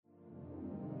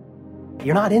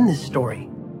You're not in this story.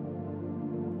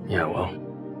 Yeah, well,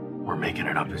 we're making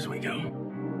it up as we go.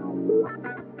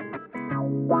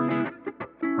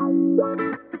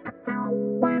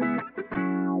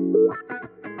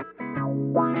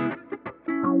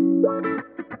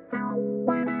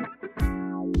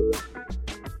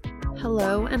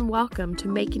 Hello and welcome to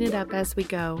Making It Up As We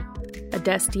Go, a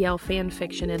Destiel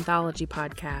fanfiction anthology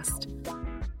podcast.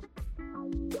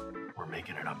 We're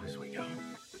making it up as we go.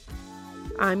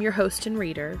 I'm your host and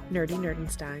reader, Nerdy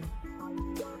Nerdenstein.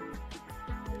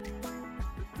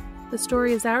 The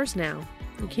story is ours now.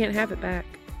 You can't have it back.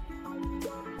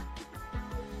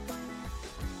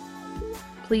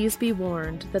 Please be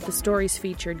warned that the stories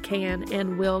featured can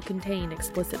and will contain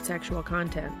explicit sexual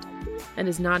content and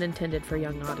is not intended for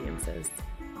young audiences.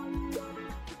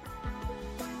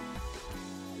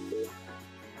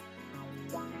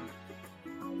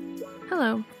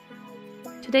 Hello.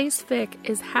 Today's fic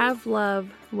is Have Love,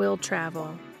 Will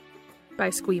Travel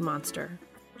by Squee Monster,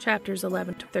 chapters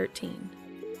 11 to 13.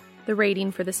 The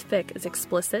rating for this fic is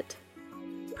explicit.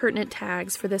 Pertinent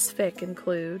tags for this fic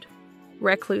include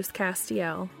Recluse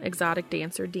Castiel, exotic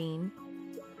dancer Dean,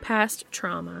 past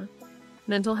trauma,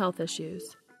 mental health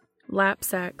issues, lap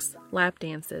sex, lap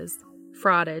dances,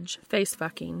 fraudage, face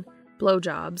fucking,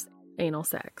 blowjobs, anal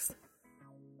sex.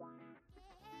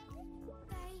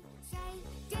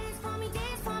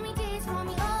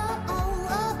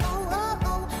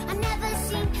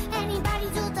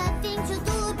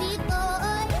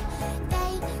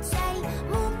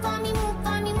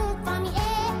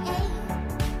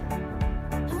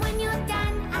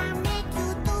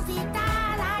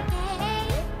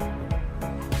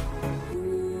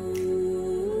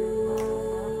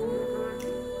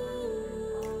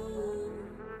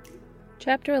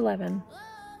 Chapter 11.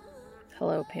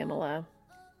 Hello, Pamela.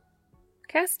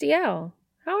 Castiel,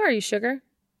 how are you, sugar?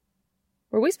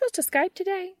 Were we supposed to Skype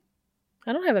today?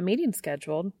 I don't have a meeting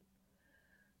scheduled.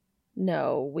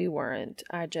 No, we weren't.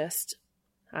 I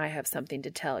have something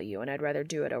to tell you, and I'd rather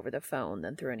do it over the phone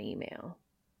than through an email.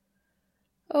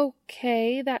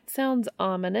 Okay, that sounds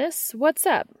ominous. What's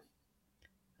up?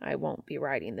 I won't be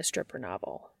writing the stripper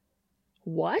novel.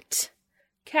 What?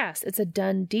 Cass, it's a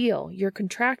done deal. You're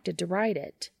contracted to write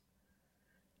it.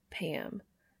 Pam,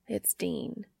 it's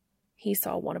Dean. He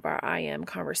saw one of our IM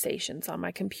conversations on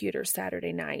my computer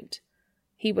Saturday night.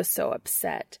 He was so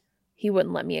upset. He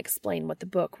wouldn't let me explain what the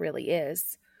book really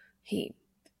is. He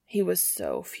was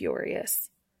so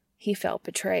furious. He felt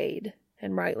betrayed,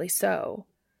 and rightly so.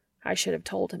 I should have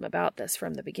told him about this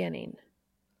from the beginning.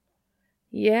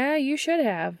 Yeah, you should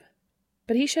have.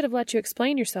 But he should have let you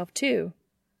explain yourself, too.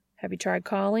 Have you tried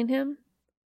calling him?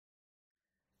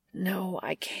 No,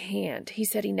 I can't. He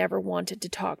said he never wanted to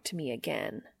talk to me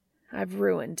again. I've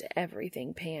ruined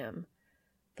everything, Pam.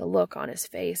 The look on his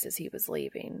face as he was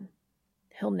leaving.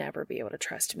 He'll never be able to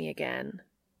trust me again.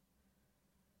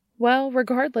 Well,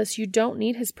 regardless, you don't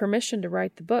need his permission to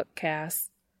write the book,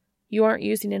 Cass. You aren't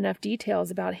using enough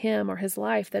details about him or his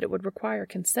life that it would require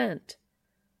consent.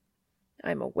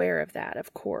 I'm aware of that,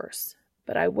 of course.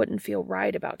 But I wouldn't feel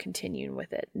right about continuing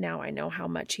with it, now I know how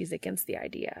much he's against the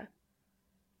idea.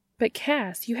 But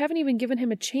Cass, you haven't even given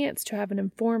him a chance to have an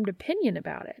informed opinion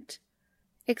about it.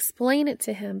 Explain it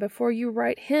to him before you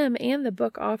write him and the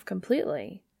book off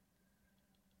completely.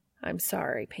 I'm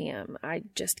sorry, Pam, I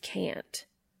just can't.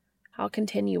 I'll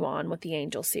continue on with the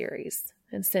Angel series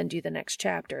and send you the next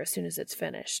chapter as soon as it's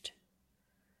finished.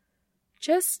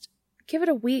 Just give it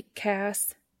a week,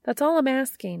 Cass. That's all I'm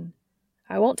asking.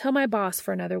 I won't tell my boss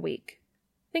for another week.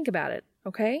 Think about it,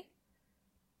 okay?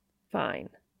 Fine.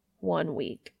 1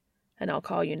 week. And I'll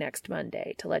call you next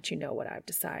Monday to let you know what I've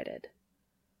decided.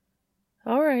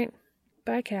 All right.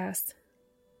 Bye, Cass.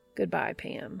 Goodbye,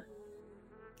 Pam.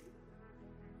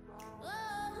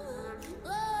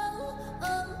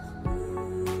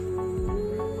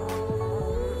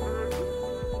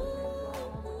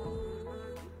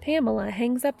 Pamela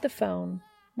hangs up the phone,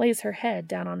 lays her head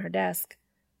down on her desk,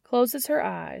 closes her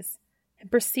eyes,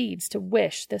 and proceeds to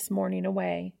wish this morning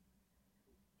away.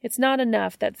 It's not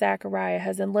enough that Zachariah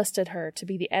has enlisted her to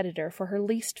be the editor for her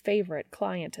least favorite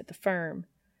client at the firm,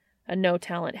 a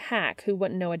no-talent hack who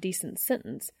wouldn't know a decent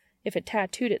sentence if it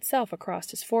tattooed itself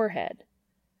across his forehead.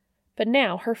 But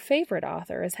now her favorite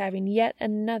author is having yet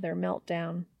another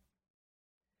meltdown.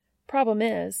 Problem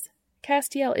is,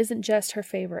 Castiel isn't just her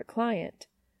favorite client.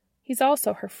 He's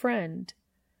also her friend,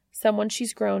 someone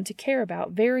she's grown to care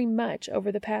about very much over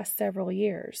the past several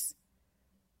years.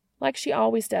 Like she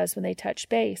always does when they touch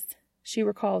base, she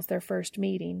recalls their first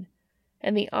meeting,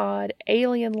 and the odd,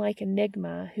 alien-like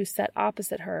enigma who sat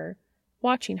opposite her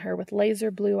watching her with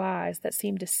laser blue eyes that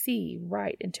seemed to see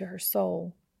right into her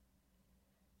soul.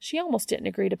 She almost didn't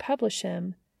agree to publish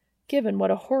him, given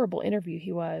what a horrible interview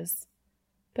he was.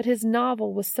 But his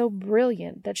novel was so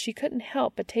brilliant that she couldn't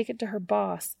help but take it to her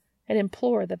boss and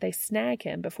implore that they snag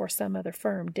him before some other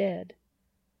firm did.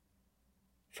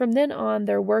 From then on,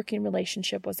 their working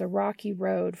relationship was a rocky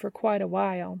road for quite a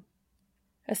while,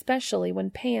 especially when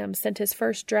Pam sent his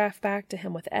first draft back to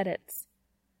him with edits.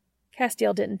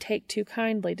 Castiel didn't take too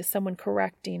kindly to someone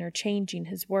correcting or changing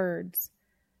his words,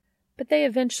 but they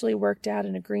eventually worked out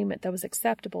an agreement that was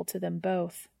acceptable to them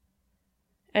both.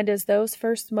 And as those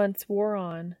first months wore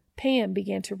on, Pam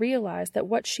began to realize that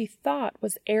what she thought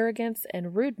was arrogance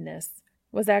and rudeness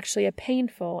was actually a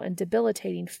painful and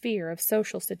debilitating fear of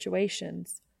social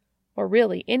situations, or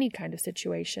really any kind of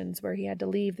situations where he had to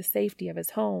leave the safety of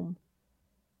his home.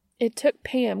 It took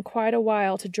Pam quite a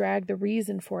while to drag the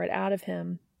reason for it out of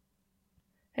him,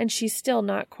 and she's still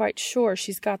not quite sure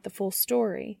she's got the full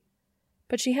story,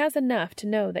 but she has enough to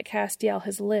know that Castiel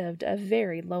has lived a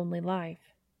very lonely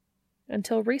life.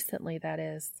 Until recently, that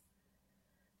is.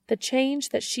 The change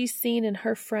that she's seen in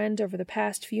her friend over the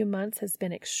past few months has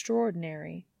been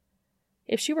extraordinary.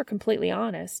 If she were completely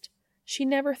honest, she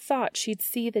never thought she'd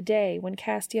see the day when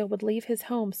Castiel would leave his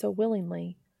home so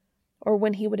willingly, or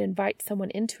when he would invite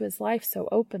someone into his life so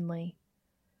openly.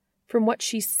 From what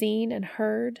she's seen and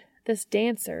heard, this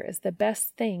dancer is the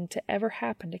best thing to ever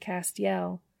happen to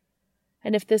Castiel.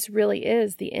 And if this really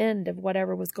is the end of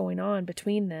whatever was going on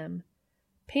between them,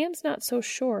 Pam's not so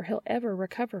sure he'll ever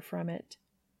recover from it.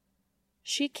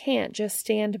 She can't just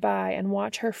stand by and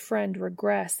watch her friend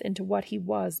regress into what he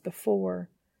was before.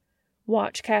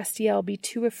 Watch Castiel be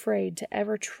too afraid to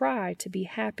ever try to be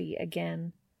happy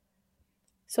again.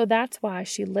 So that's why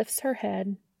she lifts her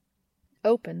head,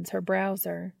 opens her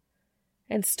browser,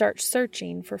 and starts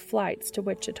searching for flights to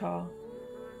Wichita.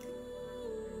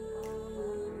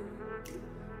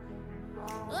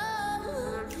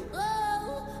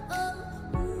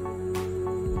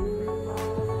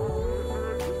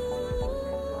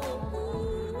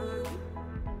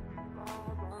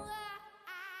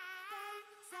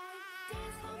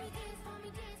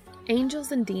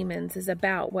 Angels and Demons is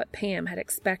about what Pam had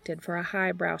expected for a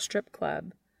highbrow strip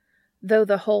club, though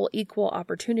the whole equal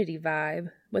opportunity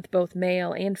vibe, with both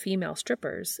male and female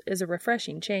strippers, is a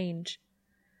refreshing change.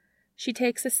 She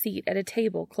takes a seat at a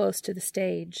table close to the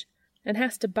stage, and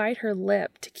has to bite her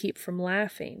lip to keep from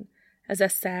laughing as a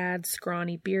sad,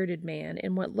 scrawny, bearded man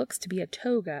in what looks to be a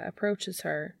toga approaches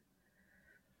her.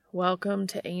 "Welcome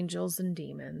to Angels and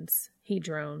Demons," he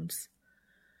drones.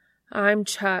 "I'm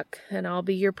Chuck, and I'll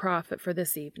be your prophet for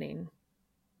this evening.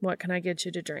 What can I get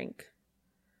you to drink?"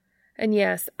 And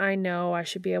yes, I know I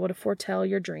should be able to foretell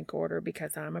your drink order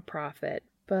because I'm a prophet,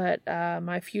 but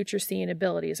my future seeing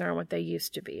abilities aren't what they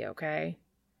used to be, okay?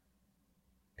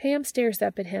 Pam stares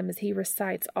up at him as he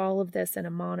recites all of this in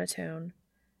a monotone,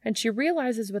 and she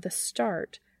realizes with a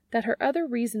start that her other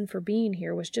reason for being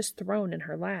here was just thrown in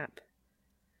her lap.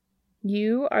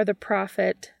 "You are the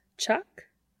prophet Chuck?"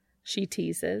 she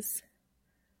teases.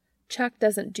 Chuck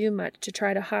doesn't do much to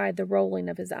try to hide the rolling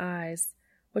of his eyes,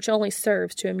 which only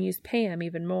serves to amuse Pam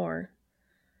even more.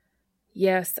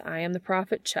 "Yes, I am the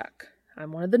prophet Chuck.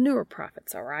 I'm one of the newer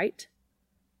prophets, all right,"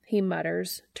 he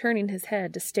mutters, turning his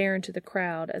head to stare into the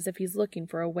crowd as if he's looking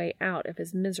for a way out of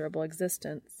his miserable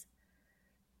existence.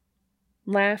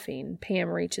 Laughing, Pam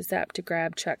reaches up to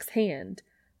grab Chuck's hand,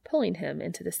 pulling him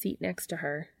into the seat next to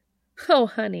her. "Oh,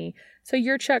 honey, so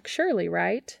you're Chuck Shirley,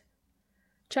 right?"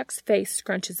 Chuck's face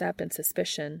scrunches up in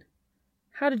suspicion.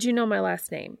 "How did you know my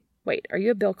last name? Wait, are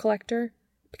you a bill collector?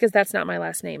 Because that's not my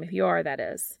last name, if you are, that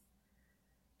is."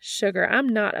 "Sugar, I'm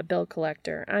not a bill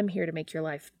collector. I'm here to make your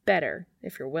life better,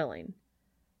 if you're willing."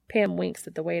 Pam winks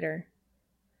at the waiter.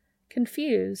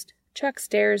 Confused, Chuck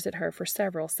stares at her for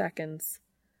several seconds.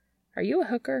 "Are you a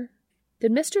hooker?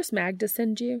 Did Mistress Magda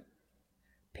send you?"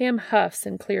 Pam huffs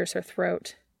and clears her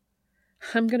throat.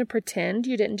 "I'm going to pretend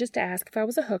you didn't just ask if I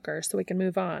was a hooker so we can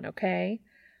move on, okay?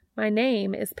 My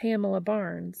name is Pamela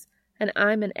Barnes, and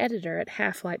I'm an editor at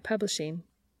Half-Light Publishing."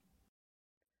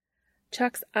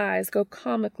 Chuck's eyes go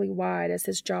comically wide as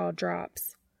his jaw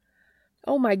drops.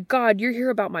 "Oh my God, you're here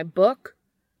about my book?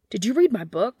 Did you read my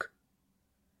book?"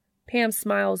 Pam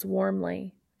smiles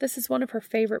warmly. This is one of her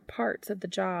favorite parts of the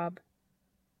job.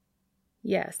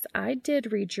 "Yes, I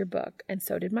did read your book, and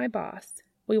so did my boss.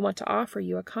 We want to offer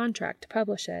you a contract to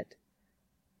publish it."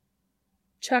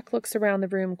 Chuck looks around the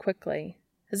room quickly.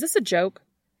 "Is this a joke?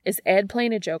 Is Ed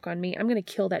playing a joke on me? I'm going to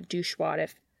kill that douchewad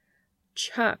if—"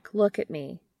 "Chuck, look at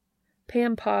me."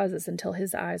 Pam pauses until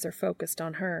his eyes are focused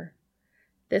on her.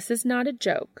 "This is not a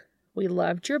joke. We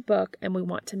loved your book and we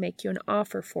want to make you an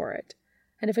offer for it.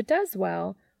 And if it does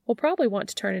well, we'll probably want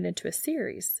to turn it into a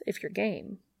series, if you're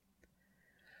game.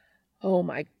 Oh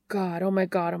my God, oh my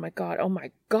God, oh my God, oh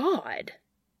my God.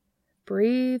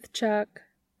 Breathe, Chuck.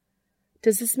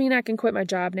 Does this mean I can quit my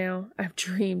job now? I've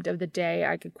dreamed of the day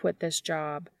I could quit this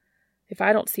job. If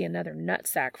I don't see another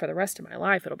nutsack for the rest of my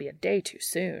life, it'll be a day too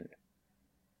soon.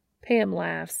 Pam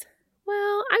laughs.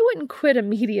 Well, I wouldn't quit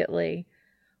immediately.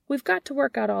 We've got to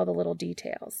work out all the little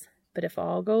details. But if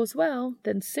all goes well,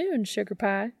 then soon, sugar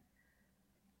pie.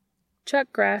 Chuck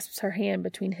grasps her hand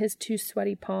between his two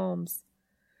sweaty palms.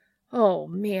 Oh,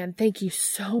 man, thank you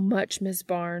so much, Miss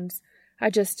Barnes.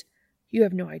 You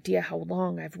have no idea how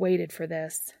long I've waited for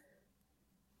this.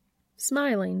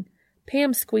 Smiling,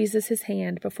 Pam squeezes his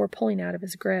hand before pulling out of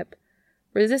his grip,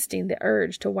 resisting the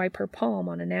urge to wipe her palm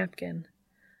on a napkin.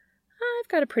 I've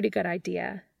got a pretty good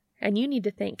idea, and you need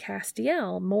to thank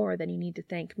Castiel more than you need to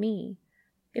thank me.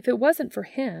 If it wasn't for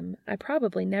him, I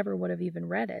probably never would have even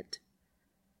read it.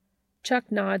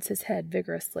 Chuck nods his head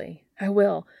vigorously. I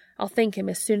will. I'll thank him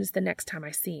as soon as the next time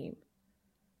I see him.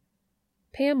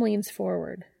 Pam leans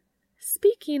forward.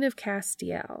 Speaking of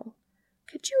Castiel,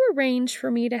 could you arrange for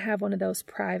me to have one of those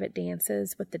private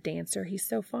dances with the dancer he's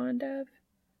so fond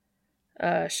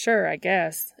of? Sure, I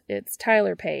guess. It's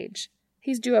Tyler Page.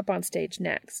 He's due up on stage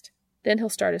next. Then he'll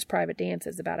start his private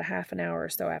dances about a half an hour or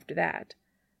so after that.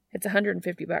 It's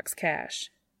 $150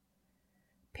 cash.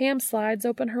 Pam slides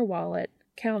open her wallet,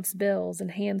 counts bills,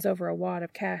 and hands over a wad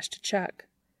of cash to Chuck.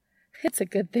 It's a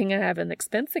good thing I have an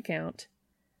expense account.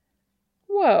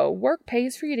 Whoa, work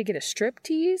pays for you to get a strip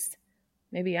tease?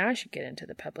 Maybe I should get into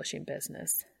the publishing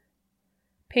business.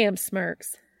 Pam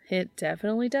smirks. It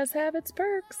definitely does have its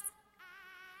perks.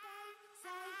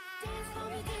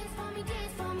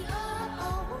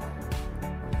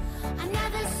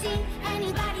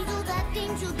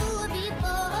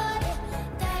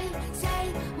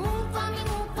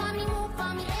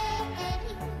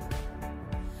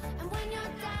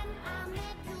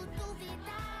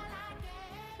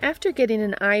 After getting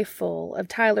an eyeful of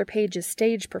Tyler Page's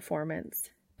stage performance,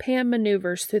 Pam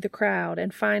maneuvers through the crowd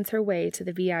and finds her way to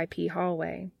the VIP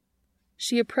hallway.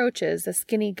 She approaches a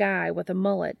skinny guy with a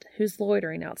mullet who's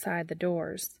loitering outside the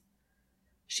doors.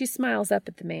 She smiles up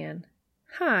at the man.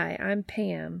 Hi, I'm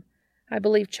Pam. I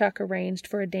believe Chuck arranged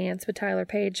for a dance with Tyler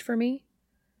Page for me?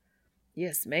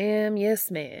 Yes, ma'am,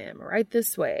 right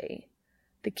this way,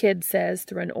 the kid says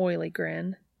through an oily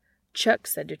grin. Chuck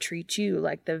said to treat you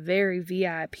like the very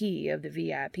VIP of the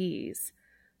VIPs,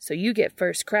 so you get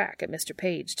first crack at Mr.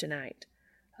 Page tonight,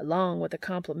 along with a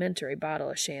complimentary bottle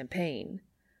of champagne,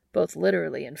 both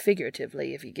literally and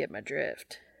figuratively if you get my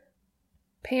drift.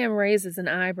 Pam raises an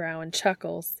eyebrow and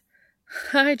chuckles.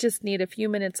 I just need a few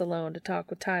minutes alone to talk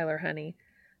with Tyler, honey.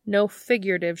 No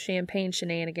figurative champagne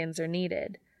shenanigans are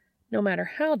needed, no matter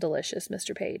how delicious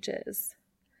Mr. Page is.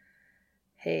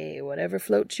 Hey, whatever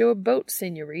floats your boat,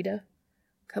 senorita.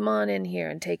 Come on in here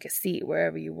and take a seat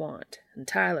wherever you want, and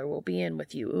Tyler will be in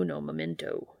with you uno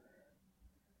momento.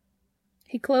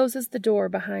 He closes the door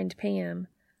behind Pam,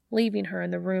 leaving her in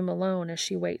the room alone as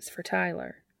she waits for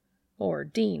Tyler. Or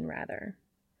Dean, rather.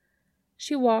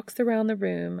 She walks around the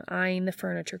room, eyeing the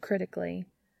furniture critically,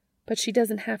 but she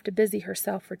doesn't have to busy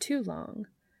herself for too long,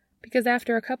 because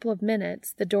after a couple of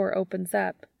minutes the door opens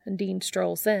up and Dean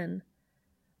strolls in.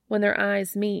 When their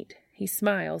eyes meet, he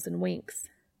smiles and winks.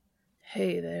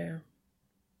 Hey there,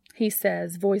 he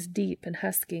says, voice deep and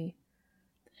husky.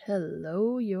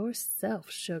 Hello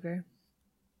yourself, sugar.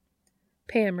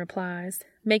 Pam replies,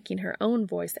 making her own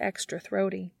voice extra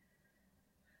throaty.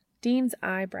 Dean's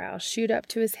eyebrows shoot up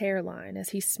to his hairline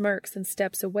as he smirks and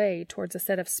steps away towards a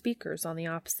set of speakers on the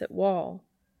opposite wall.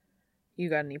 You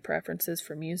got any preferences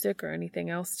for music or anything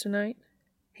else tonight?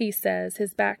 He says,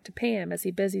 his back to Pam as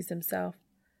he busies himself.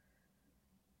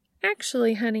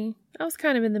 Actually, honey, I was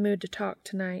kind of in the mood to talk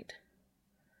tonight.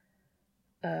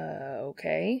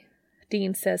 Okay,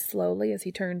 Dean says slowly as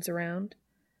he turns around.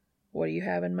 What do you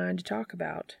have in mind to talk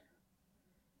about?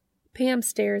 Pam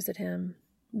stares at him,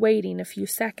 waiting a few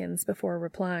seconds before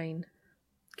replying.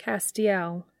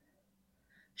 Castiel.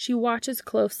 She watches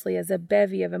closely as a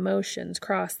bevy of emotions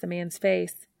cross the man's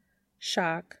face.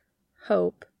 Shock,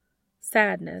 hope,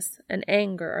 sadness, and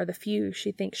anger are the few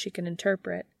she thinks she can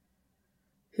interpret.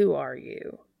 Who are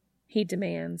you? He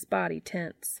demands, body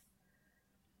tense.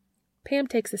 Pam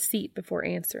takes a seat before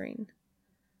answering.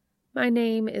 My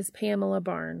name is Pamela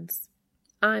Barnes.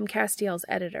 I'm Castiel's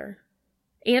editor.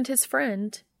 And his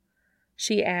friend,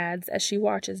 she adds as she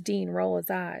watches Dean roll his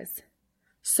eyes.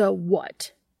 So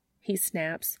what? He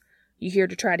snaps. You here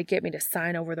to try to get me to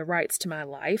sign over the rights to my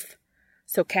life?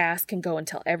 so Cass can go and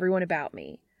tell everyone about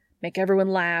me. Make everyone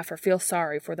laugh or feel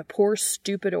sorry for the poor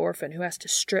stupid orphan who has to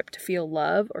strip to feel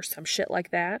love or some shit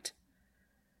like that.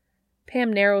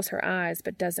 Pam narrows her eyes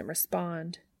but doesn't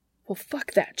respond. Well,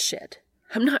 fuck that shit.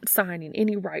 I'm not signing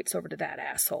any rights over to that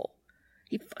asshole.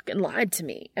 He fucking lied to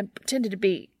me and pretended to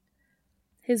be...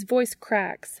 His voice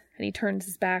cracks and he turns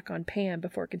his back on Pam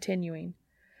before continuing.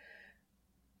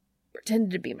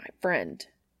 Pretended to be my friend,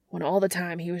 when all the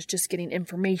time he was just getting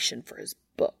information for his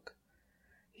book.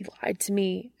 He lied to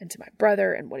me and to my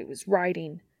brother and what he was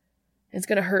writing. It's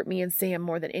going to hurt me and Sam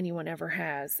more than anyone ever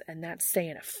has, and that's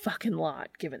saying a fucking lot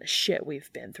given the shit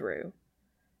we've been through.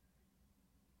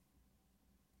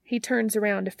 He turns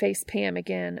around to face Pam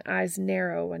again, eyes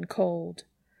narrow and cold.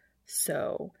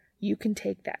 So, you can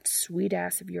take that sweet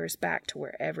ass of yours back to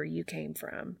wherever you came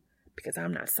from, because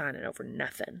I'm not signing over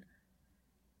nothing.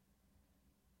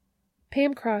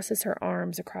 Pam crosses her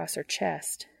arms across her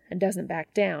chest and doesn't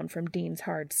back down from Dean's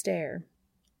hard stare.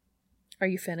 Are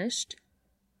you finished?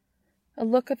 A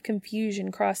look of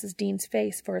confusion crosses Dean's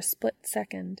face for a split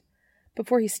second,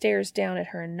 before he stares down at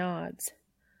her and nods.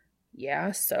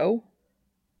 Yeah, so?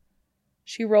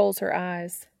 She rolls her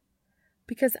eyes.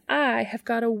 Because I have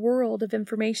got a world of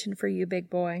information for you, big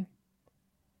boy.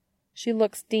 She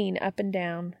looks Dean up and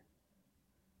down.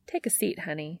 Take a seat,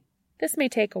 honey. This may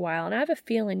take a while, and I have a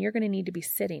feeling you're going to need to be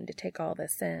sitting to take all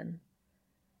this in.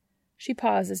 She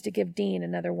pauses to give Dean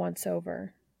another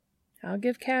once-over. I'll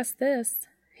give Cass this.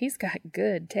 He's got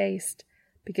good taste,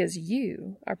 because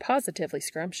you are positively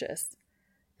scrumptious.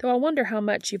 Though I wonder how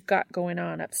much you've got going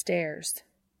on upstairs.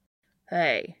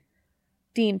 Hey,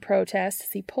 Dean protests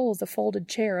as he pulls a folded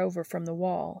chair over from the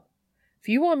wall. If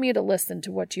you want me to listen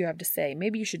to what you have to say,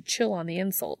 maybe you should chill on the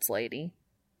insults, lady.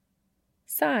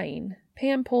 Sighing,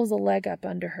 Pam pulls a leg up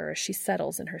under her as she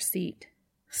settles in her seat.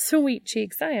 Sweet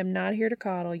cheeks, I am not here to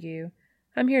coddle you.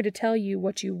 I'm here to tell you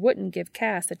what you wouldn't give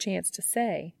Cass a chance to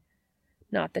say.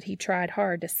 Not that he tried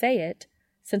hard to say it,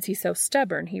 since he's so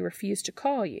stubborn he refused to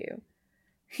call you.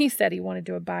 He said he wanted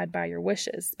to abide by your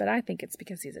wishes, but I think it's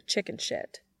because he's a chicken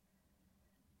shit.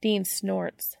 Dean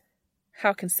snorts.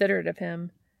 How considerate of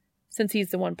him, since he's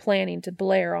the one planning to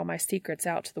blare all my secrets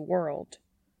out to the world.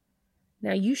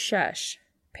 Now you shush,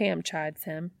 Pam chides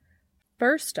him.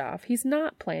 First off, he's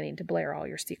not planning to blare all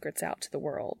your secrets out to the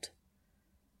world.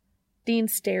 Dean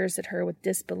stares at her with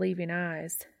disbelieving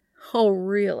eyes. Oh,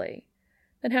 really?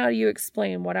 Then how do you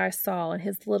explain what I saw in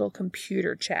his little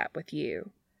computer chat with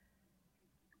you?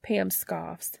 Pam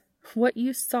scoffs. What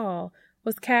you saw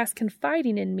was Cass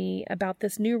confiding in me about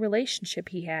this new relationship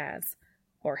he has,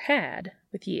 or had,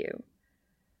 with you.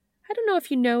 I don't know if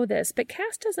you know this, but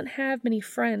Cass doesn't have many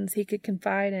friends he could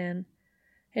confide in.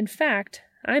 In fact,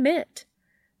 I'm it.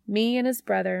 Me and his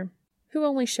brother, who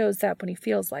only shows up when he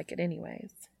feels like it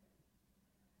anyways.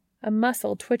 A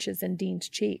muscle twitches in Dean's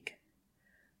cheek.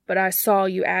 But I saw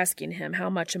you asking him how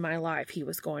much of my life he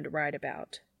was going to write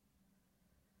about.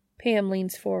 Pam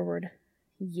leans forward.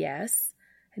 Yes,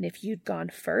 and if you'd gone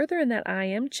further in that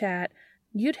IM chat,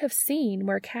 you'd have seen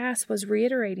where Cass was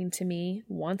reiterating to me,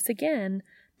 once again,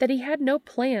 that he had no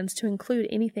plans to include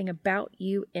anything about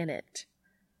you in it.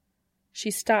 She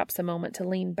stops a moment to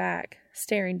lean back,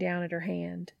 staring down at her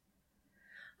hand.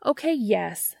 Okay,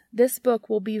 yes, this book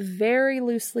will be very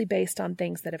loosely based on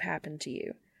things that have happened to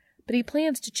you, but he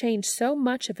plans to change so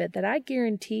much of it that I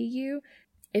guarantee you,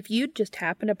 if you'd just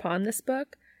happened upon this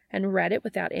book and read it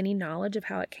without any knowledge of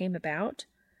how it came about,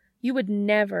 you would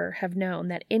never have known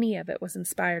that any of it was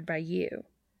inspired by you.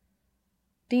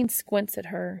 Dean squints at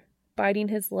her, biting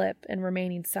his lip and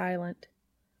remaining silent.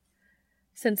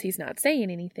 Since he's not saying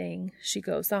anything, she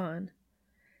goes on.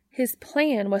 His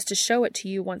plan was to show it to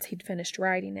you once he'd finished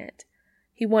writing it.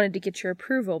 He wanted to get your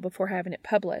approval before having it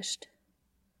published.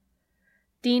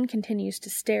 Dean continues to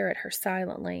stare at her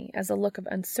silently as a look of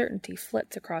uncertainty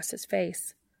flits across his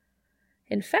face.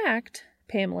 In fact,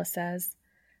 Pamela says,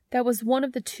 that was one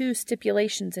of the 2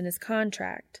 stipulations in his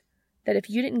contract, that if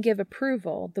you didn't give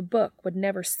approval, the book would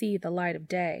never see the light of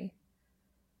day.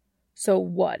 So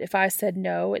what, if I said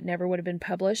no, it never would have been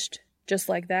published, just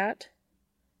like that?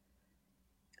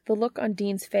 The look on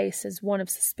Dean's face is one of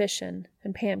suspicion,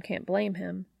 and Pam can't blame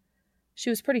him. She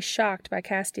was pretty shocked by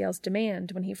Castiel's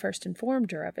demand when he first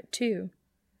informed her of it, too.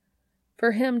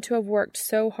 For him to have worked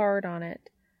so hard on it,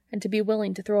 and to be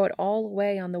willing to throw it all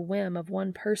away on the whim of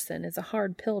one person is a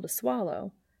hard pill to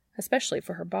swallow, especially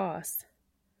for her boss.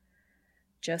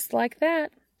 Just like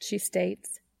that, she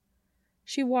states.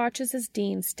 She watches as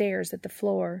Dean stares at the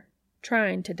floor,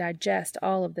 trying to digest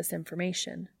all of this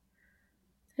information.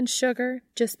 And Sugar,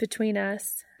 just between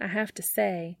us, I have to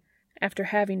say, after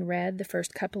having read the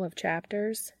first couple of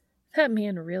chapters, That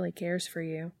man really cares for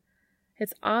you.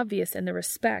 It's obvious in the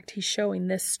respect he's showing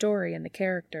this story and the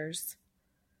characters.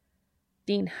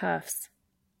 Dean huffs.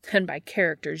 And by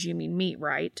characters you mean me,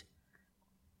 right?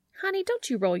 Honey, don't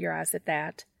you roll your eyes at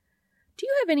that. Do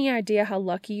you have any idea how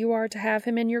lucky you are to have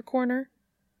him in your corner?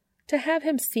 To have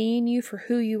him seeing you for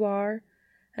who you are,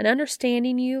 and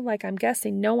understanding you like I'm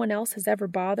guessing no one else has ever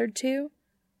bothered to?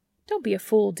 Don't be a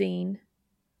fool, Dean.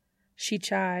 She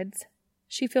chides.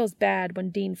 She feels bad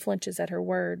when Dean flinches at her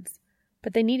words,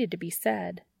 but they needed to be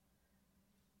said.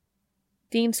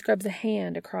 Dean scrubs a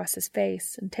hand across his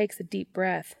face and takes a deep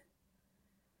breath.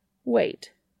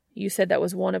 Wait, you said that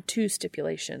was one of 2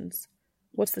 stipulations.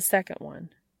 What's the second one?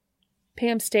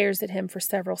 Pam stares at him for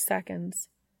several seconds,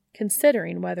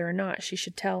 considering whether or not she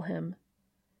should tell him.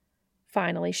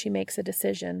 Finally, she makes a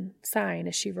decision, sighing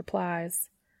as she replies.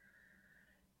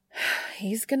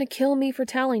 He's going to kill me for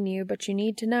telling you, but you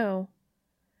need to know.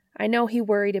 I know he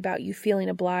worried about you feeling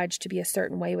obliged to be a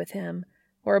certain way with him,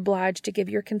 or obliged to give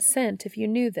your consent if you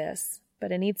knew this,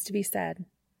 but it needs to be said.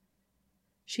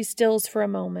 She stills for a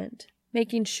moment,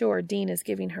 making sure Dean is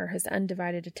giving her his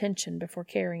undivided attention before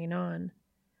carrying on.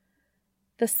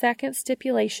 The second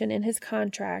stipulation in his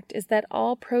contract is that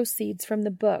all proceeds from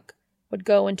the book would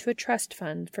go into a trust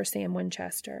fund for Sam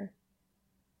Winchester.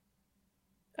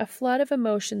 A flood of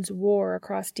emotions roar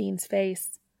across Dean's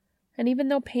face, and even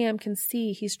though Pam can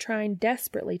see he's trying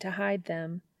desperately to hide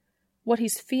them, what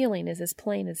he's feeling is as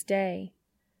plain as day.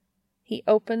 He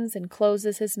opens and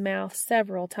closes his mouth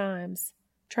several times,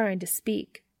 trying to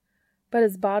speak, but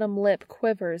his bottom lip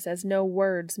quivers as no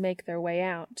words make their way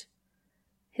out.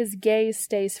 His gaze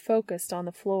stays focused on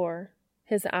the floor,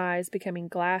 his eyes becoming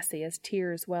glassy as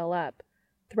tears well up,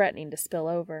 threatening to spill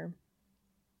over.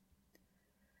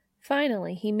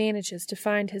 Finally, he manages to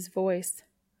find his voice,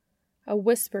 a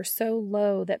whisper so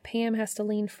low that Pam has to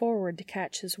lean forward to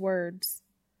catch his words.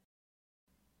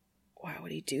 Why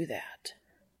would he do that?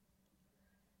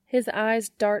 His eyes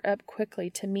dart up quickly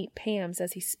to meet Pam's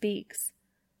as he speaks,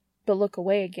 but look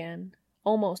away again,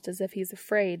 almost as if he's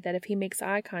afraid that if he makes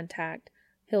eye contact,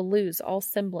 he'll lose all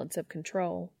semblance of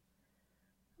control.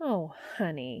 Oh,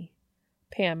 honey,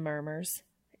 Pam murmurs.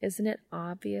 Isn't it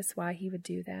obvious why he would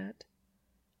do that?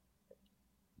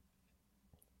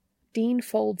 Dean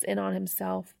folds in on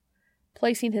himself,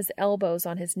 placing his elbows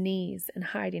on his knees and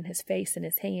hiding his face in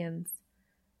his hands.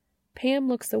 Pam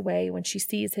looks away when she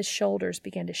sees his shoulders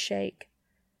begin to shake,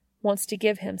 wants to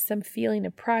give him some feeling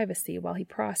of privacy while he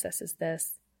processes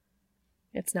this.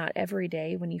 It's not every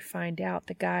day when you find out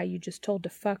the guy you just told to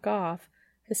fuck off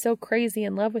is so crazy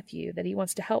in love with you that he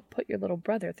wants to help put your little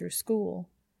brother through school.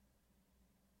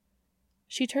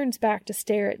 She turns back to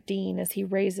stare at Dean as he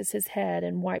raises his head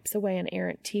and wipes away an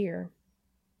errant tear.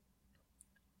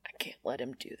 I can't let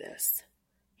him do this,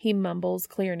 he mumbles,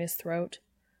 clearing his throat.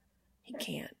 He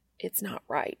can't. It's not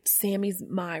right. Sammy's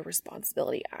my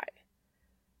responsibility.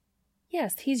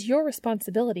 Yes, he's your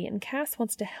responsibility, and Cass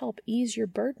wants to help ease your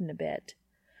burden a bit.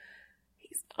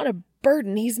 He's not a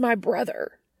burden. He's my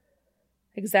brother.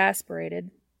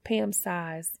 Exasperated, Pam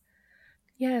sighs.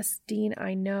 Yes, Dean,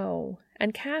 I know.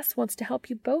 And Cass wants to help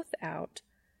you both out.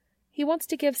 He wants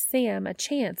to give Sam a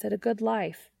chance at a good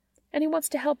life, and he wants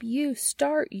to help you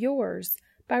start yours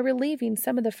by relieving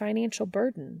some of the financial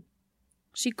burden.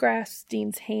 She grasps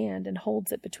Dean's hand and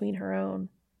holds it between her own.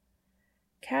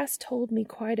 Cass told me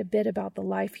quite a bit about the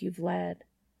life you've led.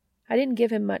 I didn't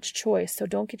give him much choice, so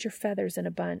don't get your feathers in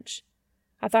a bunch.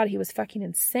 I thought he was fucking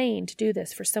insane to do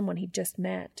this for someone he'd just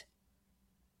met.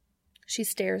 She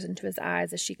stares into his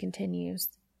eyes as she continues.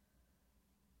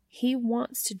 He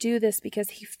wants to do this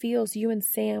because he feels you and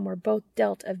Sam were both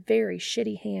dealt a very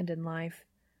shitty hand in life,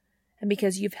 and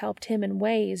because you've helped him in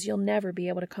ways you'll never be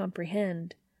able to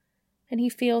comprehend, and he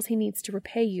feels he needs to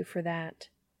repay you for that.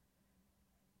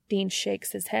 Dean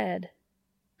shakes his head.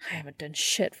 I haven't done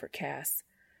shit for Cass.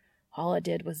 All I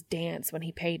did was dance when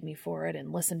he paid me for it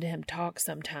and listen to him talk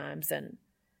sometimes, and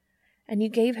you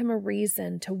gave him a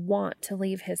reason to want to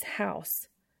leave his house.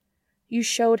 You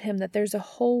showed him that there's a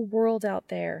whole world out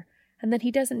there and that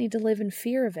he doesn't need to live in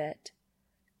fear of it.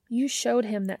 You showed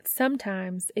him that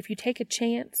sometimes if you take a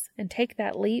chance and take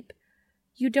that leap,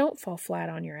 you don't fall flat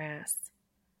on your ass.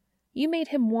 You made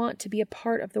him want to be a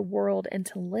part of the world and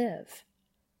to live.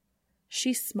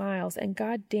 She smiles, and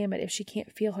God damn it if she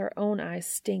can't feel her own eyes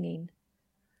stinging.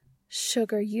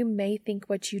 Sugar, you may think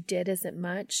what you did isn't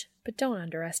much, but don't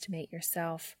underestimate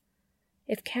yourself.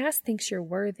 If Cass thinks you're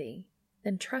worthy,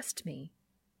 then trust me,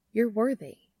 you're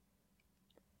worthy.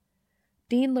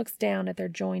 Dean looks down at their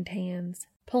joined hands,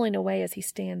 pulling away as he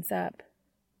stands up.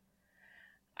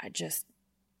 I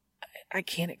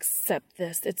can't accept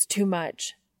this. It's too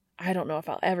much. I don't know if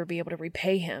I'll ever be able to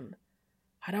repay him.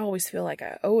 I'd always feel like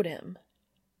I owed him.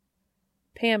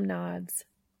 Pam nods.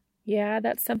 Yeah,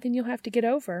 that's something you'll have to get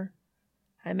over.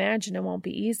 I imagine it won't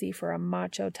be easy for a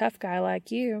macho tough guy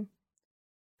like you.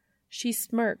 She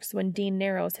smirks when Dean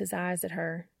narrows his eyes at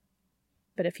her.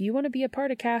 But if you want to be a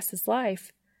part of Cass's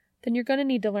life, then you're going to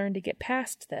need to learn to get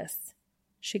past this,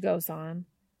 she goes on.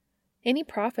 Any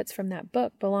profits from that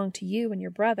book belong to you and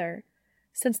your brother,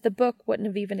 since the book wouldn't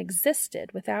have even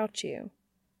existed without you.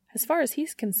 As far as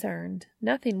he's concerned,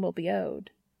 nothing will be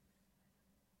owed.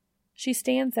 She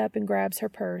stands up and grabs her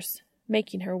purse,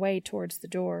 making her way towards the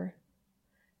door.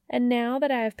 And now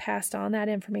that I have passed on that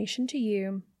information to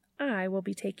you, I will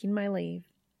be taking my leave.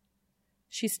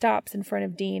 She stops in front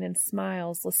of Dean and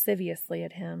smiles lasciviously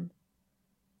at him.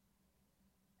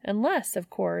 Unless, of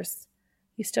course,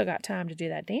 you still got time to do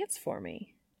that dance for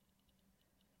me.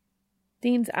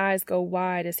 Dean's eyes go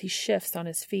wide as he shifts on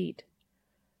his feet.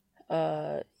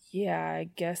 Yeah, I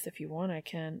guess if you want I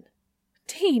can.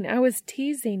 Dean, I was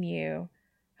teasing you.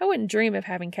 I wouldn't dream of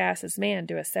having Cass's man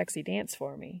do a sexy dance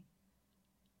for me.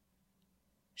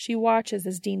 She watches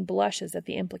as Dean blushes at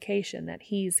the implication that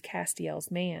he's Castiel's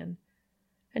man,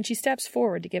 and she steps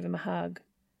forward to give him a hug.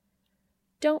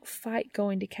 Don't fight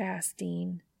going to Cass,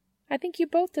 Dean. I think you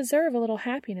both deserve a little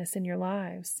happiness in your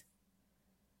lives.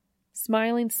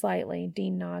 Smiling slightly,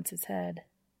 Dean nods his head.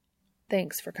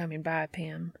 Thanks for coming by,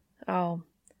 Pam. I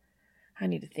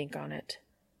need to think on it.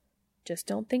 Just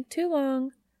don't think too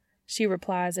long, she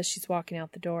replies as she's walking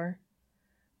out the door.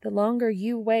 The longer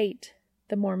you wait,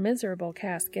 the more miserable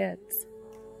Cass gets.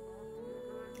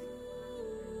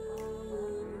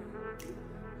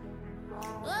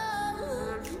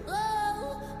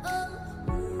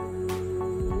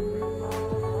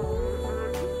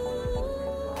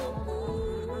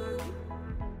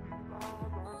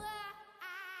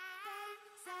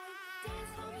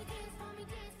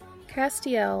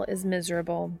 Castiel is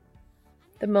miserable.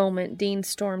 The moment Dean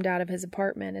stormed out of his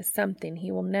apartment is something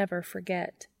he will never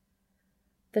forget.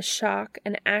 The shock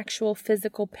and actual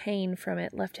physical pain from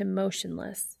it left him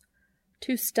motionless,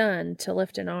 too stunned to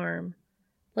lift an arm,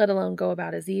 let alone go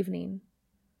about his evening.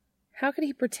 How could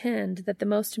he pretend that the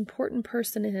most important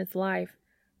person in his life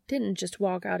didn't just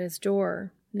walk out his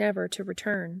door, never to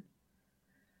return?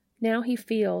 Now he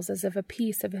feels as if a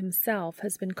piece of himself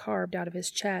has been carved out of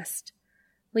his chest,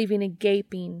 leaving a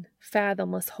gaping,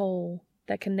 fathomless hole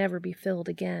that can never be filled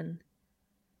again.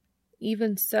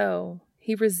 Even so,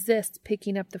 he resists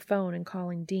picking up the phone and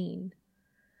calling Dean.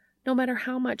 No matter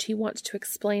how much he wants to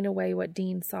explain away what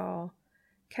Dean saw,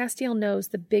 Castiel knows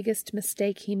the biggest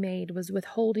mistake he made was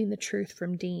withholding the truth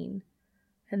from Dean,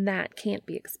 and that can't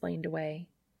be explained away.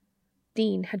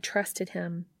 Dean had trusted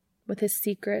him, with his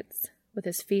secrets, with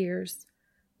his fears,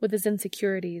 with his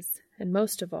insecurities, and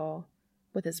most of all,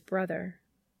 with his brother.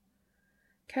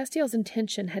 Castiel's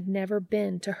intention had never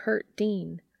been to hurt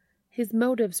Dean. His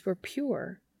motives were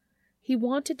pure. He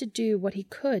wanted to do what he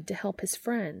could to help his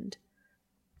friend,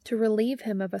 to relieve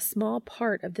him of a small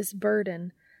part of this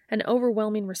burden and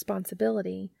overwhelming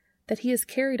responsibility that he has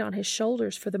carried on his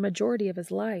shoulders for the majority of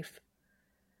his life.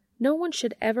 No one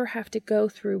should ever have to go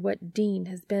through what Dean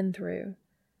has been through.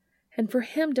 And for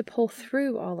him to pull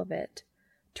through all of it,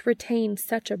 to retain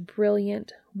such a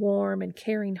brilliant, warm, and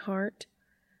caring heart,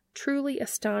 truly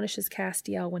astonishes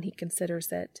Castiel when he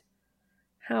considers it.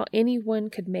 How anyone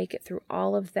could make it through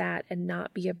all of that and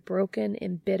not be a broken,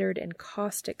 embittered, and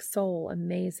caustic soul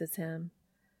amazes him.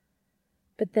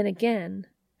 But then again,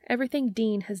 everything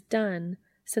Dean has done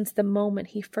since the moment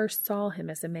he first saw him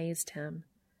has amazed him.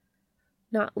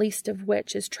 Not least of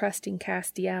which is trusting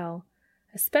Castiel,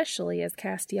 especially as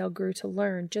Castiel grew to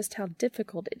learn just how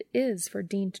difficult it is for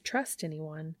Dean to trust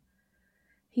anyone.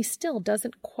 He still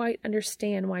doesn't quite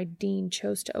understand why Dean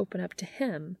chose to open up to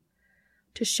him,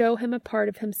 to show him a part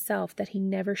of himself that he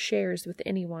never shares with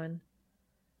anyone.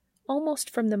 Almost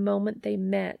from the moment they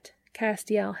met,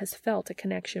 Castiel has felt a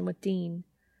connection with Dean,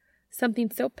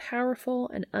 something so powerful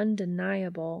and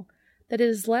undeniable that it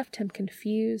has left him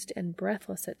confused and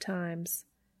breathless at times.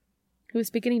 He was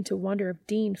beginning to wonder if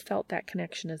Dean felt that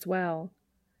connection as well,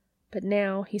 but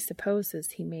now he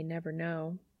supposes he may never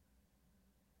know.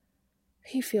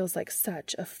 He feels like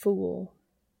such a fool.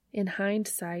 In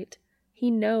hindsight, he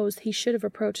knows he should have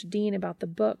approached Dean about the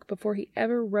book before he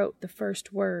ever wrote the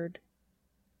first word.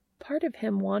 Part of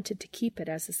him wanted to keep it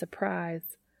as a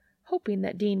surprise, hoping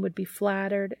that Dean would be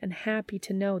flattered and happy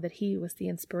to know that he was the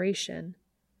inspiration.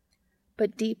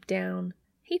 But deep down,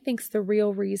 he thinks the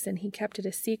real reason he kept it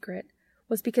a secret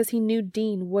was because he knew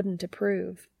Dean wouldn't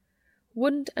approve,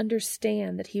 wouldn't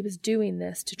understand that he was doing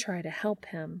this to try to help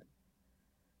him.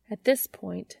 At this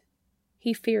point,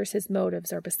 He fears his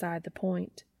motives are beside the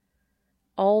point.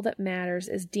 All that matters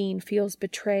is Dean feels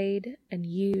betrayed and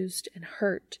used and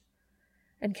hurt,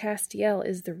 and Castiel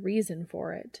is the reason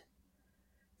for it.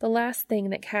 The last thing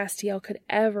that Castiel could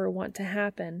ever want to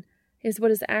happen is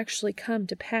what has actually come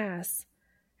to pass,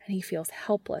 and he feels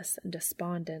helpless and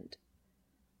despondent.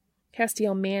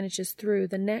 Castiel manages through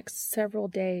the next several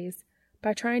days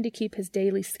by trying to keep his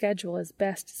daily schedule as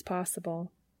best as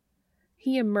possible.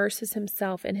 He immerses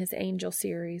himself in his Angel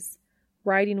series,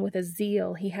 writing with a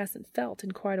zeal he hasn't felt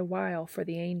in quite a while for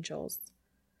the angels.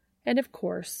 And of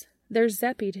course, there's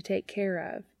Zeppy to take care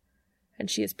of, and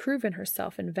she has proven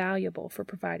herself invaluable for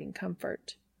providing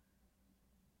comfort.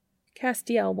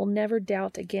 Castiel will never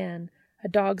doubt again a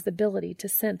dog's ability to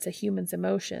sense a human's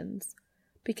emotions,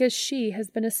 because she has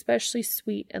been especially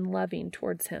sweet and loving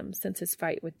towards him since his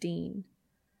fight with Dean.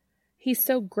 He's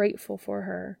so grateful for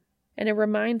her, and it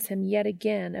reminds him yet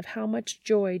again of how much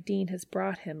joy Dean has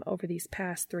brought him over these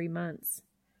past 3 months.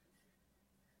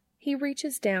 He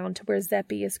reaches down to where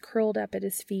Zeppy is curled up at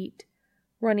his feet,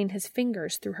 running his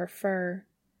fingers through her fur.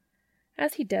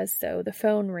 As he does so, the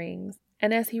phone rings,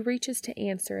 and as he reaches to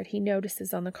answer it, he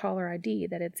notices on the caller ID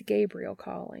that it's Gabriel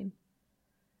calling.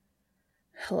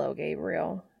 "Hello,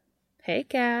 Gabriel." "Hey,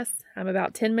 Cass. I'm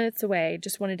about 10 minutes away.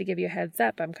 Just wanted to give you a heads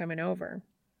up. I'm coming over."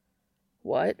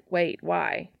 "What? Wait,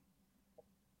 why?"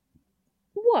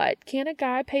 "What? Can't a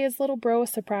guy pay his little bro a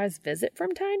surprise visit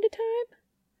from time to time?"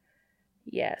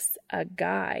 "Yes, a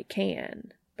guy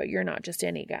can, but you're not just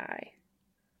any guy."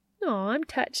 "Aw, I'm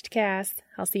touched, Cass.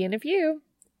 I'll see you in a few."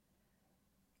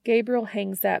 Gabriel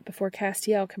hangs up before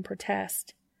Castiel can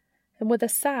protest, and with a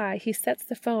sigh, he sets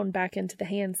the phone back into the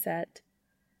handset.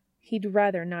 He'd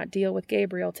rather not deal with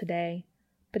Gabriel today,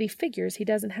 but he figures he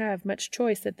doesn't have much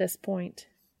choice at this point.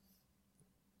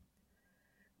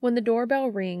 When the doorbell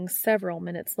rings several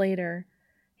minutes later,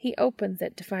 he opens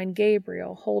it to find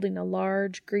Gabriel holding a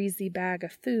large, greasy bag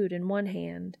of food in one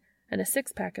hand and a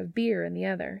 6-pack of beer in the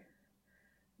other.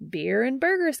 "Beer and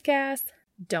burgers, Cass.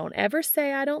 Don't ever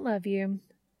say I don't love you."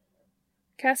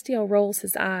 Castiel rolls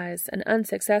his eyes and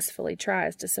unsuccessfully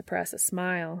tries to suppress a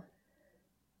smile.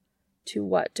 "To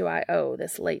what do I owe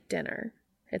this late dinner?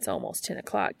 It's almost 10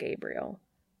 o'clock, Gabriel.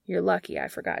 You're lucky I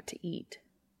forgot to eat."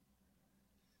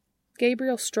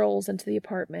 Gabriel strolls into the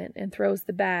apartment and throws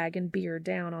the bag and beer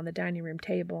down on the dining room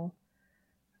table.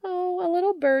 "Oh, a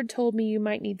little bird told me you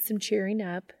might need some cheering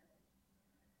up."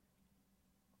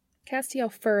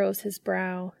 Castiel furrows his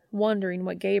brow, wondering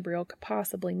what Gabriel could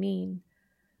possibly mean.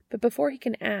 But before he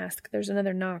can ask, there's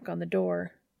another knock on the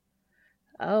door.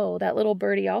 "Oh, that little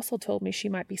birdie also told me she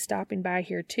might be stopping by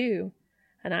here too,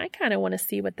 and I kind of want to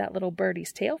see what that little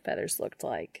birdie's tail feathers looked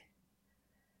like."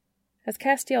 As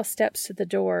Castiel steps to the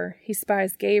door, he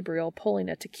spies Gabriel pulling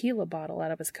a tequila bottle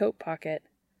out of his coat pocket.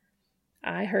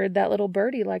 "I heard that little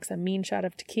birdie likes a mean shot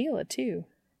of tequila too,"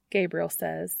 Gabriel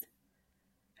says.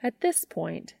 At this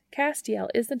point, Castiel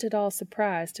isn't at all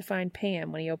surprised to find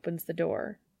Pam when he opens the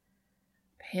door.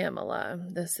 "Pamela,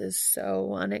 this is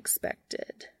so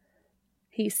unexpected,"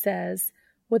 he says,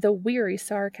 with a weary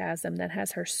sarcasm that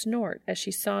has her snort as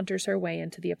she saunters her way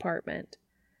into the apartment.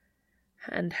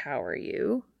 "And how are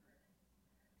you?"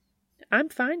 "I'm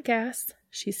fine, Cass,"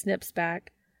 she snips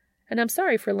back, "and I'm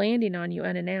sorry for landing on you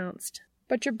unannounced,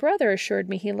 but your brother assured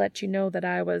me he let you know that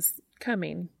I was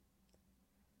coming."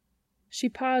 She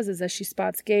pauses as she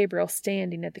spots Gabriel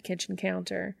standing at the kitchen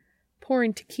counter,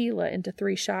 pouring tequila into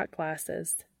 3 shot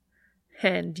glasses.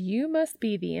 "And you must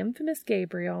be the infamous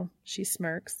Gabriel," she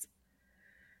smirks.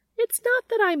 "It's not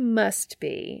that I must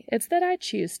be, it's that I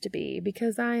choose to be,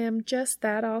 because I am just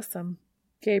that awesome,"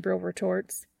 Gabriel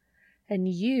retorts. "And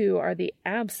you are the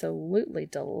absolutely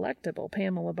delectable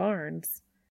Pamela Barnes."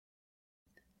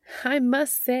 "I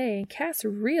must say, Cass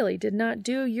really did not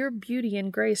do your beauty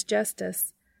and grace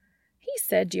justice. He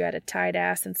said you had a tight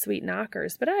ass and sweet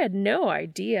knockers, but I had no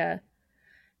idea."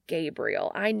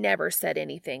 "Gabriel, I never said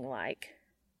anything like."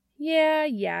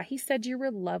 Yeah, he said you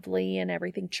were lovely and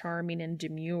everything charming and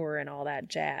demure and all that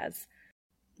jazz.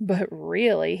 But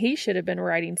really, he should have been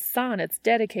writing sonnets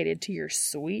dedicated to your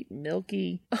sweet,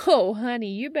 milky... Oh,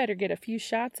 honey, you better get a few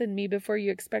shots in me before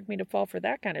you expect me to fall for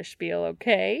that kind of spiel,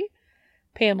 okay?"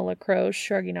 Pamela crows,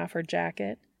 shrugging off her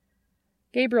jacket.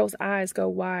 Gabriel's eyes go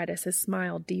wide as his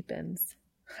smile deepens.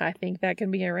 "I think that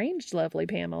can be arranged, lovely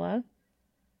Pamela."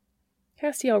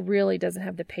 Castiel really doesn't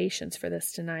have the patience for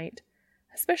this tonight,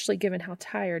 especially given how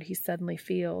tired he suddenly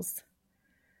feels.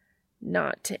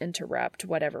 "Not to interrupt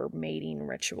whatever mating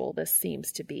ritual this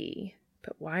seems to be,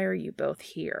 but why are you both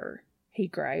here?" he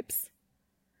gripes.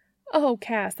 "Oh,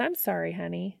 Cass, I'm sorry,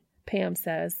 honey," Pam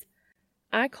says.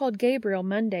 I called Gabriel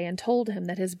Monday and told him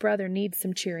that his brother needs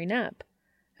some cheering up,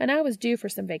 and I was due for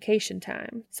some vacation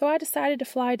time, so I decided to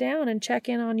fly down and check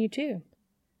in on you too.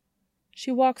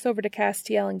 She walks over to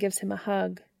Castiel and gives him a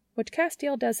hug, which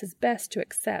Castiel does his best to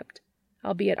accept,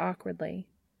 albeit awkwardly.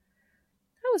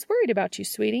 I was worried about you,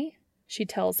 sweetie, she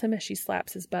tells him as she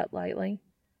slaps his butt lightly.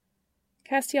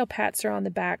 Castiel pats her on the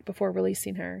back before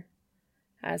releasing her.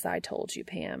 As I told you,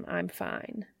 Pam, I'm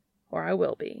fine. Or I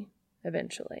will be,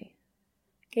 eventually.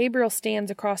 Gabriel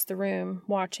stands across the room,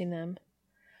 watching them.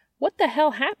 What the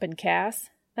hell happened, Cass?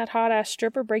 That hot-ass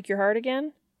stripper break your heart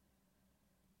again?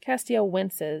 Castiel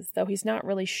winces, though he's not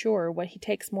really sure what he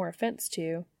takes more offense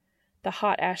to, the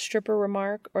hot-ass stripper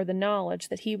remark or the knowledge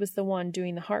that he was the one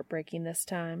doing the heartbreaking this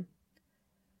time.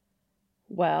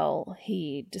 Well,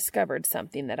 he discovered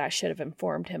something that I should have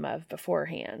informed him of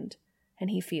beforehand, and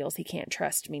he feels he can't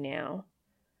trust me now.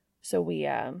 So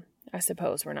I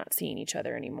suppose we're not seeing each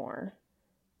other anymore.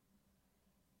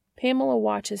 Pamela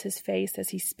watches his face as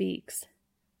he speaks.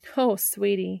 Oh,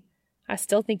 sweetie, I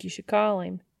still think you should call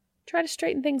him. Try to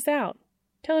straighten things out.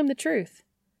 Tell him the truth.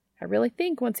 I really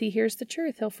think once he hears the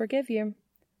truth, he'll forgive you.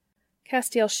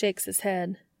 Castiel shakes his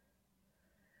head.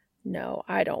 No,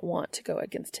 I don't want to go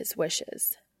against his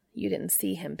wishes. You didn't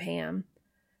see him, Pam.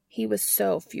 He was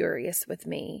so furious with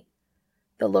me.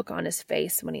 The look on his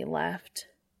face when he left.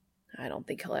 I don't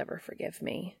think he'll ever forgive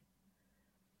me.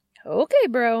 Okay,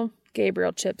 bro,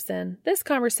 Gabriel chips in. This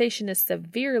conversation is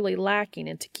severely lacking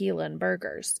in tequila and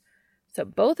burgers. So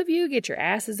both of you get your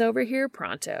asses over here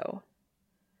pronto.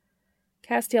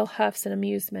 Castiel huffs in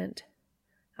amusement.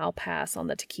 I'll pass on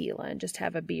the tequila and just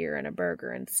have a beer and a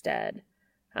burger instead.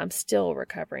 I'm still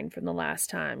recovering from the last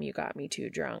time you got me too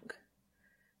drunk.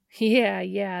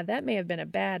 Yeah, that may have been a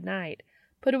bad night,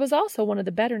 but it was also one of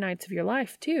the better nights of your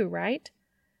life too, right?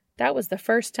 That was the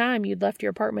first time you'd left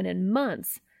your apartment in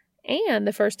months, and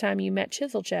the first time you met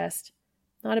Chiselchest.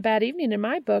 Not a bad evening in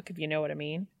my book, if you know what I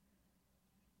mean.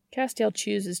 Castiel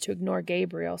chooses to ignore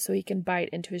Gabriel so he can bite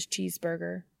into his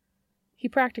cheeseburger. He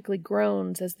practically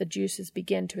groans as the juices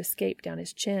begin to escape down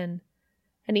his chin,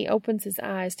 and he opens his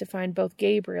eyes to find both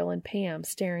Gabriel and Pam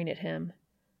staring at him.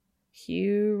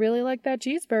 You really like that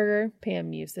cheeseburger, Pam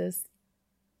muses.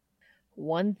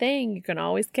 One thing you can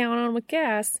always count on with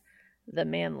Cass. The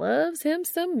man loves him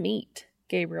some meat,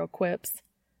 Gabriel quips.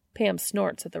 Pam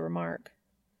snorts at the remark.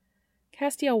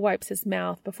 Castiel wipes his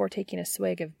mouth before taking a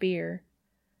swig of beer.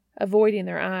 Avoiding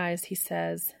their eyes, he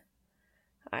says,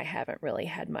 I haven't really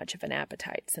had much of an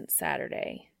appetite since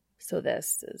Saturday, so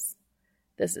this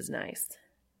is nice.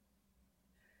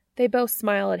 They both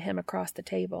smile at him across the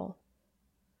table.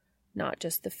 Not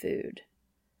just the food.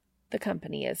 The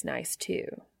company is nice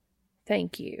too.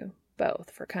 Thank you, both,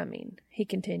 for coming, he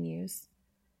continues.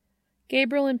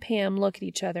 Gabriel and Pam look at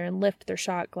each other and lift their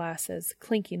shot glasses,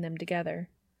 clinking them together.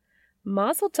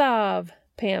 Mazel tov,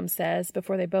 Pam says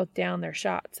before they both down their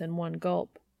shots in one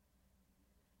gulp.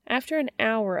 After an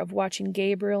hour of watching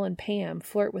Gabriel and Pam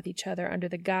flirt with each other under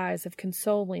the guise of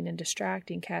consoling and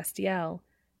distracting Castiel,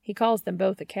 he calls them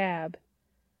both a cab.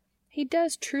 He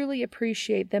does truly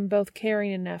appreciate them both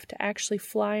caring enough to actually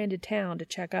fly into town to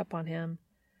check up on him,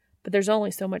 but there's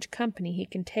only so much company he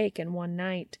can take in one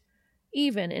night,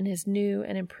 even in his new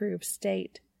and improved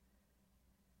state.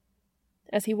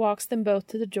 As he walks them both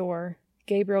to the door,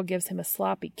 Gabriel gives him a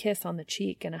sloppy kiss on the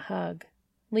cheek and a hug,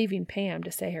 leaving Pam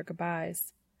to say her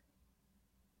goodbyes.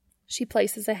 She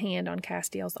places a hand on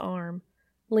Castiel's arm,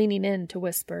 leaning in to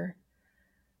whisper,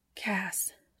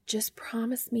 Cass, just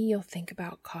promise me you'll think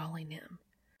about calling him.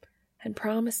 And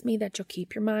promise me that you'll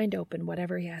keep your mind open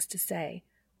whatever he has to say,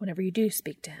 whenever you do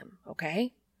speak to him,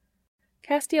 okay?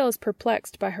 Castiel is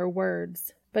perplexed by her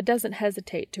words, but doesn't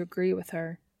hesitate to agree with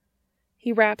her.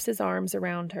 He wraps his arms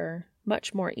around her,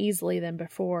 much more easily than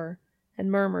before,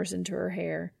 and murmurs into her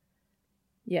hair,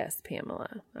 Yes,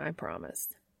 Pamela, I promise.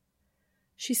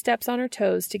 She steps on her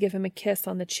toes to give him a kiss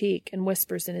on the cheek and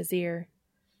whispers in his ear,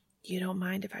 You don't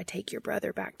mind if I take your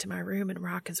brother back to my room and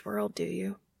rock his world, do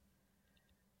you?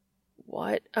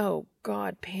 What? Oh,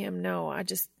 God, Pam, no, I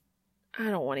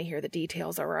don't want to hear the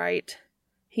details, all right?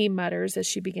 He mutters as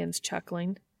she begins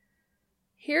chuckling.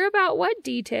 Hear about what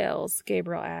details?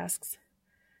 Gabriel asks.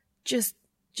 Just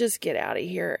get out of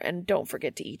here and don't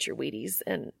forget to eat your Wheaties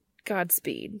and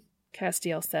Godspeed,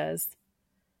 Castiel says.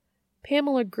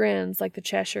 Pamela grins like the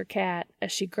Cheshire Cat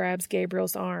as she grabs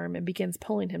Gabriel's arm and begins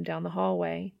pulling him down the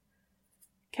hallway.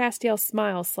 Castiel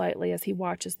smiles slightly as he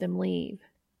watches them leave,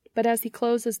 but as he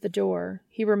closes the door,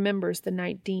 he remembers the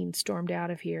night Dean stormed out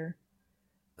of here.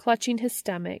 Clutching his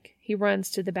stomach, he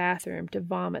runs to the bathroom to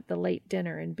vomit the late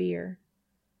dinner and beer.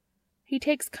 He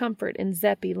takes comfort in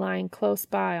Zeppy lying close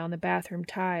by on the bathroom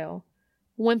tile,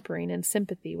 whimpering in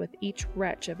sympathy with each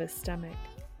retch of his stomach.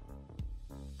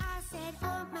 I said,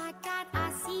 oh my God,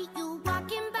 I see you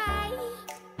walking by.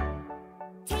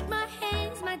 Take my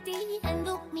hands, my D, and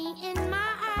look me in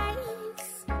my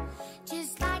eyes.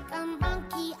 Just like a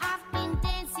monkey, I've been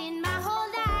dancing my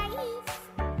whole life.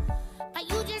 But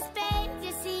you just beg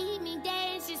to see me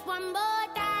dance just one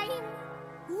more time.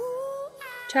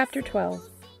 Chapter 12.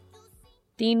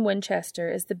 Dean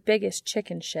Winchester is the biggest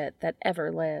chicken shit that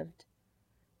ever lived.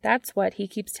 That's what he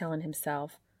keeps telling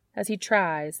himself as he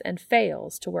tries and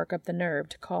fails to work up the nerve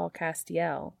to call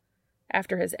Castiel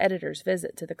after his editor's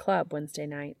visit to the club Wednesday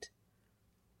night.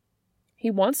 He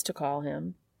wants to call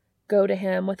him, go to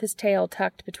him with his tail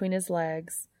tucked between his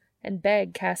legs, and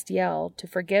beg Castiel to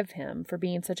forgive him for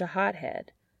being such a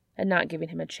hothead and not giving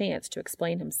him a chance to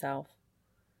explain himself.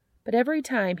 But every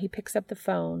time he picks up the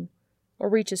phone or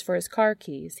reaches for his car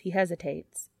keys, he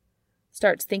hesitates,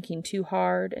 starts thinking too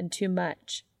hard and too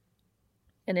much,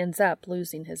 and ends up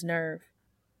losing his nerve.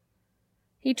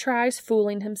 He tries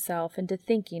fooling himself into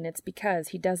thinking it's because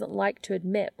he doesn't like to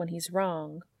admit when he's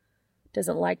wrong,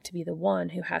 doesn't like to be the one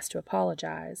who has to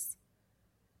apologize.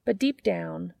 But deep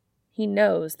down, he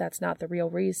knows that's not the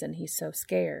real reason he's so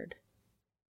scared.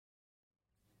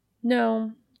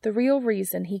 No, the real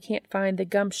reason he can't find the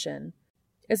gumption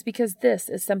is because this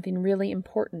is something really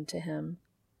important to him.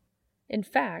 In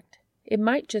fact, it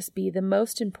might just be the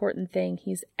most important thing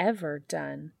he's ever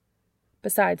done,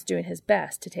 besides doing his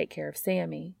best to take care of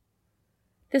Sammy.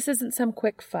 This isn't some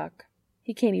quick fuck.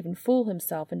 He can't even fool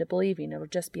himself into believing it'll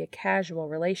just be a casual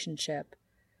relationship,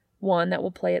 one that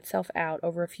will play itself out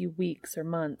over a few weeks or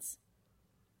months.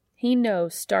 He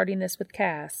knows starting this with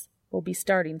Cass will be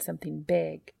starting something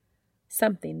big,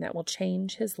 something that will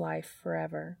change his life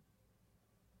forever.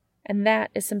 And that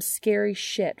is some scary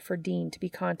shit for Dean to be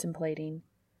contemplating,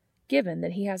 given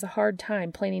that he has a hard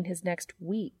time planning his next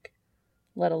week,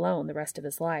 let alone the rest of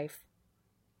his life.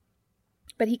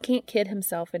 But he can't kid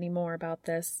himself anymore about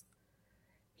this.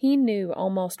 He knew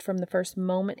almost from the first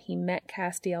moment he met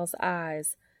Castiel's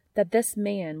eyes that this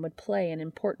man would play an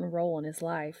important role in his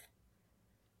life.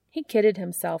 He kidded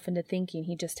himself into thinking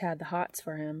he just had the hots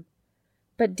for him.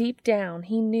 But deep down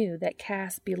he knew that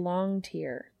Cass belonged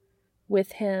here,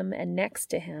 with him and next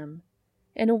to him,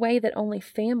 in a way that only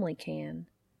family can,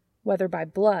 whether by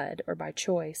blood or by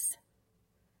choice.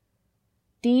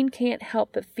 Dean can't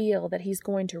help but feel that he's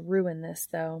going to ruin this,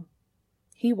 though.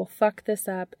 He will fuck this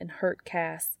up and hurt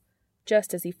Cass,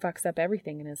 just as he fucks up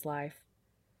everything in his life.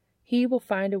 He will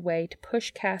find a way to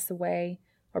push Cass away,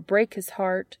 or break his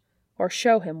heart, or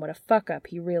show him what a fuck-up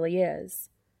he really is.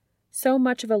 So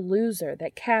much of a loser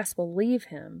that Cass will leave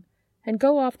him and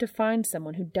go off to find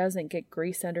someone who doesn't get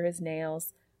grease under his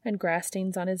nails and grass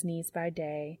stains on his knees by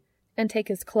day, and take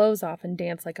his clothes off and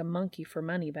dance like a monkey for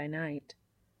money by night.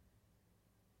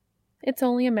 It's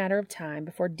only a matter of time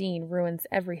before Dean ruins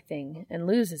everything and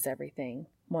loses everything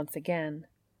once again.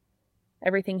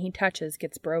 Everything he touches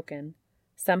gets broken,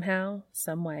 somehow,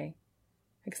 some way,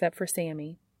 except for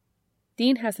Sammy.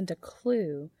 Dean hasn't a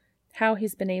clue how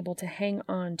he's been able to hang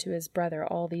on to his brother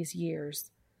all these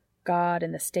years. God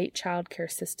and the state child care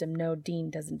system know Dean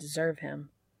doesn't deserve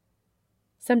him.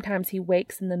 Sometimes he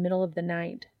wakes in the middle of the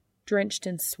night, drenched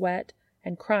in sweat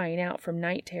and crying out from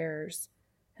night terrors,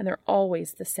 and they're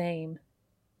always the same.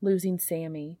 Losing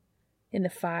Sammy, in the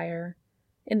fire,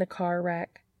 in the car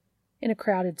wreck, in a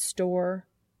crowded store,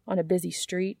 on a busy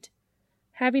street,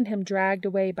 having him dragged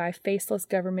away by faceless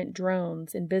government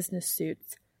drones in business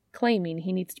suits, claiming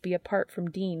he needs to be apart from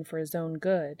Dean for his own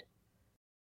good.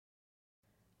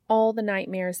 All the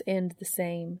nightmares end the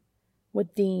same,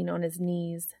 with Dean on his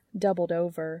knees, doubled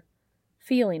over,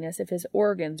 feeling as if his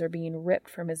organs are being ripped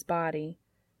from his body,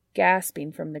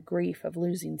 gasping from the grief of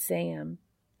losing Sam,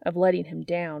 of letting him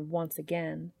down once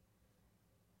again.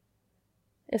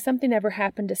 If something ever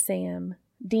happened to Sam,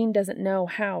 Dean doesn't know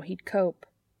how he'd cope.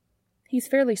 He's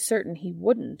fairly certain he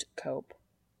wouldn't cope.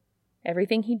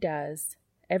 Everything he does,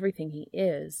 everything he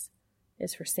is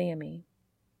for Sammy.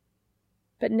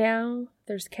 But now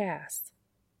there's Cass.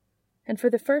 And for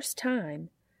the first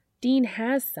time, Dean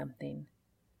has something,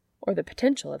 or the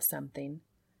potential of something,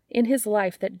 in his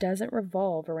life that doesn't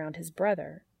revolve around his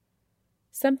brother.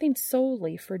 Something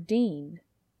solely for Dean.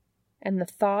 And the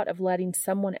thought of letting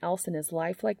someone else in his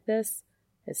life like this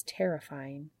is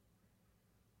terrifying.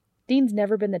 Dean's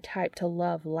never been the type to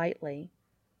love lightly,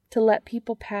 to let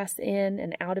people pass in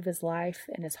and out of his life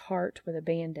and his heart with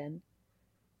abandon.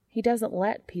 He doesn't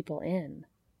let people in.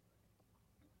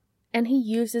 And he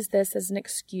uses this as an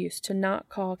excuse to not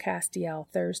call Castiel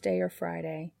Thursday or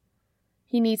Friday.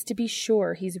 He needs to be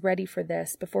sure he's ready for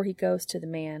this before he goes to the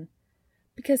man,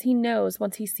 because he knows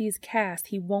once he sees Cass,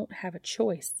 he won't have a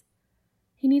choice.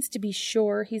 He needs to be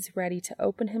sure he's ready to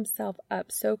open himself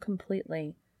up so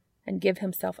completely and give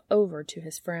himself over to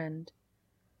his friend.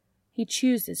 He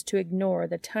chooses to ignore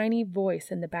the tiny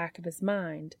voice in the back of his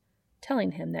mind,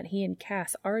 telling him that he and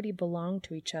Cass already belong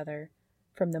to each other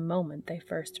from the moment they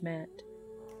first met.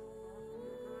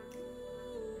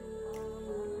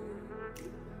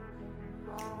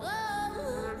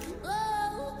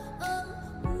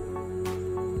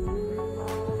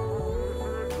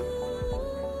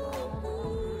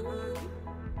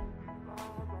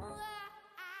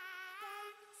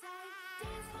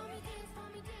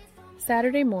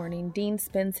 Saturday morning, Dean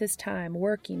spends his time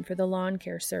working for the lawn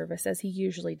care service as he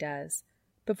usually does,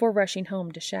 before rushing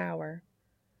home to shower.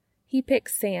 He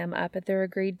picks Sam up at their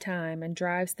agreed time and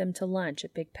drives them to lunch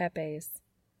at Big Pepe's.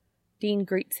 Dean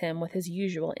greets him with his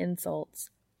usual insults,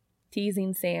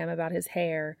 teasing Sam about his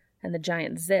hair and the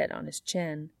giant zit on his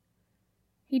chin.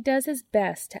 He does his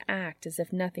best to act as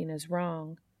if nothing is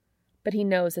wrong, but he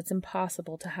knows it's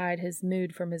impossible to hide his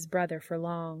mood from his brother for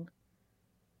long.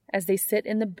 As they sit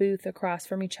in the booth across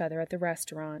from each other at the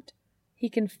restaurant, he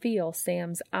can feel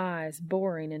Sam's eyes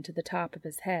boring into the top of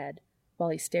his head while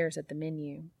he stares at the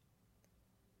menu.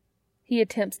 He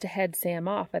attempts to head Sam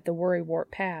off at the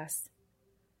Worrywart Pass.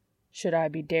 Should I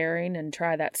be daring and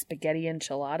try that spaghetti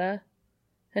enchilada?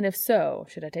 And if so,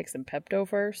 should I take some Pepto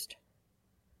first?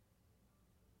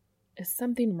 Is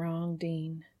something wrong,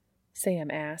 Dean? Sam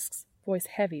asks, voice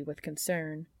heavy with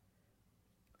concern.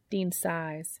 Dean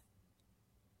sighs.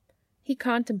 He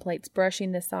contemplates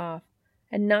brushing this off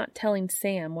and not telling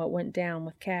Sam what went down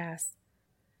with Cass.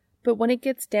 But when it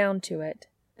gets down to it,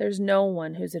 there's no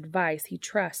one whose advice he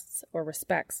trusts or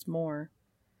respects more,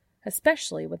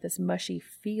 especially with this mushy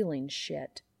feeling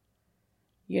shit.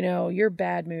 You know, your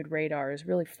bad mood radar is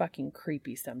really fucking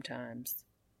creepy sometimes.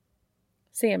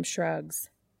 Sam shrugs.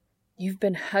 You've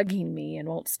been hugging me and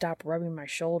won't stop rubbing my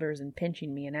shoulders and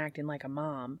pinching me and acting like a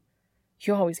mom.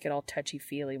 You always get all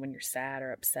touchy-feely when you're sad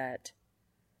or upset.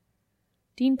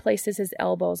 Dean places his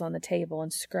elbows on the table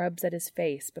and scrubs at his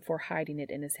face before hiding it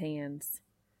in his hands.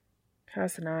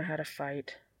 Cass and I had a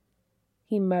fight,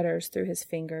 he mutters through his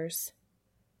fingers.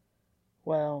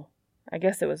 Well, I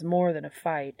guess it was more than a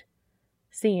fight,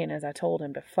 seeing as I told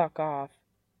him to fuck off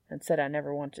and said I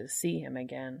never wanted to see him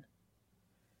again.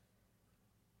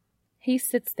 He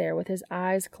sits there with his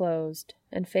eyes closed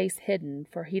and face hidden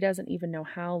for he doesn't even know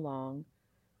how long,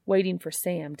 waiting for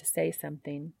Sam to say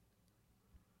something.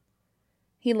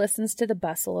 He listens to the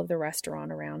bustle of the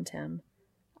restaurant around him,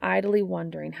 idly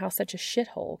wondering how such a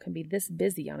shithole can be this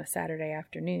busy on a Saturday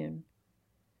afternoon.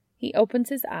 He opens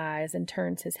his eyes and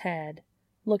turns his head,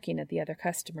 looking at the other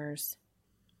customers.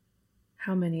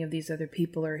 How many of these other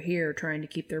people are here trying to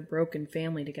keep their broken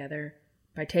family together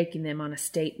by taking them on a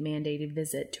state-mandated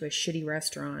visit to a shitty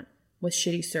restaurant with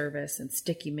shitty service and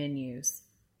sticky menus?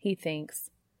 He thinks.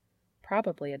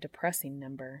 Probably a depressing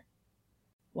number.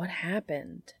 What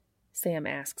happened? Sam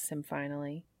asks him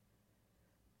finally.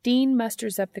 Dean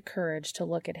musters up the courage to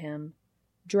look at him,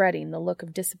 dreading the look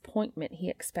of disappointment he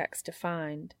expects to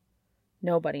find.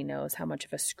 Nobody knows how much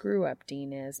of a screw-up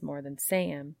Dean is more than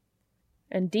Sam,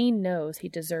 and Dean knows he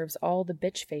deserves all the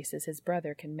bitch faces his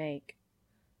brother can make,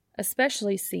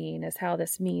 especially seeing as how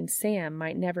this means Sam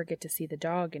might never get to see the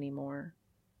dog anymore.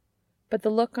 But the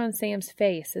look on Sam's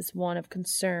face is one of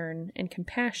concern and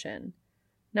compassion,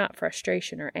 not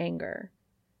frustration or anger,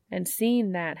 and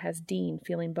seeing that has Dean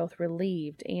feeling both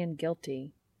relieved and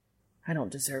guilty. I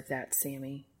don't deserve that,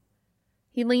 Sammy.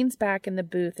 He leans back in the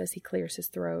booth as he clears his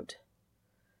throat.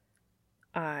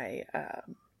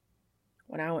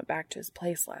 When I went back to his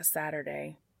place last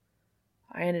Saturday,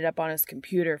 I ended up on his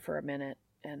computer for a minute,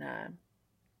 and I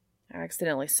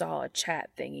accidentally saw a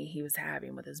chat thingy he was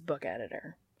having with his book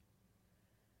editor.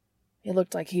 It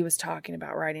looked like he was talking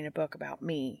about writing a book about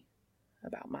me,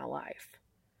 about my life,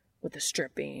 with the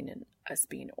stripping and us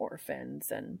being orphans,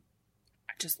 and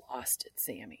I just lost it,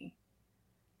 Sammy.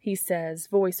 He says,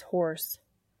 voice hoarse.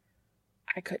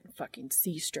 I couldn't fucking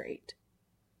see straight.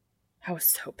 I was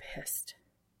so pissed.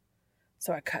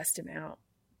 So I cussed him out,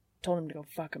 told him to go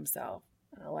fuck himself,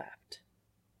 and I left.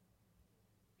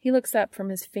 He looks up from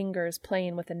his fingers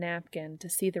playing with a napkin to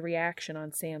see the reaction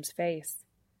on Sam's face.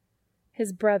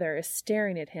 His brother is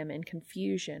staring at him in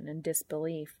confusion and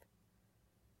disbelief.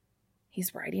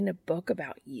 He's writing a book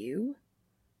about you?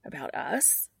 About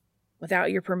us?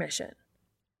 Without your permission?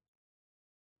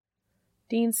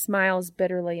 Dean smiles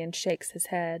bitterly and shakes his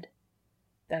head.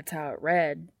 That's how it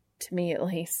read, to me at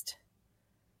least.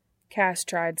 Cass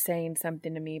tried saying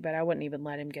something to me, but I wouldn't even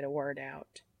let him get a word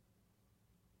out.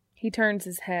 He turns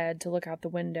his head to look out the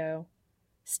window,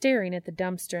 staring at the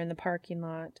dumpster in the parking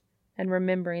lot and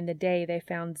remembering the day they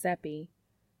found Zeppy,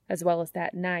 as well as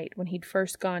that night when he'd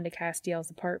first gone to Castiel's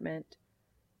apartment.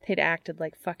 They'd acted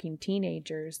like fucking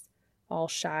teenagers, all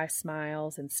shy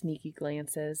smiles and sneaky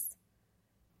glances.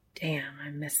 Damn, I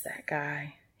miss that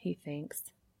guy, he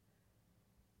thinks.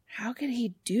 How could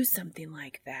he do something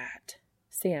like that?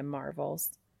 Sam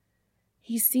marvels.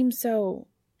 He seems so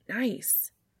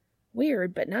nice.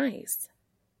 Weird, but nice.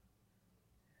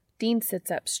 Dean sits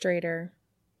up straighter.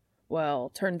 Well,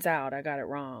 turns out I got it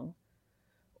wrong.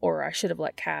 Or I should have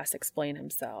let Cass explain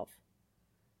himself.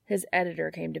 His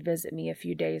editor came to visit me a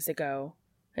few days ago,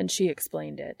 and she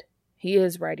explained it. He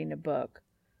is writing a book,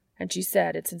 and she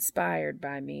said it's inspired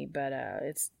by me, but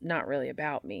it's not really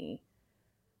about me.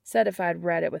 Said if I'd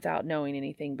read it without knowing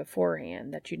anything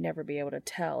beforehand, that you'd never be able to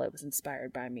tell it was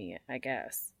inspired by me, I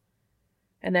guess.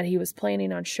 And that he was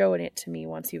planning on showing it to me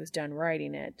once he was done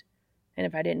writing it, and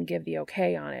if I didn't give the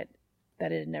okay on it,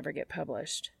 that it'd never get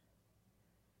published.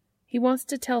 He wants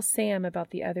to tell Sam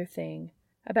about the other thing,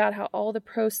 about how all the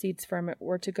proceeds from it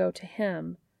were to go to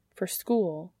him, for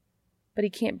school, but he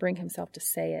can't bring himself to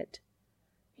say it.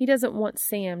 He doesn't want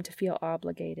Sam to feel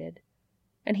obligated,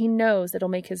 and he knows it'll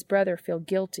make his brother feel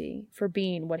guilty for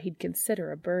being what he'd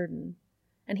consider a burden,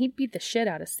 and he'd beat the shit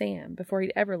out of Sam before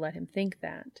he'd ever let him think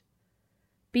that.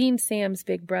 Being Sam's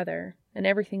big brother, and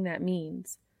everything that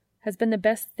means, has been the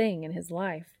best thing in his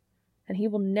life, and he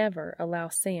will never allow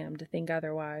Sam to think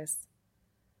otherwise.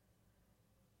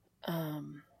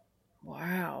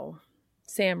 Wow,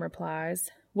 Sam replies,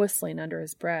 whistling under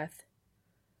his breath.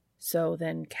 So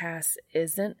then Cass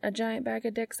isn't a giant bag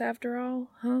of dicks after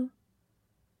all, huh?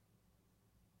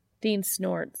 Dean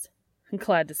snorts. I'm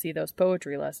glad to see those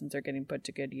poetry lessons are getting put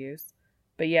to good use.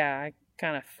 But yeah, I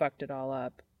kind of fucked it all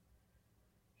up.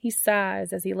 He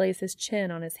sighs as he lays his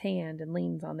chin on his hand and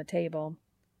leans on the table.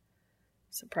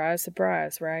 Surprise,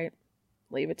 surprise, right?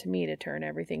 Leave it to me to turn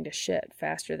everything to shit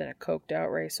faster than a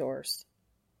coked-out racehorse.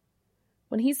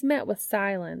 When he's met with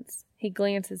silence, he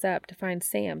glances up to find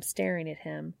Sam staring at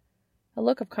him, a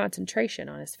look of concentration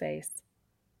on his face.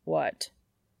 What?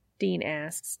 Dean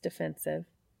asks, defensive.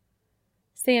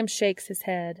 Sam shakes his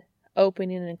head,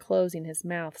 opening and closing his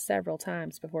mouth several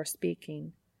times before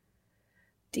speaking.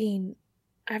 Dean,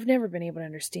 I've never been able to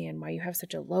understand why you have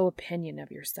such a low opinion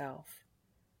of yourself.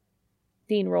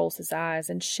 Dean rolls his eyes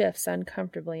and shifts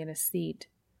uncomfortably in his seat.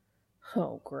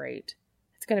 Oh, great.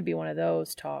 It's going to be one of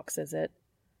those talks, is it?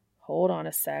 Hold on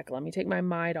a sec. Let me take my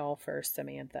Midol first,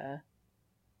 Samantha.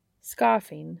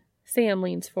 Scoffing, Sam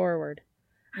leans forward.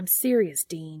 I'm serious,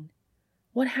 Dean.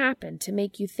 What happened to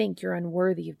make you think you're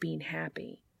unworthy of being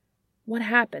happy? What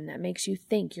happened that makes you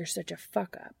think you're such a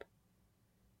fuck-up?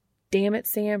 Damn it,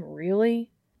 Sam,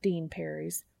 really? Dean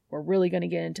parries. We're really going to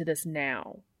get into this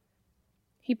now.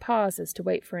 He pauses to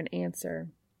wait for an answer,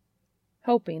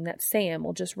 hoping that Sam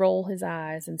will just roll his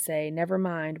eyes and say, never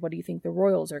mind, what do you think the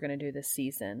Royals are going to do this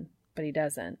season? But he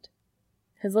doesn't.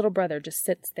 His little brother just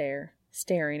sits there,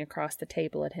 staring across the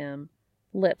table at him,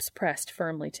 lips pressed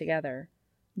firmly together,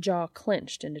 jaw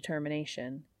clenched in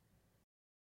determination.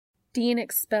 Dean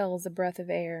expels a breath of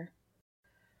air.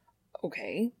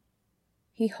 Okay.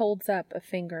 He holds up a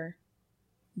finger.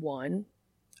 1,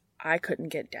 I couldn't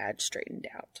get Dad straightened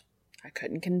out. I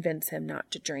couldn't convince him not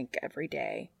to drink every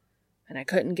day, and I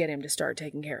couldn't get him to start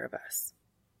taking care of us.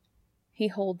 He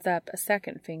holds up a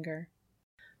second finger.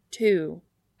 2,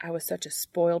 I was such a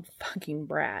spoiled fucking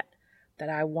brat that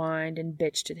I whined and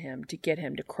bitched at him to get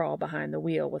him to crawl behind the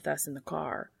wheel with us in the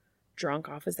car, drunk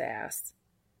off his ass,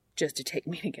 just to take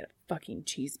me to get a fucking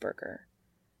cheeseburger.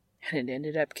 And it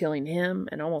ended up killing him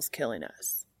and almost killing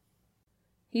us.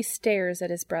 He stares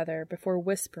at his brother before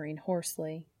whispering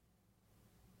hoarsely.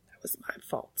 That was my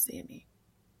fault, Sammy.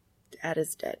 Dad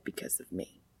is dead because of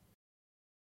me.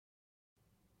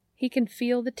 He can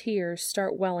feel the tears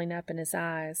start welling up in his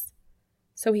eyes,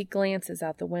 so he glances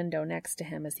out the window next to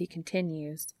him as he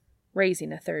continues,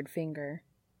 raising a third finger.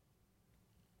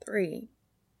 3,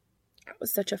 I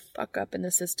was such a fuck-up in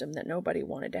the system that nobody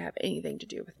wanted to have anything to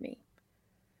do with me.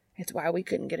 It's why we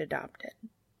couldn't get adopted.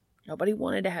 Nobody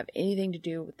wanted to have anything to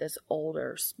do with this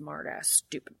older, smart-ass,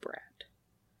 stupid brat.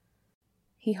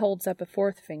 He holds up a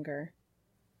fourth finger.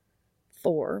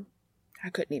 4,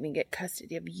 I couldn't even get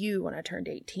custody of you when I turned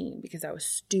 18 because I was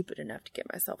stupid enough to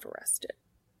get myself arrested.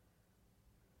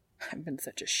 I've been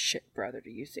such a shit brother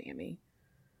to you, Sammy.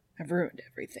 I've ruined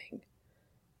everything.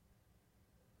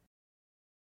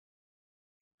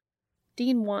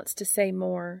 Dean wants to say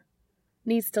more,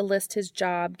 needs to list his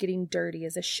job getting dirty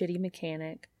as a shitty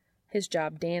mechanic, his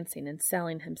job dancing and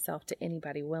selling himself to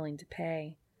anybody willing to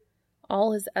pay.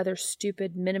 All his other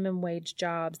stupid minimum wage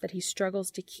jobs that he struggles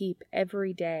to keep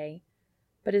every day.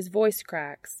 But his voice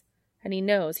cracks, and he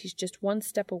knows he's just one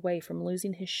step away from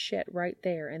losing his shit right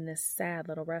there in this sad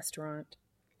little restaurant.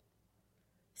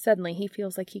 Suddenly he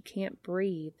feels like he can't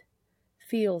breathe,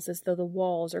 feels as though the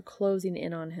walls are closing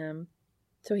in on him,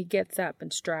 so he gets up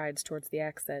and strides towards the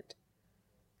exit.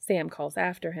 Sam calls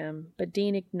after him, but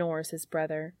Dean ignores his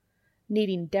brother,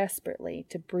 needing desperately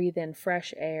to breathe in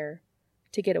fresh air,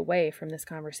 to get away from this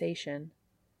conversation.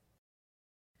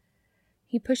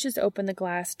 He pushes open the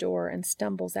glass door and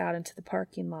stumbles out into the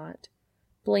parking lot,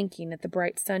 blinking at the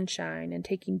bright sunshine and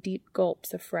taking deep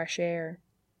gulps of fresh air.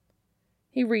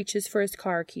 He reaches for his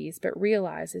car keys, but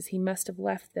realizes he must have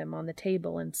left them on the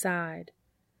table inside.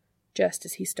 Just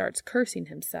as he starts cursing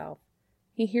himself,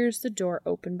 he hears the door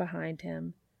open behind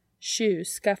him, shoes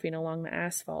scuffing along the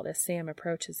asphalt as Sam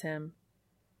approaches him.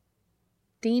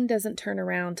 Dean doesn't turn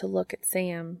around to look at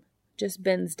Sam, just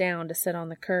bends down to sit on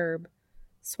the curb,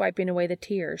 swiping away the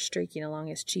tears streaking along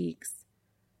his cheeks.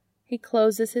 He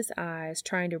closes his eyes,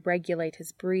 trying to regulate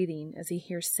his breathing as he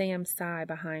hears Sam sigh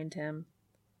behind him.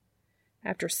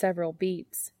 After several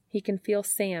beats, he can feel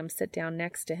Sam sit down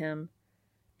next to him,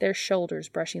 their shoulders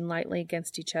brushing lightly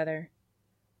against each other.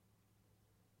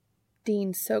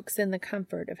 Dean soaks in the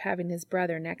comfort of having his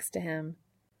brother next to him,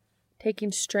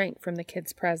 taking strength from the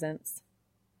kid's presence.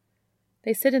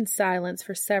 They sit in silence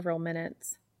for several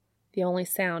minutes, the only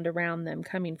sound around them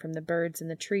coming from the birds in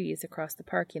the trees across the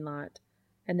parking lot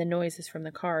and the noises from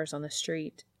the cars on the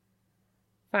street.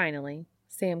 Finally,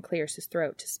 Sam clears his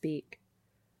throat to speak.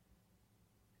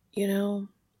 You know,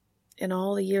 in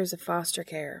all the years of foster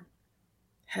care,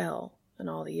 hell, in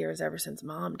all the years ever since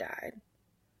Mom died,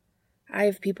 I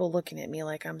have people looking at me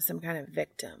like I'm some kind of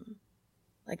victim,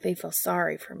 like they feel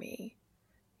sorry for me.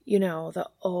 You know,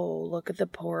 look at the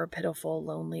poor, pitiful,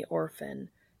 lonely orphan.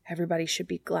 Everybody should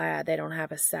be glad they don't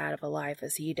have as sad of a life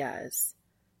as he does.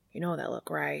 You know that look,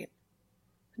 right?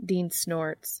 Dean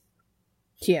snorts.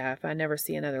 Yeah, if I never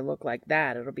see another look like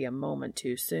that, it'll be a moment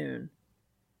too soon.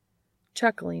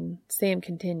 Chuckling, Sam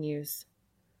continues.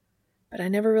 But I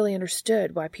never really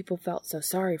understood why people felt so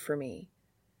sorry for me.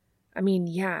 I mean,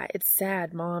 yeah, it's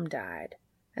sad Mom died,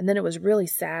 and then it was really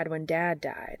sad when Dad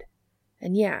died.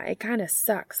 And yeah, it kind of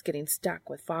sucks getting stuck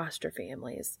with foster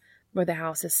families, where the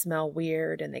houses smell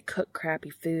weird and they cook crappy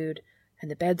food,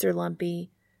 and the beds are lumpy,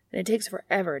 and it takes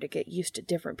forever to get used to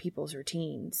different people's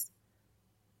routines.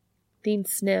 Dean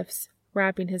sniffs,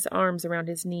 wrapping his arms around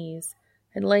his knees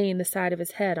and laying the side of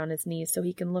his head on his knees so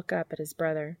he can look up at his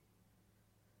brother.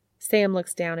 Sam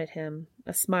looks down at him,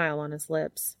 a smile on his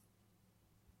lips.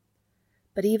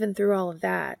 But even through all of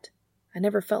that, I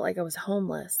never felt like I was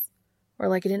homeless or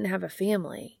like I didn't have a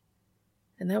family.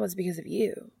 And that was because of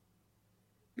you.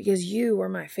 Because you were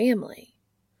my family.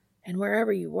 And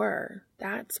wherever you were,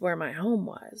 that's where my home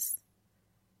was.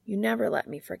 You never let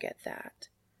me forget that.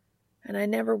 And I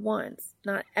never once,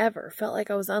 not ever, felt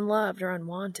like I was unloved or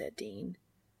unwanted, Dean.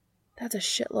 That's a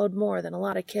shitload more than a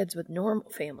lot of kids with normal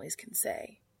families can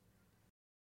say.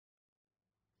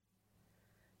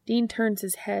 Dean turns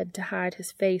his head to hide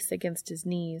his face against his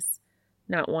knees,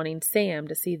 not wanting Sam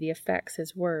to see the effects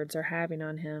his words are having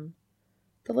on him.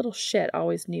 The little shit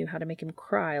always knew how to make him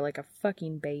cry like a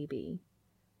fucking baby.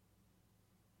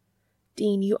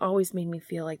 Dean, you always made me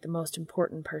feel like the most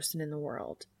important person in the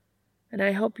world. And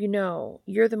I hope you know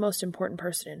you're the most important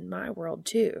person in my world,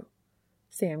 too,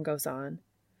 Sam goes on.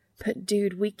 But,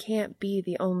 dude, we can't be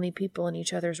the only people in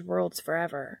each other's worlds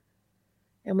forever.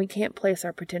 And we can't place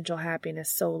our potential happiness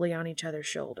solely on each other's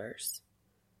shoulders.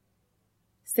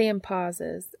 Sam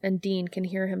pauses, and Dean can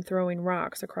hear him throwing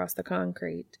rocks across the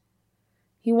concrete.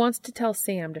 He wants to tell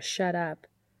Sam to shut up,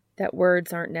 that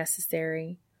words aren't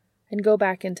necessary, and go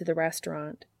back into the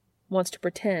restaurant. Wants to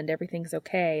pretend everything's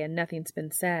okay and nothing's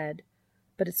been said.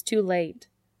 But it's too late.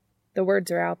 The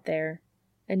words are out there,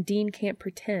 and Dean can't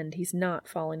pretend he's not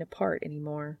falling apart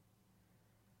anymore.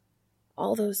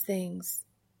 All those things,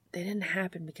 they didn't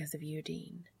happen because of you,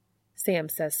 Dean, Sam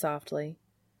says softly.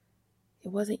 It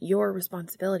wasn't your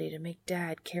responsibility to make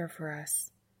Dad care for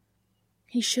us.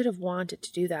 He should have wanted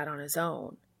to do that on his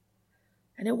own.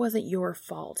 And it wasn't your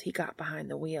fault he got behind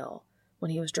the wheel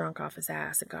when he was drunk off his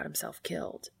ass and got himself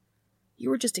killed. You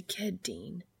were just a kid,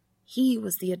 Dean. He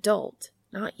was the adult,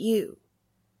 not you.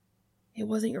 It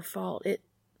wasn't your fault.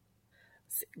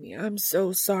 Sammy, I'm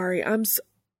so sorry.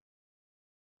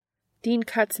 Dean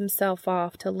cuts himself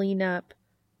off to lean up,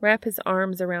 wrap his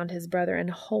arms around his brother, and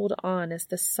hold on as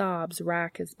the sobs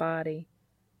rack his body.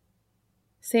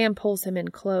 Sam pulls him in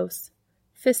close,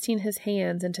 fisting his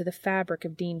hands into the fabric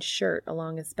of Dean's shirt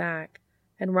along his back,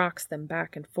 and rocks them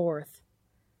back and forth.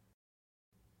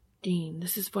 "Dean,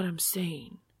 this is what I'm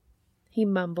saying," he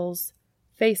mumbles,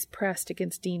 face pressed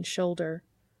against Dean's shoulder.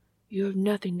 "You have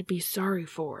nothing to be sorry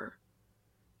for.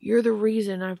 You're the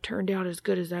reason I've turned out as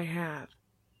good as I have.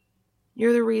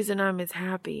 You're the reason I'm as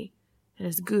happy and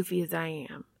as goofy as I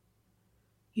am.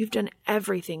 You've done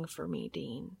everything for me,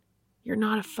 Dean. You're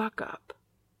not a fuck-up."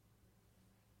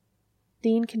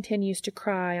 Dean continues to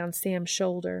cry on Sam's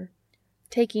shoulder,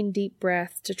 taking deep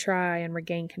breaths to try and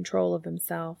regain control of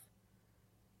himself.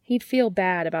 He'd feel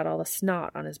bad about all the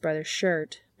snot on his brother's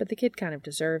shirt, but the kid kind of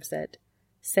deserves it,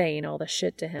 saying all the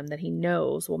shit to him that he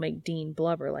knows will make Dean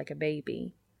blubber like a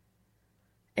baby.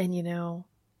 "And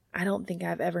I don't think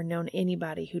I've ever known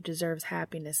anybody who deserves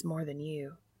happiness more than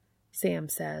you," Sam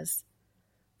says.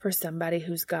 "For somebody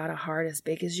who's got a heart as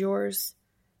big as yours,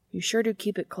 you sure do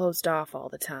keep it closed off all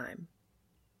the time."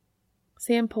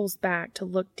 Sam pulls back to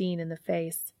look Dean in the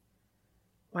face.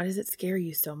 "Why does it scare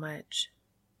you so much?"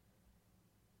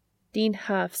 Dean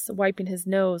huffs, wiping his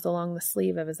nose along the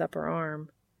sleeve of his upper arm.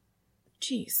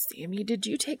 "Geez, Sammy, did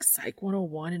you take Psych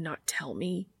 101 and not tell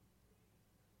me?"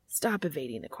 "Stop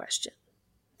evading the question,"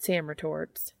 Sam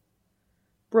retorts.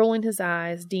 Rolling his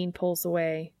eyes, Dean pulls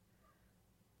away.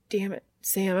 "Damn it,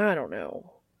 Sam, I don't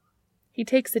know." He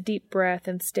takes a deep breath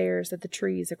and stares at the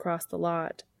trees across the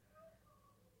lot.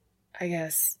 "I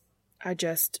guess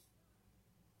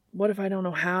what if I don't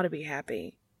know how to be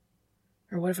happy?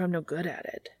 Or what if I'm no good at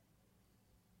it?"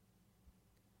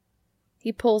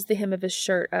 He pulls the hem of his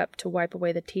shirt up to wipe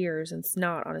away the tears and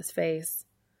snot on his face.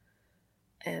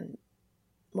 "And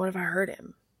what if I hurt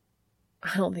him?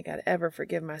 I don't think I'd ever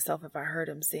forgive myself if I hurt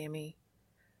him, Sammy.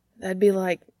 That'd be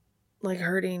like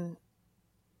hurting..."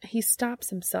 He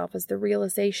stops himself as the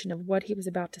realization of what he was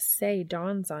about to say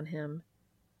dawns on him.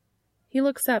 He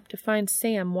looks up to find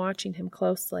Sam watching him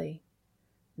closely.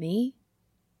 "Me?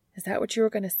 Is that what you were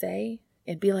going to say?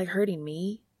 It'd be like hurting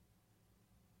me?"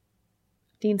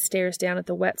 Dean stares down at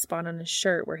the wet spot on his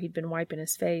shirt where he'd been wiping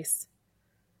his face.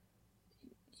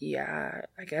 "Yeah,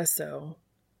 I guess so."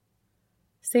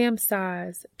 Sam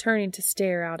sighs, turning to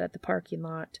stare out at the parking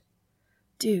lot.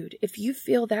 "Dude, if you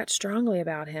feel that strongly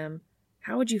about him,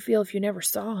 how would you feel if you never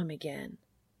saw him again?"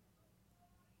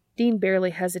 Dean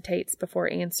barely hesitates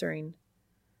before answering.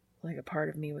 "Like a part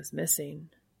of me was missing."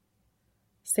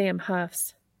 Sam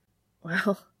huffs.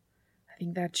 "Well, I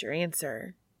think that's your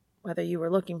answer, whether you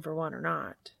were looking for one or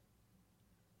not."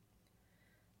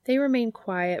 They remain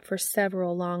quiet for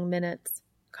several long minutes,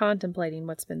 contemplating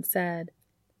what's been said.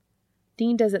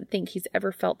 Dean doesn't think he's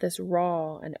ever felt this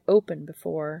raw and open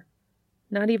before,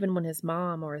 not even when his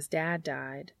mom or his dad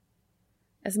died.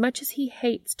 As much as he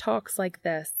hates talks like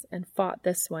this and fought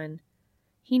this one,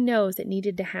 he knows it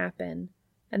needed to happen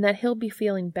and that he'll be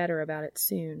feeling better about it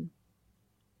soon.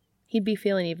 He'd be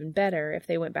feeling even better if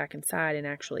they went back inside and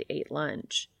actually ate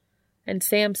lunch, and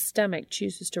Sam's stomach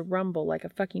chooses to rumble like a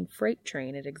fucking freight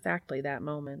train at exactly that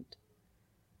moment.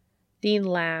 Dean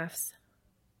laughs,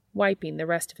 wiping the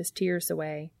rest of his tears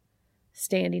away,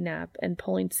 standing up and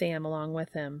pulling Sam along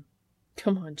with him.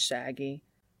 "Come on, Shaggy.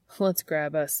 Let's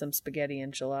grab us some spaghetti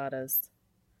enchiladas."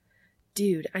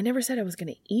 "Dude, I never said I was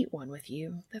going to eat one with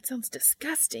you. That sounds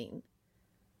disgusting."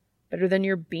 "Better than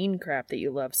your bean crap that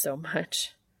you love so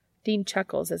much." Dean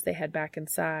chuckles as they head back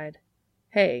inside.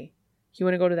 "Hey, you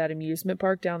want to go to that amusement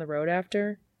park down the road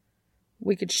after?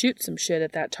 We could shoot some shit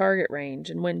at that target range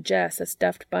and win Jess a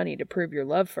stuffed bunny to prove your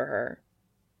love for her."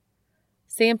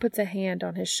 Sam puts a hand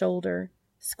on his shoulder,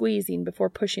 squeezing before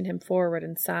pushing him forward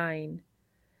and sighing.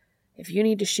 "If you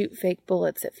need to shoot fake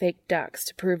bullets at fake ducks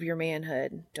to prove your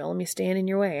manhood, don't let me stand in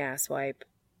your way, asswipe."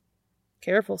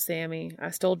 "Careful, Sammy.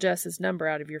 I stole Jess's number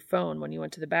out of your phone when you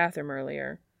went to the bathroom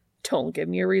earlier. Don't give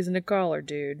me a reason to call her,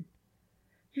 dude."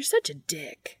 "You're such a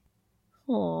dick."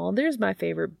 "Aw, there's my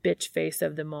favorite bitch face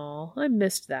of them all. I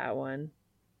missed that one."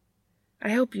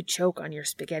 "I hope you choke on your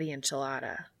spaghetti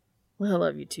enchilada." "I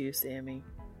love you too, Sammy."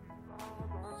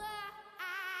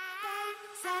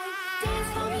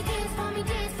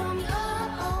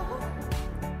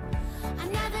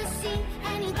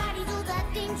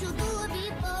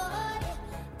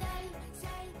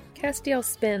 Castiel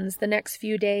spends the next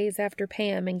few days after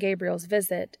Pam and Gabriel's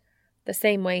visit the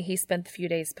same way he spent the few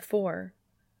days before.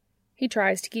 He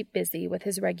tries to keep busy with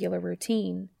his regular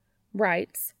routine,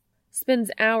 writes,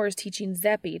 spends hours teaching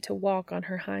Zeppy to walk on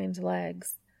her hind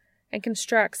legs, and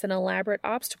constructs an elaborate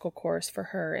obstacle course for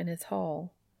her in his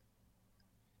hall.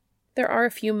 There are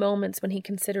a few moments when he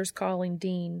considers calling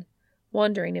Dean,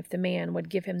 wondering if the man would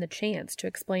give him the chance to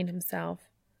explain himself.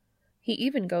 He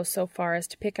even goes so far as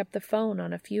to pick up the phone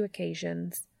on a few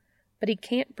occasions, but he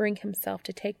can't bring himself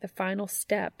to take the final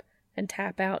step and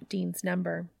tap out Dean's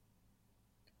number.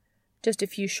 Just a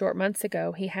few short months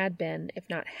ago, he had been, if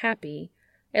not happy,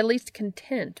 at least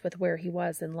content with where he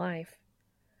was in life.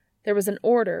 There was an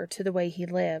order to the way he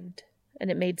lived, and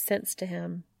it made sense to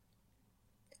him.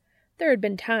 There had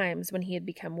been times when he had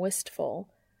become wistful,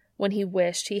 when he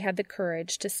wished he had the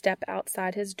courage to step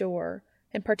outside his door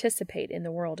and participate in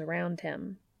the world around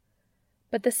him.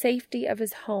 But the safety of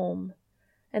his home,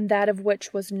 and that of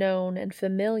which was known and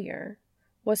familiar,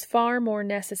 was far more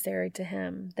necessary to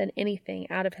him than anything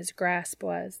out of his grasp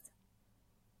was.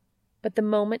 But the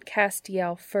moment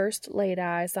Castiel first laid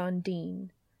eyes on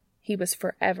Dean, he was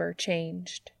forever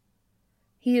changed.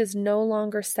 He is no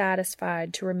longer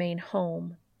satisfied to remain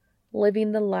home,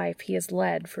 living the life he has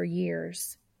led for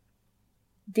years.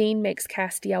 Dean makes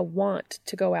Castiel want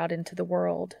to go out into the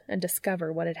world and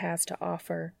discover what it has to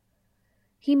offer.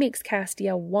 He makes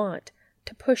Castiel want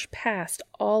to push past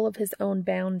all of his own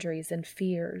boundaries and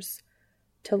fears,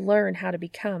 to learn how to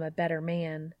become a better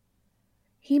man.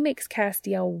 He makes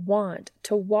Castiel want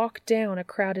to walk down a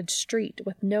crowded street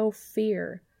with no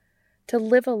fear, to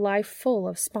live a life full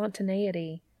of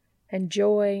spontaneity and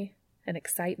joy and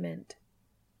excitement.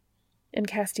 And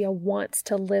Castiel wants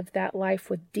to live that life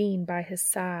with Dean by his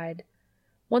side,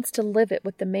 wants to live it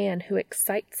with the man who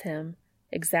excites him,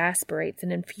 exasperates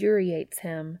and infuriates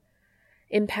him,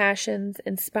 impassions,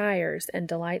 inspires, and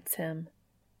delights him.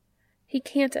 He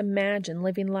can't imagine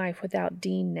living life without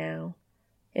Dean now.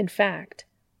 In fact,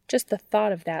 just the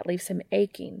thought of that leaves him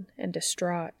aching and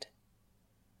distraught.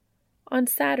 On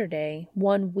Saturday,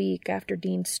 1 week after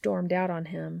Dean stormed out on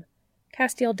him,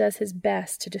 Castiel does his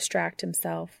best to distract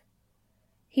himself.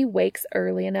 He wakes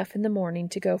early enough in the morning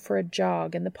to go for a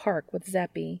jog in the park with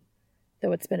Zeppy,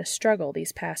 though it's been a struggle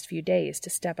these past few days to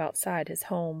step outside his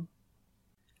home.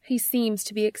 He seems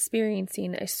to be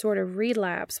experiencing a sort of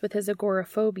relapse with his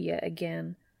agoraphobia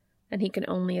again, and he can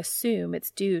only assume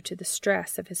it's due to the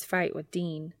stress of his fight with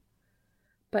Dean.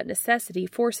 But necessity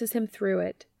forces him through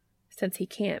it, since he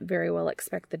can't very well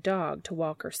expect the dog to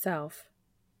walk herself.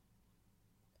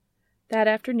 That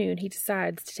afternoon he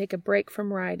decides to take a break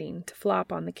from riding to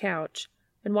flop on the couch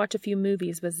and watch a few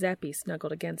movies with Zeppy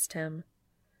snuggled against him.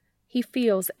 He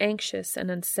feels anxious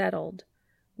and unsettled,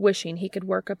 wishing he could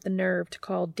work up the nerve to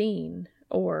call Dean,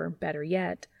 or, better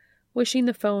yet, wishing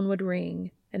the phone would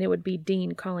ring and it would be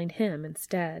Dean calling him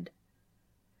instead.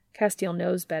 Castiel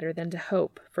knows better than to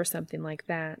hope for something like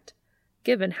that,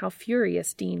 given how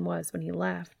furious Dean was when he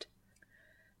left.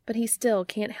 But he still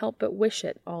can't help but wish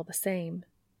it all the same.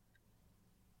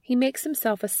 He makes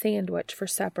himself a sandwich for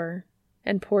supper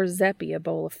and pours Zeppy a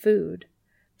bowl of food,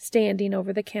 standing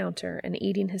over the counter and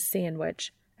eating his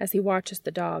sandwich as he watches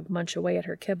the dog munch away at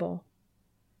her kibble.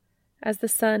 As the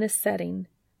sun is setting,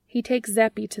 he takes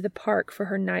Zeppy to the park for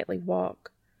her nightly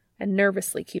walk and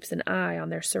nervously keeps an eye on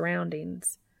their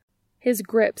surroundings, his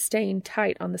grip staying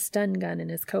tight on the stun gun in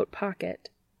his coat pocket.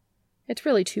 It's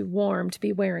really too warm to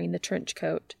be wearing the trench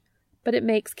coat, but it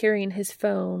makes carrying his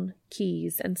phone,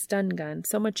 keys, and stun gun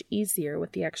so much easier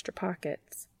with the extra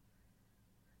pockets.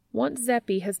 Once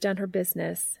Zeppy has done her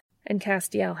business, and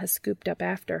Castiel has scooped up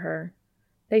after her,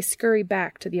 they scurry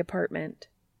back to the apartment.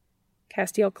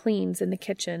 Castiel cleans in the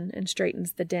kitchen and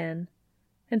straightens the den,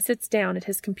 and sits down at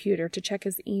his computer to check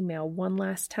his email one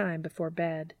last time before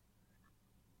bed.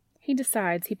 He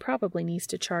decides he probably needs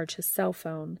to charge his cell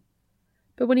phone,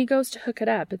 but when he goes to hook it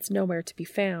up, it's nowhere to be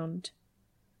found.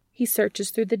 He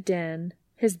searches through the den,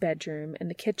 his bedroom, and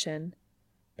the kitchen,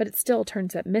 but it still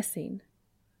turns up missing.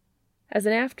 As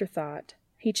an afterthought,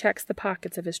 he checks the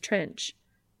pockets of his trench,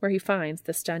 where he finds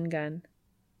the stun gun.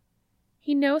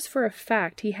 He knows for a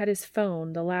fact he had his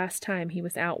phone the last time he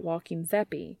was out walking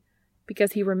Zeppy,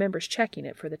 because he remembers checking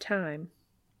it for the time.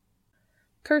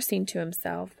 Cursing to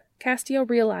himself, Castiel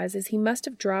realizes he must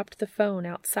have dropped the phone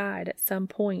outside at some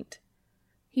point.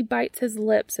 He bites his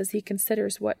lips as he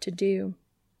considers what to do.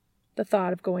 The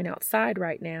thought of going outside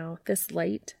right now, this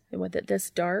late, and with it this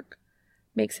dark,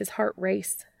 makes his heart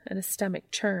race and his stomach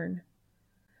churn.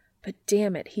 But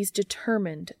damn it, he's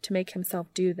determined to make himself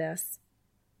do this.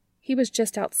 He was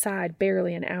just outside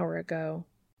barely an hour ago,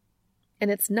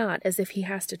 and it's not as if he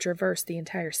has to traverse the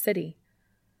entire city.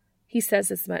 He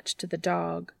says as much to the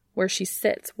dog, where she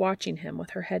sits watching him with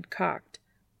her head cocked,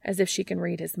 as if she can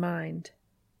read his mind.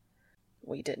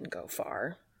 "We didn't go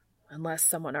far, unless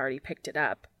someone already picked it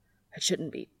up. It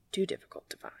shouldn't be too difficult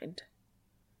to find."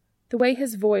 The way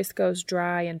his voice goes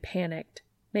dry and panicked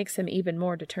makes him even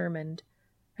more determined,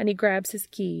 and he grabs his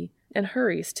key and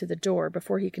hurries to the door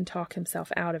before he can talk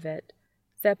himself out of it,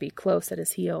 Zeppy close at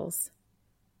his heels.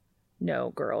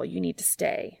 No, girl, you need to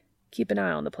stay. Keep an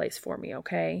eye on the place for me,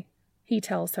 okay? He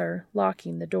tells her,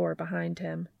 locking the door behind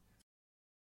him.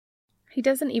 He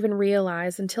doesn't even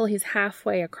realize until he's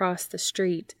halfway across the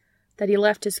street that he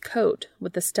left his coat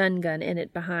with the stun gun in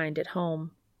it behind at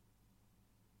home.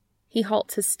 He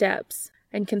halts his steps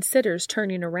and considers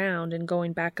turning around and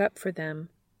going back up for them,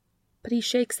 but he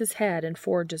shakes his head and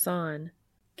forges on,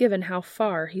 given how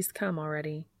far he's come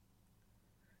already.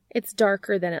 It's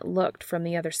darker than it looked from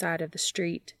the other side of the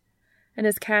street, and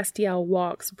as Castiel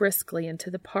walks briskly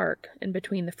into the park and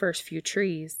between the first few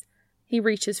trees, he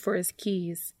reaches for his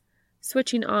keys,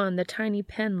 switching on the tiny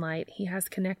pen light he has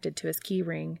connected to his key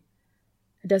ring.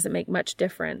 It doesn't make much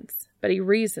difference, but he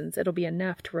reasons it'll be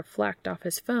enough to reflect off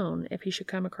his phone if he should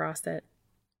come across it.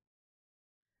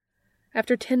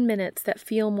 After 10 minutes that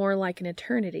feel more like an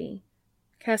eternity,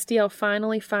 Castiel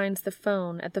finally finds the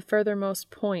phone at the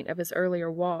furthermost point of his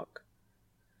earlier walk.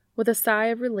 With a sigh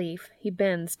of relief, he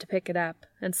bends to pick it up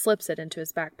and slips it into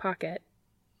his back pocket.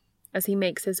 As he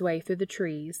makes his way through the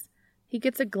trees, he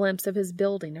gets a glimpse of his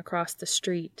building across the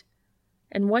street,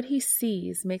 and what he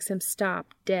sees makes him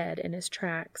stop dead in his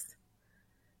tracks.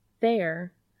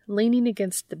 There, leaning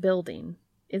against the building,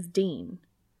 is Dean.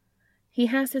 He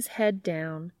has his head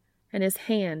down and his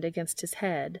hand against his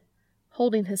head,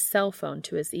 holding his cell phone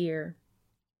to his ear.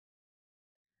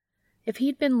 If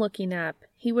he'd been looking up,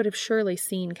 he would have surely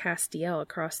seen Castiel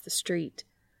across the street,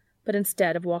 but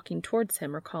instead of walking towards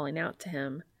him or calling out to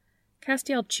him,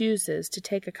 Castiel chooses to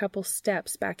take a couple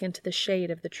steps back into the shade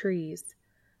of the trees,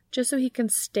 just so he can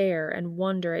stare and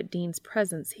wonder at Dean's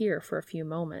presence here for a few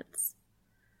moments.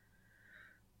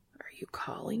 "Are you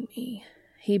calling me?"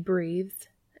 he breathes,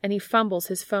 and he fumbles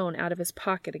his phone out of his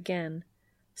pocket again,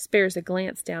 spares a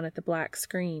glance down at the black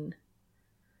screen.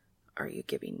 "Are you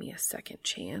giving me a second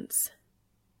chance?"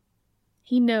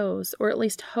 He knows, or at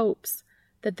least hopes,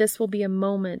 that this will be a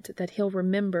moment that he'll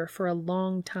remember for a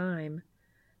long time,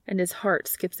 and his heart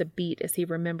skips a beat as he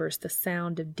remembers the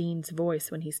sound of Dean's voice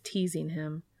when he's teasing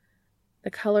him,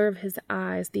 the color of his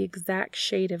eyes the exact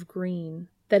shade of green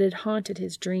that had haunted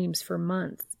his dreams for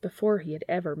months before he had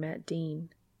ever met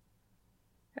Dean.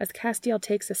 As Castiel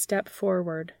takes a step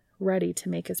forward, ready to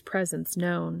make his presence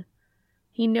known,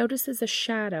 he notices a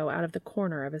shadow out of the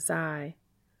corner of his eye.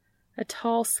 A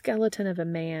tall skeleton of a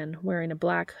man wearing a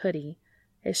black hoodie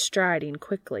is striding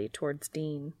quickly towards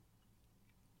Dean.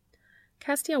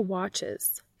 Castiel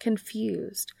watches,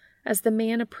 confused, as the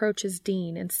man approaches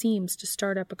Dean and seems to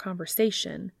start up a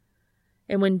conversation,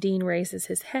 and when Dean raises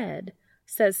his head,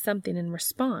 says something in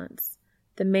response,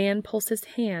 the man pulls his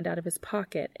hand out of his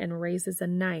pocket and raises a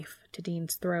knife to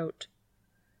Dean's throat.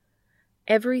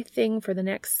 Everything for the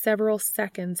next several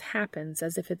seconds happens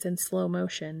as if it's in slow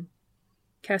motion,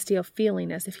 Castiel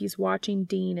feeling as if he's watching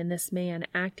Dean and this man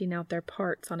acting out their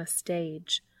parts on a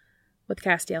stage, with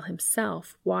Castiel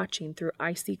himself watching through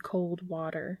icy cold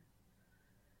water.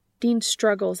 Dean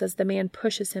struggles as the man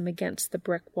pushes him against the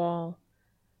brick wall.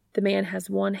 The man has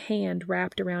one hand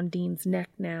wrapped around Dean's neck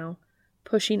now,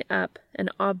 pushing up and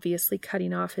obviously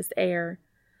cutting off his air,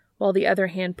 while the other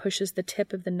hand pushes the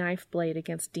tip of the knife blade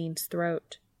against Dean's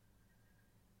throat.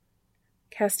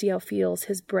 Castiel feels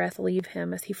his breath leave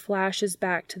him as he flashes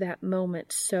back to that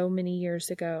moment so many years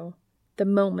ago, the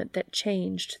moment that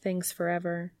changed things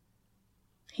forever.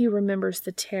 He remembers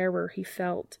the terror he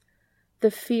felt,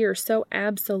 the fear so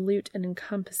absolute and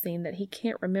encompassing that he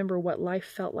can't remember what life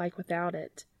felt like without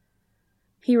it.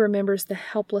 He remembers the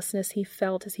helplessness he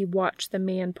felt as he watched the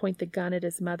man point the gun at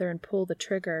his mother and pull the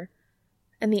trigger,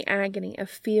 and the agony of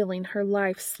feeling her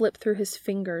life slip through his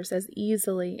fingers as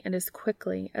easily and as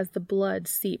quickly as the blood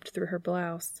seeped through her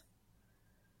blouse.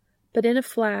 But in a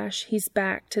flash, he's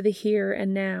back to the here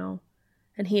and now,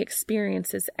 and he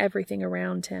experiences everything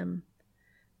around him.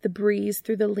 The breeze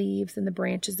through the leaves and the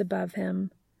branches above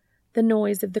him, the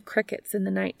noise of the crickets in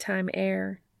the nighttime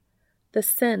air, the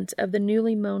scent of the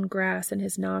newly mown grass in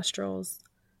his nostrils,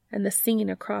 and the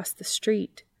scene across the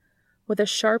street, with a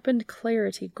sharpened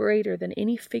clarity greater than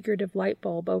any figurative light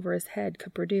bulb over his head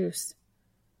could produce.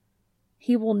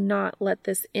 He will not let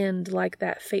this end like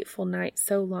that fateful night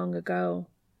so long ago.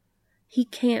 He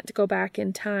can't go back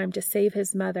in time to save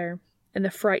his mother and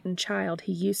the frightened child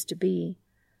he used to be,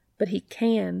 but he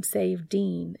can save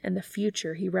Dean and the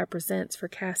future he represents for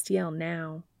Castiel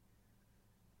now.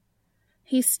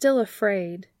 He's still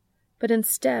afraid, but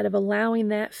instead of allowing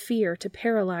that fear to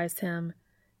paralyze him,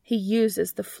 he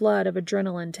uses the flood of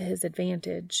adrenaline to his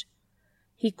advantage.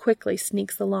 He quickly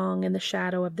sneaks along in the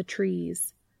shadow of the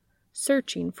trees,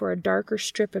 searching for a darker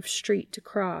strip of street to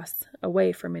cross,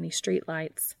 away from any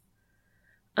streetlights.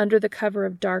 Under the cover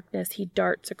of darkness, he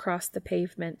darts across the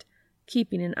pavement,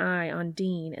 keeping an eye on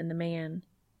Dean and the man.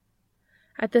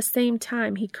 At the same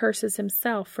time, he curses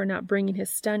himself for not bringing his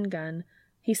stun gun.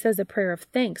 He says a prayer of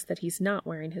thanks that he's not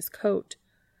wearing his coat,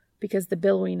 because the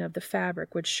billowing of the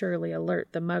fabric would surely alert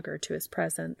the mugger to his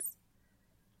presence.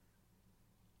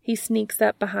 He sneaks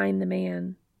up behind the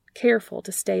man, careful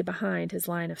to stay behind his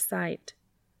line of sight.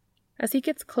 As he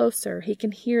gets closer, he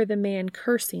can hear the man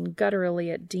cursing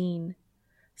gutturally at Dean,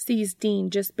 sees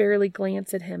Dean just barely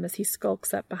glance at him as he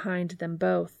skulks up behind them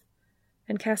both,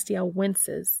 and Castiel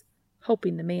winces,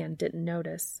 hoping the man didn't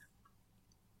notice.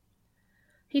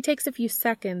 He takes a few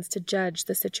seconds to judge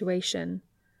the situation,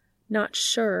 not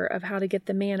sure of how to get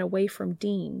the man away from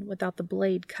Dean without the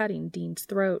blade cutting Dean's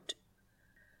throat.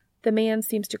 The man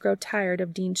seems to grow tired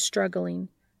of Dean struggling,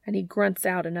 and he grunts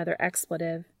out another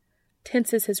expletive,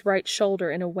 tenses his right shoulder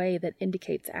in a way that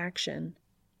indicates action.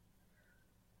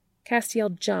 Castiel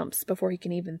jumps before he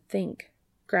can even think,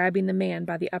 grabbing the man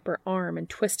by the upper arm and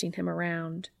twisting him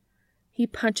around. He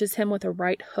punches him with a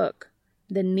right hook,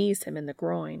 then knees him in the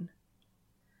groin.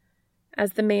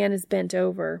 As the man is bent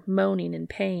over, moaning in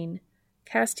pain,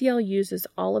 Castiel uses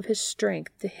all of his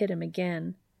strength to hit him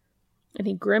again, and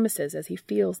he grimaces as he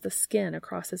feels the skin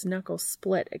across his knuckles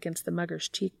split against the mugger's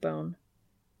cheekbone.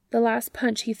 The last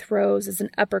punch he throws is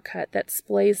an uppercut that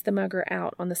splays the mugger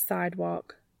out on the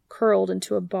sidewalk, curled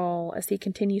into a ball as he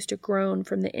continues to groan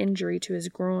from the injury to his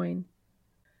groin.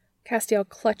 Castiel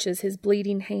clutches his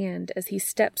bleeding hand as he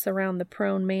steps around the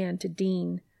prone man to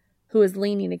Dean, who is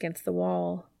leaning against the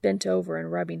wall, bent over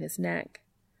and rubbing his neck.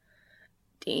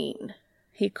 "Dean,"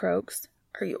 he croaks,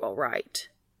 "are you all right?"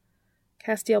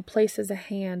 Castiel places a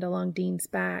hand along Dean's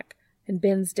back and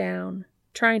bends down,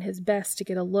 trying his best to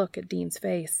get a look at Dean's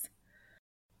face.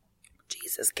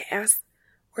 "Jesus, Cass,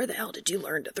 where the hell did you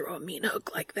learn to throw a mean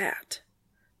hook like that?"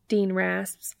 Dean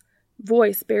rasps,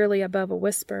 voice barely above a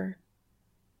whisper.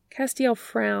 Castiel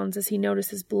frowns as he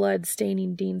notices blood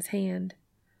staining Dean's hand.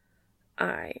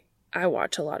 I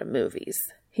watch a lot of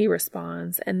movies," he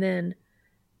responds, and then,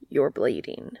 "You're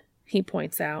bleeding," he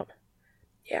points out.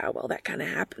 "Yeah, well, that kind of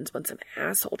happens when some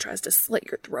asshole tries to slit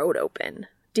your throat open,"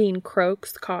 Dean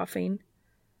croaks, coughing.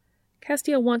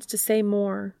 Castiel wants to say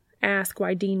more, ask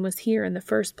why Dean was here in the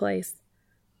first place,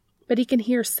 but he can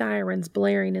hear sirens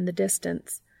blaring in the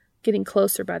distance, getting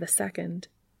closer by the second.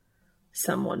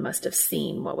 Someone must have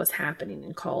seen what was happening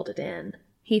and called it in,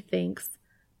 he thinks,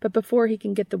 but before he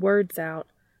can get the words out,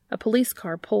 a police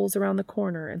car pulls around the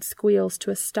corner and squeals to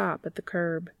a stop at the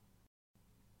curb.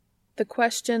 The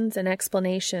questions and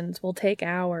explanations will take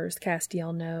hours,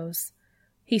 Castiel knows.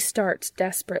 He starts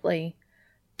desperately.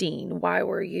 "Dean, why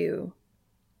were you—"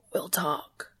 "We'll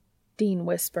talk," Dean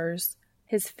whispers.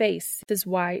 His face is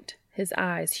white, his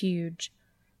eyes huge.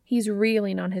 He's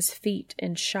reeling on his feet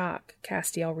in shock,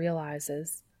 Castiel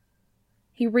realizes.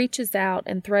 He reaches out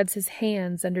and threads his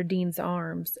hands under Dean's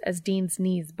arms as Dean's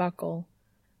knees buckle,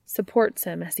 supports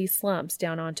him as he slumps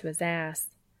down onto his ass.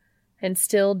 And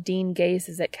still Dean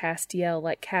gazes at Castiel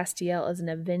like Castiel is an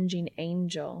avenging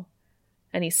angel,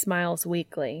 and he smiles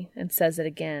weakly and says it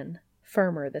again,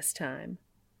 firmer this time.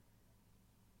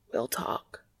 "We'll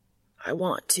talk. I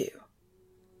want to."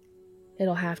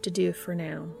 It'll have to do for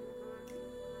now.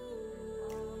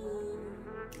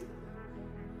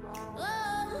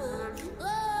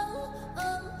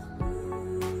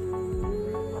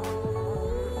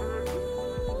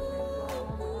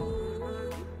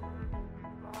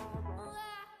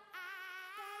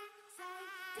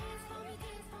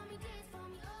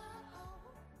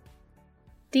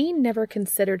 Dean never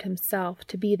considered himself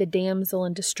to be the damsel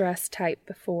in distress type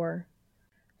before,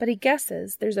 but he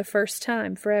guesses there's a first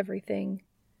time for everything.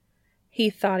 He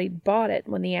thought he'd bought it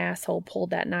when the asshole pulled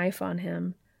that knife on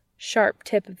him, sharp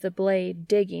tip of the blade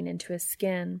digging into his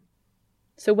skin.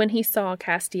 So when he saw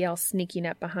Castiel sneaking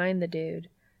up behind the dude,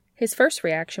 his first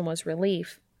reaction was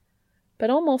relief, but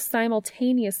almost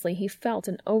simultaneously he felt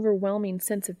an overwhelming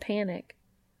sense of panic.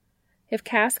 If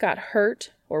Cass got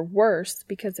hurt, or worse,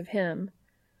 because of him,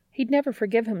 he'd never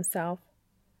forgive himself.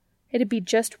 It'd be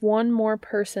just one more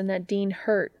person that Dean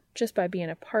hurt just by being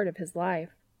a part of his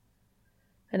life.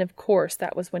 And of course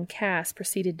that was when Cass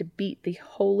proceeded to beat the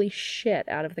holy shit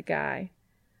out of the guy.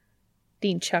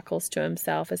 Dean chuckles to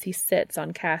himself as he sits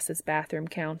on Cass's bathroom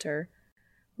counter,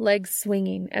 legs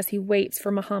swinging as he waits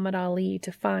for Muhammad Ali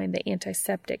to find the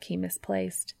antiseptic he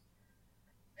misplaced.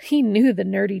 He knew the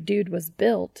nerdy dude was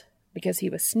built, because he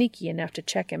was sneaky enough to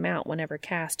check him out whenever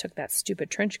Cass took that stupid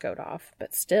trench coat off,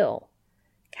 but still,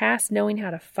 Cass knowing how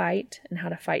to fight and how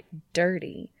to fight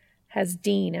dirty has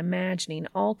Dean imagining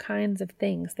all kinds of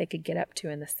things they could get up to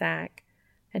in the sack,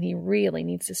 and he really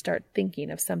needs to start thinking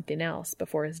of something else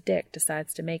before his dick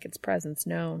decides to make its presence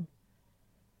known.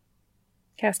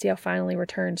 Castiel finally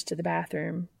returns to the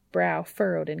bathroom, brow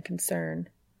furrowed in concern.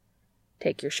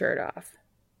 Take your shirt off.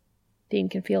 Dean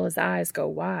can feel his eyes go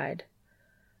wide.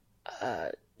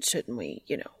 Shouldn't we,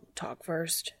 talk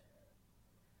first?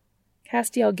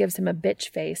 Castiel gives him a bitch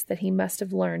face that he must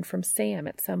have learned from Sam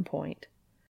at some point.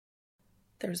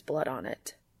 There's blood on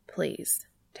it. Please,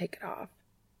 take it off.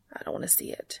 I don't want to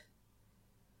see it.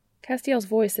 Castiel's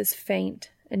voice is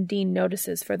faint, and Dean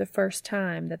notices for the first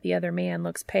time that the other man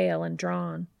looks pale and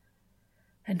drawn.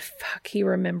 And fuck, he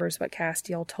remembers what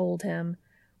Castiel told him,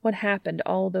 what happened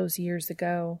all those years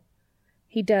ago.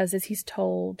 He does as he's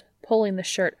told, pulling the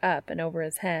shirt up and over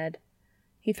his head.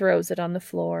 He throws it on the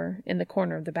floor, in the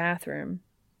corner of the bathroom,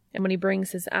 and when he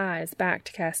brings his eyes back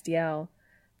to Castiel,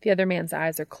 the other man's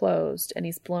eyes are closed, and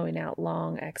he's blowing out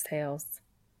long exhales.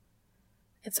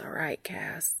 It's all right,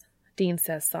 Cass, Dean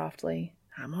says softly.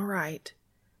 I'm all right,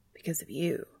 because of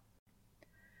you.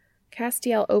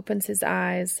 Castiel opens his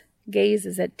eyes,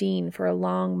 gazes at Dean for a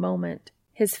long moment,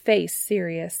 his face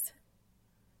serious.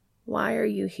 Why are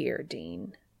you here,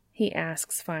 Dean? He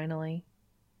asks finally.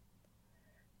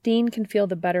 Dean can feel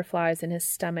the butterflies in his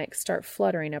stomach start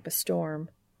fluttering up a storm.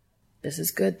 This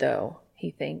is good, though, he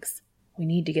thinks. We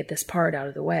need to get this part out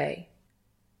of the way.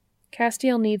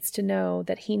 Castiel needs to know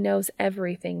that he knows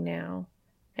everything now,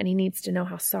 and he needs to know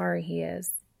how sorry he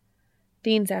is.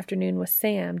 Dean's afternoon with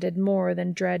Sam did more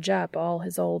than dredge up all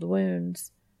his old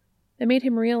wounds. It made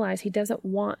him realize he doesn't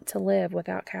want to live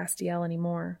without Castiel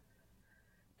anymore.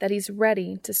 That he's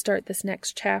ready to start this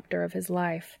next chapter of his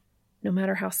life, no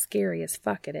matter how scary as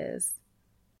fuck it is.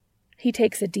 He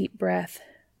takes a deep breath.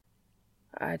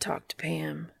 I talked to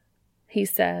Pam, he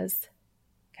says.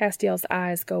 Castiel's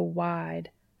eyes go wide,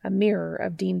 a mirror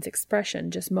of Dean's expression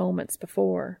just moments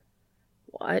before.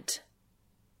 What?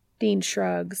 Dean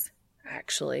shrugs.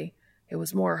 Actually, it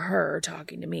was more her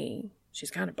talking to me.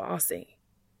 She's kind of bossy.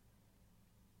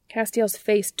 Castiel's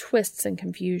face twists in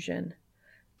confusion.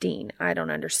 Dean, I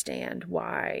don't understand.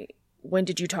 Why? When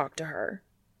did you talk to her?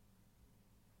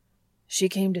 She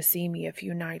came to see me a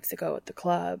few nights ago at the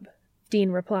club, Dean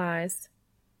replies.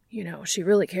 She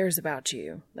really cares about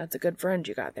you. That's a good friend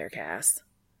you got there, Cass.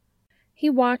 He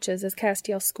watches as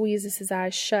Castiel squeezes his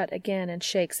eyes shut again and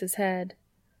shakes his head.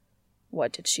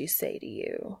 What did she say to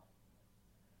you?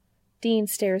 Dean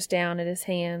stares down at his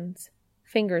hands,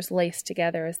 fingers laced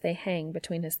together as they hang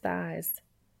between his thighs.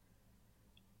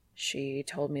 She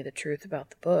told me the truth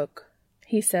about the book,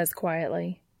 he says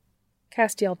quietly.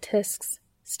 Castiel tisks,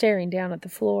 staring down at the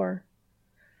floor.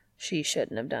 She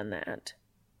shouldn't have done that.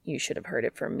 You should have heard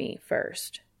it from me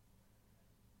first.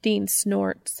 Dean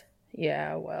snorts.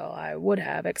 Yeah, well, I would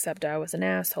have, except I was an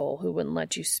asshole who wouldn't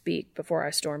let you speak before I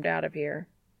stormed out of here.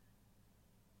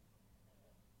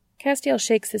 Castiel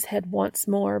shakes his head once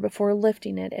more before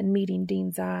lifting it and meeting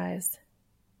Dean's eyes.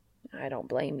 I don't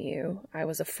blame you. I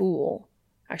was a fool.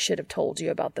 I should have told you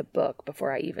about the book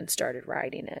before I even started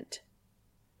writing it.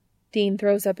 Dean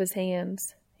throws up his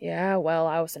hands. Yeah, well,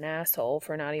 I was an asshole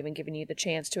for not even giving you the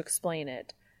chance to explain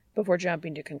it, before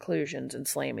jumping to conclusions and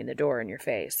slamming the door in your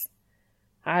face.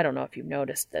 I don't know if you've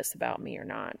noticed this about me or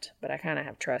not, but I kind of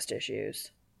have trust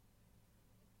issues.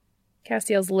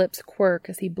 Castiel's lips quirk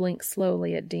as he blinks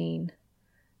slowly at Dean.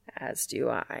 As do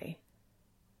I.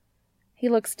 He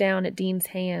looks down at Dean's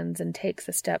hands and takes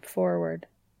a step forward.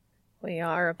 We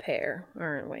are a pair,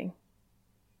 aren't we?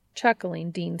 Chuckling,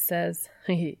 Dean says.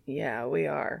 Yeah, we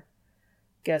are.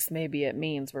 Guess maybe it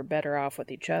means we're better off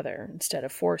with each other instead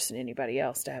of forcing anybody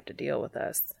else to have to deal with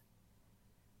us.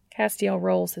 Castiel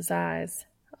rolls his eyes.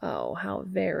 Oh, how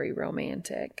very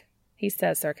romantic, he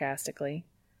says sarcastically.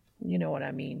 You know what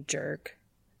I mean, jerk,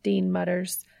 Dean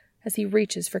mutters as he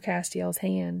reaches for Castiel's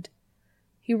hand.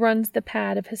 He runs the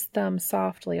pad of his thumb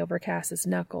softly over Cass's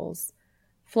knuckles,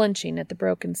 flinching at the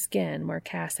broken skin where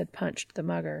Cass had punched the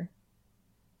mugger.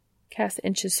 Cass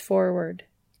inches forward,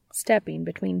 stepping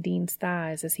between Dean's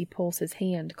thighs as he pulls his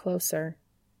hand closer.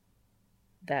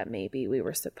 That maybe we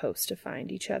were supposed to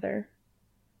find each other.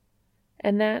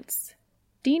 And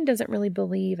Dean doesn't really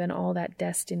believe in all that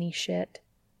destiny shit.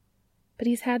 But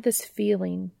he's had this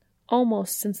feeling,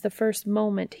 almost since the first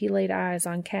moment he laid eyes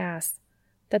on Cass,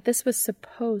 that this was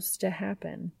supposed to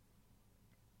happen.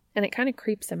 And it kind of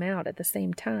creeps him out at the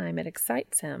same time. It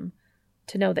excites him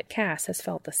to know that Cass has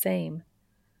felt the same.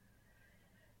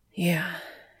 Yeah,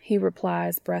 he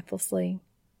replies breathlessly.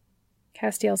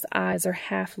 Castiel's eyes are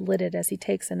half-lidded as he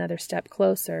takes another step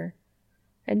closer,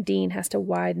 and Dean has to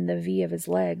widen the V of his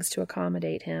legs to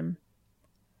accommodate him.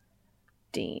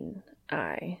 Dean,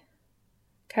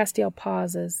 Castiel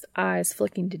pauses, eyes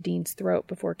flicking to Dean's throat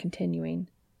before continuing.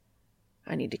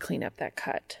 I need to clean up that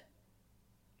cut.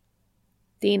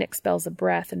 Dean expels a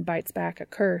breath and bites back a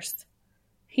curse.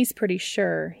 He's pretty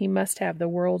sure he must have the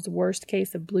world's worst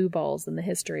case of blue balls in the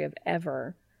history of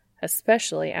ever,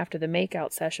 especially after the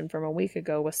make-out session from a week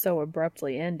ago was so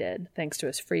abruptly ended, thanks to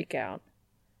his freak-out.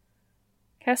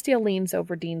 Castiel leans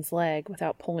over Dean's leg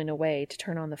without pulling away to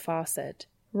turn on the faucet,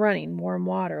 running warm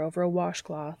water over a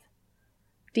washcloth.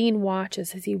 Dean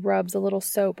watches as he rubs a little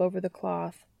soap over the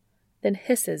cloth, then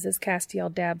hisses as Castiel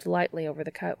dabs lightly over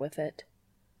the cut with it.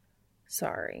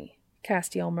 "Sorry,"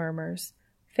 Castiel murmurs,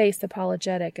 face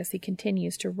apologetic as he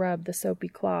continues to rub the soapy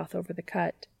cloth over the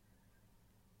cut.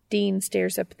 Dean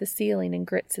stares up at the ceiling and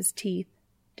grits his teeth,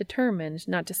 determined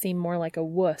not to seem more like a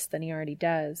wuss than he already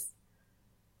does.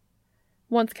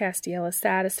 Once Castiel is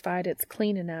satisfied it's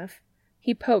clean enough,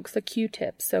 he pokes a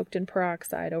Q-tip soaked in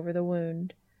peroxide over the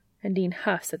wound, and Dean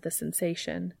huffs at the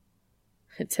sensation.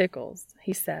 "It tickles,"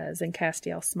 he says, and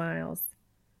Castiel smiles.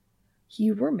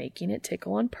 "You were making it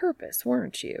tickle on purpose,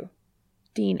 weren't you?"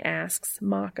 Dean asks,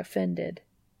 mock offended.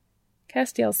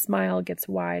 Castiel's smile gets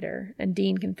wider, and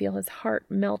Dean can feel his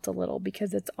heart melt a little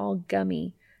because it's all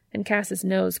gummy, and Cass's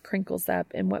nose crinkles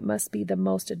up in what must be the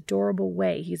most adorable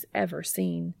way he's ever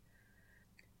seen.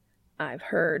 "I've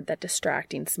heard that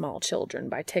distracting small children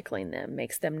by tickling them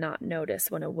makes them not notice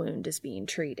when a wound is being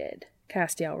treated,"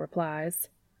 Castiel replies.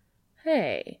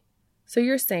 "Hey, so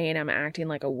you're saying I'm acting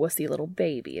like a wussy little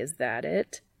baby, is that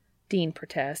it?" Dean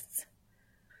protests.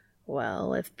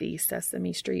 "Well, if the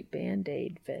Sesame Street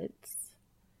Band-Aid fits."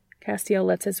 Castiel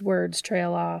lets his words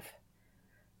trail off.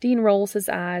 Dean rolls his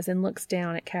eyes and looks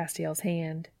down at Castiel's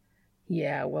hand.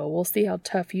 "Yeah, well, we'll see how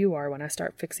tough you are when I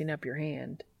start fixing up your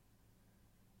hand."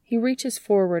 He reaches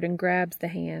forward and grabs the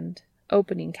hand,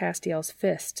 opening Castiel's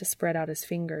fist to spread out his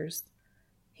fingers.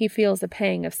 He feels a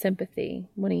pang of sympathy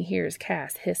when he hears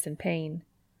Cass hiss in pain.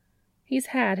 He's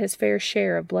had his fair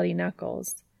share of bloody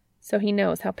knuckles, so he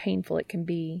knows how painful it can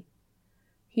be.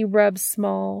 He rubs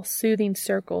small, soothing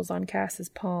circles on Cass's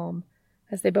palm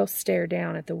as they both stare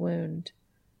down at the wound,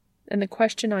 and the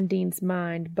question on Dean's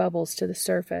mind bubbles to the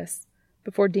surface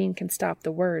before Dean can stop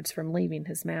the words from leaving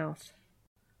his mouth.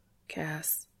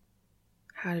 "Cass,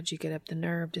 how did you get up the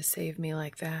nerve to save me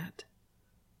like that?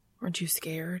 Weren't you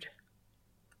scared?"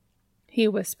 He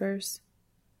whispers.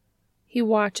 He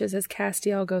watches as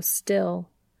Castiel goes still,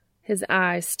 his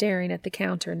eyes staring at the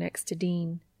counter next to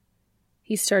Dean.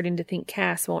 He's starting to think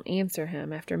Cass won't answer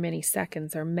him after many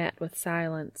seconds are met with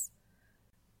silence.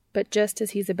 But just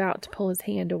as he's about to pull his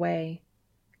hand away,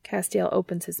 Castiel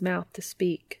opens his mouth to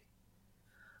speak.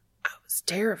 "I was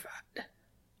terrified,"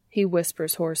 he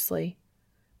whispers hoarsely.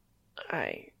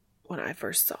 When I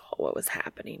first saw what was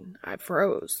happening, I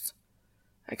froze.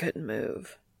 I couldn't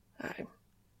move.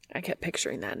 I kept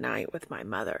picturing that night with my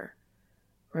mother,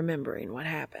 remembering what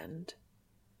happened.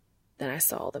 Then I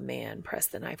saw the man press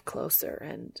the knife closer,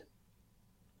 and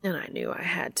I knew I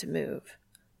had to move.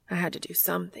 I had to do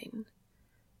something.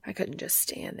 I couldn't just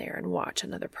stand there and watch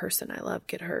another person I love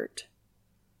get hurt."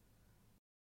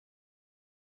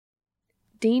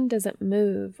 Dean doesn't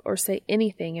move or say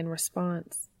anything in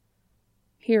response.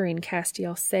 Hearing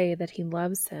Castiel say that he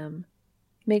loves him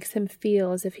makes him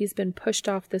feel as if he's been pushed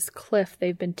off this cliff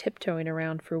they've been tiptoeing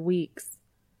around for weeks.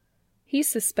 He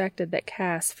suspected that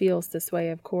Cass feels this way,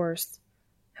 of course.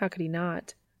 How could he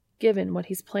not, given what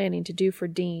he's planning to do for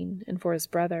Dean and for his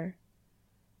brother?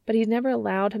 But he'd never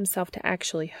allowed himself to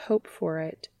actually hope for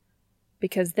it,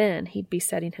 because then he'd be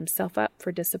setting himself up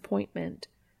for disappointment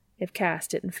if Cass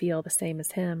didn't feel the same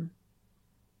as him.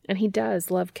 And he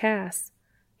does love Cass.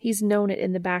 He's known it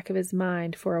in the back of his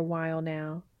mind for a while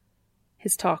now.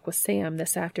 His talk with Sam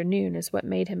this afternoon is what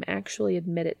made him actually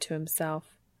admit it to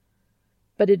himself.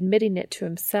 But admitting it to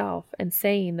himself and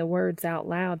saying the words out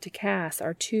loud to Cass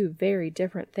are two very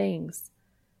different things.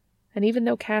 And even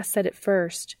though Cass said it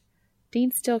first, Dean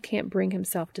still can't bring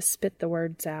himself to spit the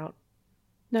words out.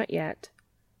 Not yet.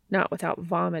 Not without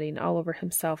vomiting all over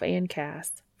himself and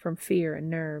Cass from fear and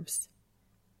nerves.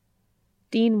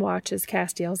 Dean watches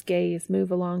Castiel's gaze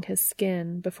move along his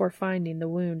skin before finding the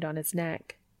wound on his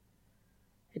neck.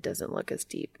 "It doesn't look as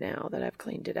deep now that I've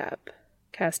cleaned it up,"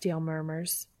 Castiel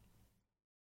murmurs.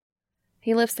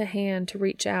 He lifts a hand to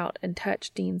reach out and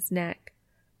touch Dean's neck,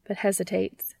 but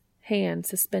hesitates, hand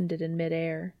suspended in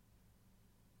midair.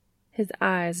 His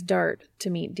eyes dart to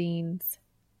meet Dean's.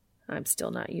 "I'm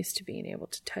still not used to being able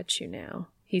to touch you now,"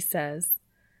 he says.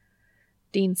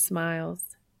 Dean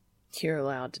smiles. "You're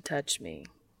allowed to touch me,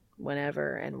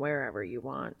 whenever and wherever you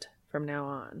want, from now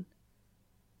on."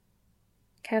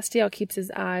 Castiel keeps his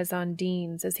eyes on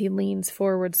Dean's as he leans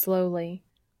forward slowly,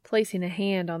 placing a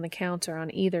hand on the counter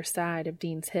on either side of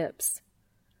Dean's hips.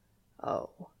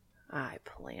 "Oh, I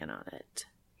plan on it,"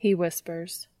 he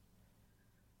whispers.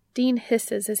 Dean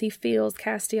hisses as he feels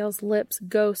Castiel's lips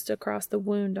ghost across the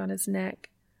wound on his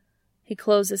neck. He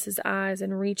closes his eyes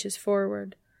and reaches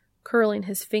forward, curling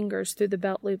his fingers through the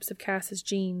belt loops of Cass's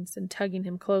jeans and tugging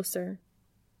him closer.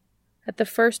 At the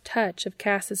first touch of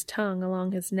Cass's tongue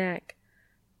along his neck,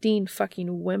 Dean fucking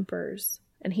whimpers,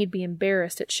 and he'd be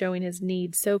embarrassed at showing his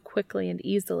need so quickly and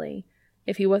easily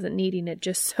if he wasn't needing it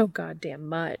just so goddamn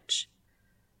much.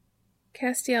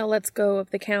 Castiel lets go of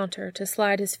the counter to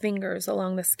slide his fingers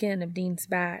along the skin of Dean's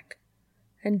back,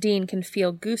 and Dean can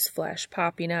feel goose flesh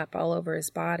popping up all over his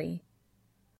body.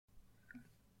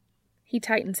 He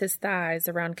tightens his thighs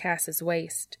around Cass's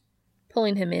waist,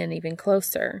 pulling him in even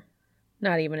closer,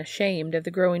 not even ashamed of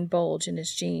the growing bulge in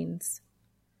his jeans.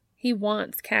 He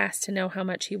wants Cass to know how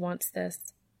much he wants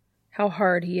this, how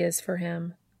hard he is for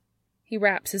him. He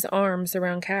wraps his arms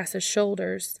around Cass's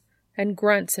shoulders and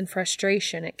grunts in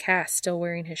frustration at Cass still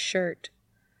wearing his shirt.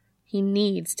 He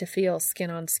needs to feel skin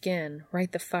on skin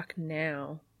right the fuck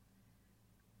now.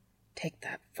 "Take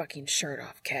that fucking shirt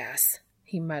off, Cass,"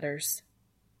 he mutters.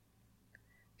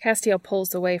 Castiel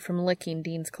pulls away from licking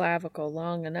Dean's clavicle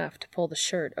long enough to pull the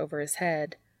shirt over his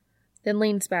head, then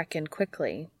leans back in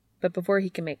quickly, but before he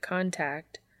can make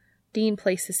contact, Dean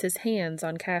places his hands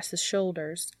on Cass's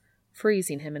shoulders,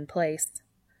 freezing him in place.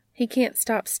 He can't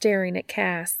stop staring at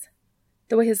Cass.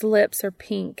 The way his lips are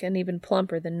pink and even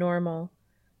plumper than normal,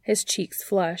 his cheeks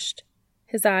flushed,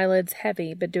 his eyelids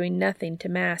heavy but doing nothing to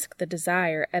mask the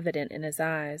desire evident in his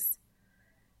eyes.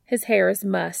 His hair is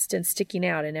mussed and sticking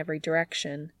out in every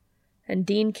direction, and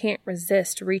Dean can't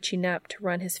resist reaching up to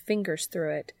run his fingers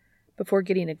through it before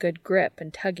getting a good grip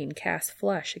and tugging Cass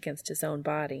flush against his own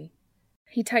body.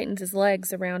 He tightens his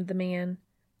legs around the man,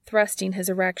 thrusting his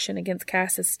erection against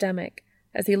Cass's stomach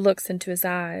as he looks into his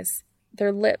eyes,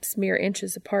 their lips mere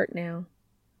inches apart now.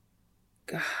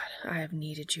 "God, I have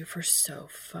needed you for so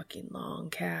fucking long,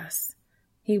 Cass,"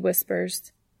 he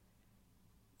whispers.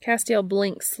 Castiel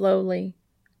blinks slowly,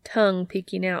 tongue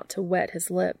peeking out to wet his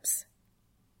lips.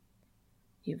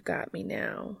 "You've got me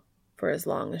now, for as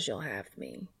long as you'll have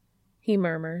me," he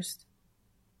murmurs.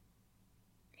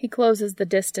 He closes the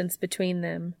distance between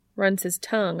them, runs his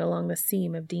tongue along the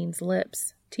seam of Dean's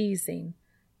lips, teasing,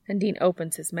 and Dean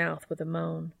opens his mouth with a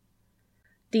moan.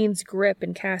 Dean's grip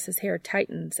in Cass's hair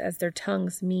tightens as their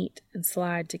tongues meet and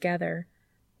slide together,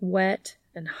 wet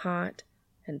and hot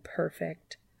and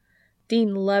perfect.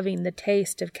 Dean loving the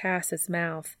taste of Cass's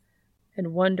mouth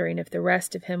and wondering if the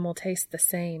rest of him will taste the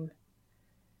same.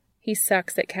 He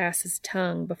sucks at Cass's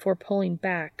tongue before pulling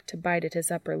back to bite at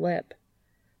his upper lip,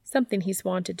 something he's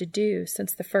wanted to do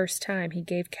since the first time he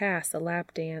gave Cass a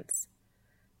lap dance.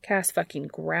 Cass fucking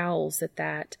growls at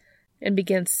that and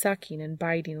begins sucking and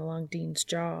biting along Dean's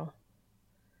jaw.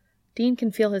 Dean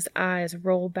can feel his eyes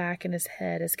roll back in his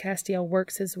head as Castiel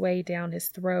works his way down his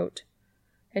throat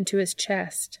and to his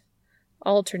chest,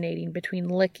 alternating between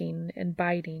licking and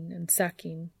biting and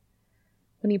sucking.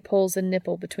 When he pulls a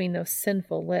nipple between those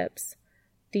sinful lips,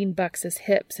 Dean bucks his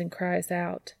hips and cries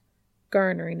out,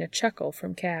 garnering a chuckle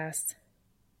from Cass.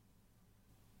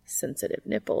 "Sensitive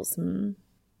nipples,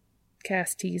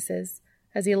 Cass teases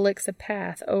as he licks a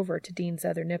path over to Dean's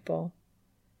other nipple.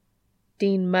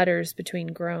 Dean mutters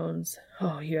between groans,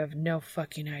 "Oh, you have no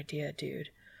fucking idea, dude.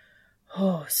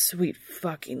 Oh, sweet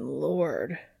fucking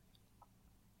Lord."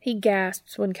 He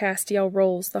gasps when Castiel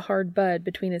rolls the hard bud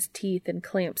between his teeth and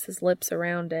clamps his lips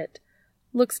around it,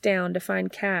 looks down to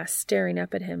find Cass staring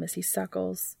up at him as he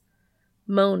suckles.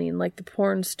 Moaning like the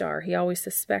porn star he always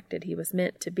suspected he was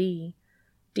meant to be,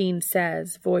 Dean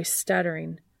says, voice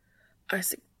stuttering, "I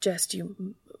suggest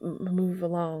you move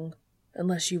along,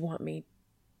 unless you want me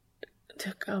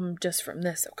to come just from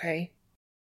this, okay?"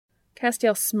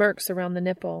 Castiel smirks around the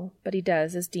nipple, but he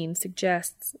does as Dean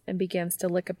suggests and begins to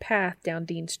lick a path down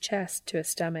Dean's chest to his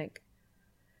stomach.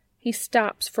 He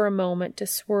stops for a moment to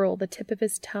swirl the tip of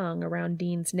his tongue around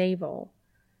Dean's navel,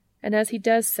 and as he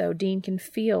does so, Dean can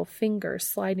feel fingers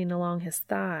sliding along his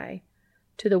thigh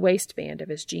to the waistband of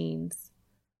his jeans.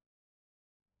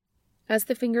 As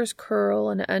the fingers curl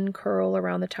and uncurl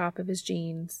around the top of his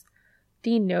jeans,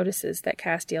 Dean notices that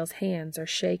Castiel's hands are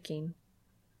shaking.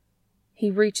 He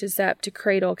reaches up to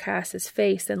cradle Cass's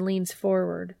face and leans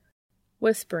forward,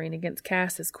 whispering against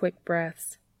Cass's quick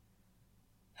breaths.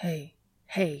 Hey,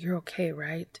 you're okay,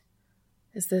 right?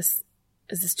 Is this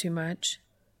too much?"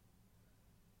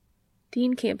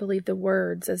 Dean can't believe the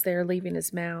words as they are leaving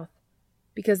his mouth,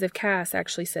 because if Cass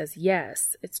actually says,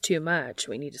 "Yes, it's too much,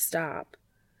 we need to stop,"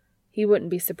 he wouldn't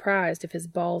be surprised if his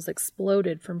balls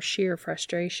exploded from sheer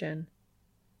frustration.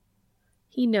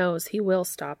 He knows he will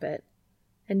stop it,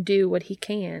 and do what he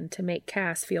can to make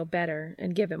Cass feel better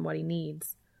and give him what he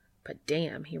needs. But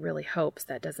damn, he really hopes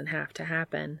that doesn't have to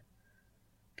happen.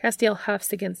 Castiel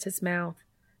huffs against his mouth,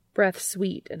 breath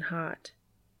sweet and hot.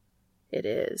 It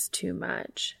is too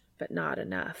much, but not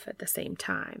enough at the same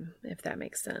time, if that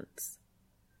makes sense.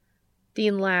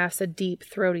 Dean laughs a deep,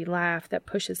 throaty laugh that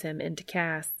pushes him into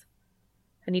Cass,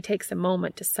 and he takes a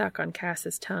moment to suck on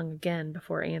Cass's tongue again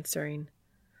before answering.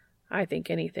 I think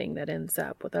anything that ends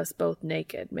up with us both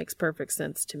naked makes perfect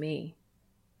sense to me.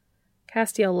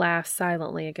 Castiel laughs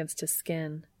silently against his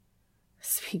skin.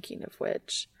 Speaking of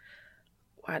which,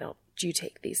 why don't you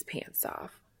take these pants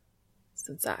off,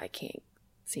 since I can't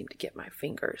seem to get my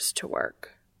fingers to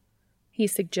work, he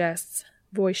suggests,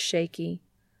 voice shaky.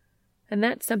 And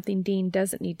that's something Dean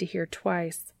doesn't need to hear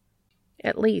twice,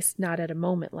 at least not at a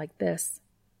moment like this.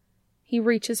 He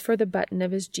reaches for the button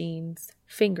of his jeans,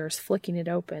 fingers flicking it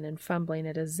open and fumbling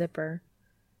at his zipper.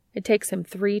 It takes him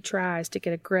 3 tries to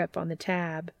get a grip on the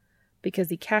tab, because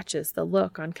he catches the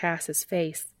look on Cass's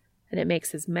face, and it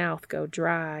makes his mouth go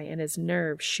dry and his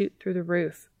nerves shoot through the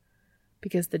roof,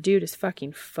 because the dude is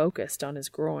fucking focused on his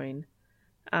groin,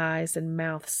 eyes and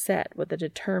mouth set with a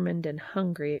determined and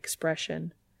hungry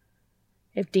expression.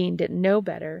 If Dean didn't know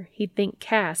better, he'd think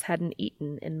Cass hadn't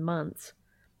eaten in months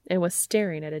and was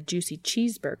staring at a juicy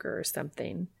cheeseburger or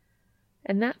something.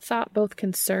 And that thought both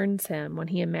concerns him when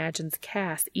he imagines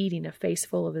Cass eating a face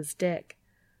full of his dick,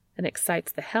 and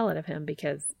excites the hell out of him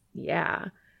because, yeah,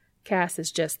 Cass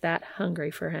is just that hungry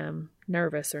for him,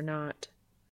 nervous or not.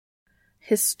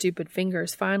 His stupid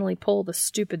fingers finally pull the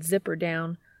stupid zipper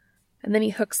down, and then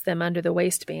he hooks them under the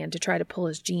waistband to try to pull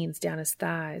his jeans down his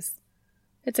thighs.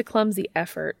 It's a clumsy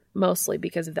effort, mostly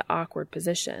because of the awkward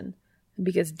position, and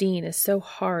because Dean is so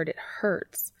hard it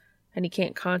hurts, and he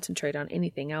can't concentrate on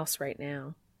anything else right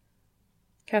now.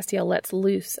 Castiel lets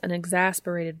loose an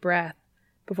exasperated breath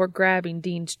before grabbing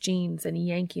Dean's jeans and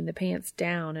yanking the pants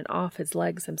down and off his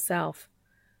legs himself,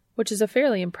 which is a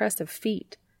fairly impressive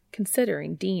feat,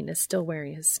 considering Dean is still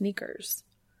wearing his sneakers.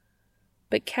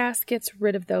 But Cass gets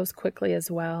rid of those quickly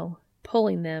as well,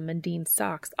 pulling them and Dean's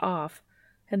socks off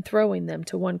and throwing them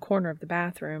to one corner of the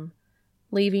bathroom,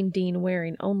 leaving Dean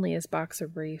wearing only his boxer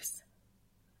briefs.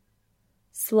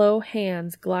 Slow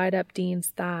hands glide up Dean's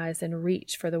thighs and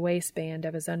reach for the waistband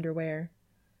of his underwear,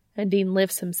 and Dean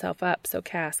lifts himself up so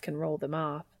Cass can roll them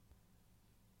off.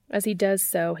 As he does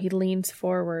so, he leans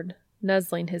forward,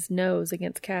 nuzzling his nose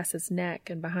against Cass's neck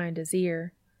and behind his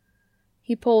ear.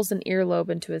 He pulls an earlobe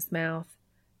into his mouth,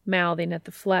 mouthing at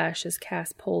the flesh as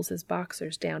Cass pulls his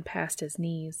boxers down past his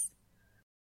knees.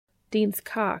 Dean's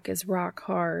cock is rock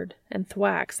hard and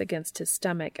thwacks against his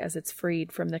stomach as it's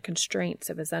freed from the constraints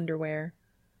of his underwear,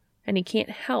 and he can't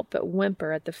help but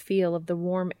whimper at the feel of the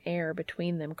warm air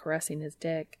between them caressing his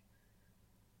dick.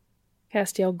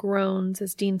 Castiel groans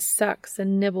as Dean sucks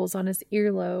and nibbles on his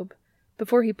earlobe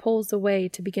before he pulls away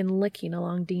to begin licking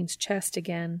along Dean's chest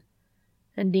again,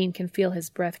 and Dean can feel his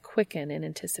breath quicken in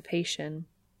anticipation.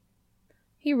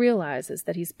 He realizes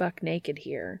that he's buck naked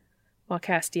here, while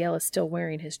Castiel is still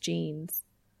wearing his jeans,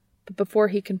 but before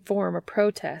he can form a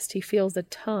protest, he feels a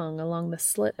tongue along the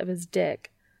slit of his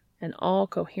dick, and all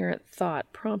coherent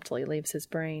thought promptly leaves his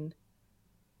brain.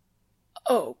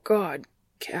 "Oh, God,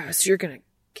 Cass, you're gonna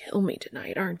kill me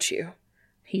tonight, aren't you?"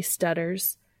 he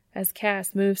stutters, as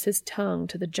Cass moves his tongue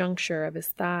to the juncture of his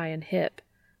thigh and hip,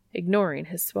 ignoring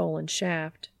his swollen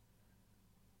shaft.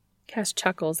 Cass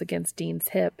chuckles against Dean's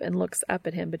hip and looks up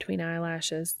at him between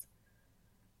eyelashes.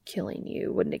 "Killing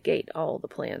you would negate all the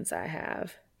plans I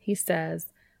have," he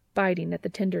says, biting at the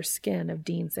tender skin of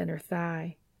Dean's inner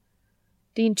thigh.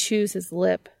 Dean chews his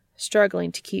lip,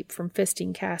 struggling to keep from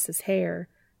fisting Cass's hair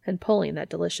and pulling that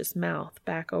delicious mouth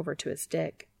back over to his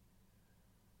dick.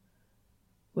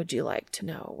 "Would you like to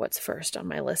know what's first on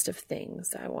my list of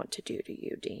things I want to do to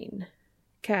you, Dean?"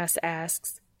 Cass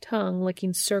asks, tongue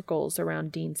licking circles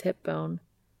around Dean's hip bone.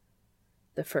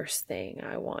 "The first thing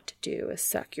I want to do is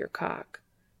suck your cock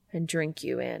and drink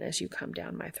you in as you come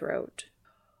down my throat."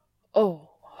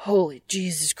 "Oh, holy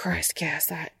Jesus Christ,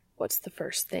 Cass, what's the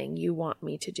first thing you want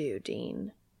me to do,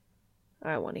 Dean?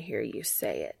 I want to hear you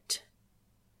say it,"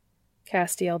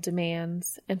 Castiel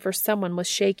demands, and for someone with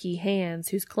shaky hands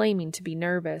who's claiming to be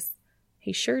nervous,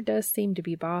 he sure does seem to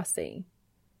be bossy.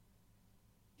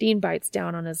 Dean bites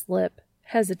down on his lip,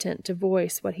 hesitant to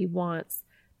voice what he wants,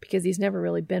 because he's never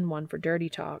really been one for dirty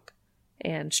talk,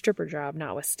 and stripper job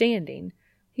notwithstanding,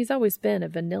 he's always been a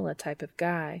vanilla type of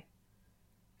guy.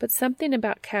 But something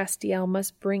about Castiel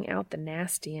must bring out the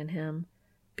nasty in him,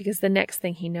 because the next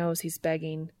thing he knows he's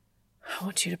begging, "I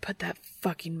want you to put that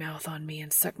fucking mouth on me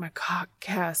and suck my cock,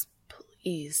 Cass,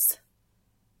 please."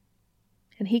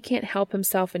 and he can't help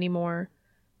himself anymore.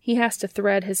 He has to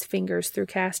thread his fingers through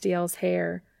Castiel's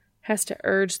hair, has to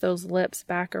urge those lips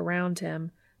back around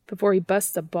him before he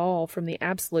busts a ball from the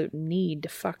absolute need to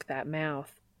fuck that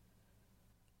mouth.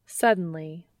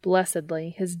 Suddenly, blessedly,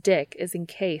 his dick is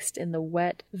encased in the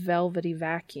wet, velvety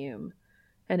vacuum,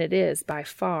 and it is, by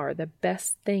far, the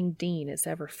best thing Dean has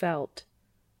ever felt.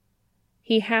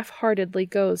 He half-heartedly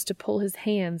goes to pull his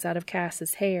hands out of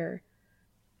Cass's hair,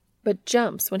 but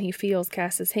jumps when he feels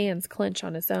Cass's hands clench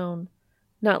on his own,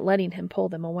 not letting him pull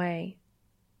them away.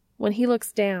 When he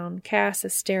looks down, Cass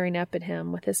is staring up at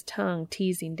him with his tongue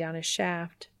teasing down his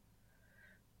shaft.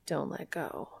 "Don't let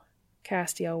go,"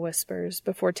 Castiel whispers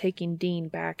before taking Dean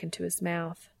back into his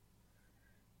mouth.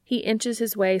 He inches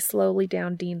his way slowly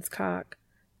down Dean's cock,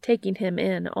 taking him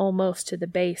in almost to the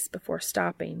base before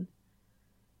stopping.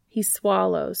 He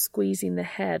swallows, squeezing the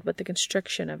head with the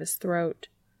constriction of his throat,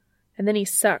 and then he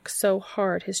sucks so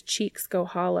hard his cheeks go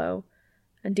hollow,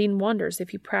 and Dean wonders if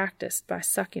he practiced by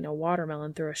sucking a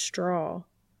watermelon through a straw.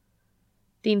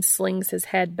 Dean slings his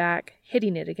head back,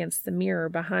 hitting it against the mirror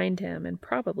behind him and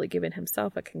probably giving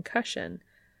himself a concussion,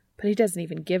 but he doesn't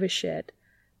even give a shit,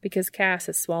 because Cass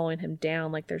is swallowing him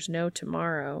down like there's no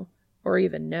tomorrow, or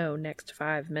even no next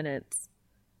 5 minutes.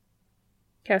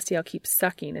 Castiel keeps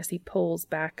sucking as he pulls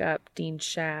back up Dean's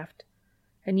shaft,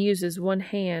 and uses one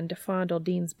hand to fondle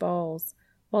Dean's balls,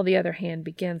 while the other hand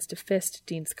begins to fist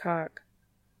Dean's cock.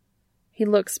 He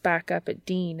looks back up at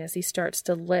Dean as he starts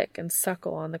to lick and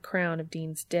suckle on the crown of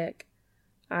Dean's dick,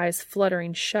 eyes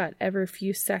fluttering shut every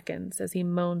few seconds as he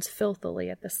moans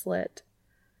filthily at the slit,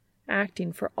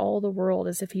 acting for all the world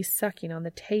as if he's sucking on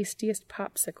the tastiest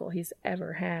popsicle he's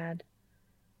ever had.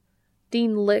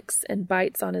 Dean licks and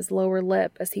bites on his lower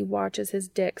lip as he watches his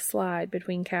dick slide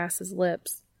between Cass's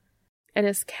lips, and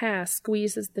as Cass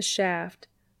squeezes the shaft,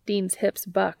 Dean's hips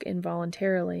buck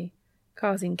involuntarily,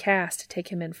 causing Cass to take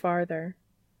him in farther.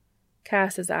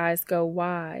 Cass's eyes go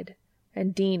wide,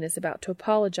 and Dean is about to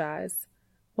apologize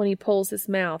when he pulls his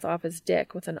mouth off his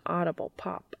dick with an audible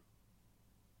pop.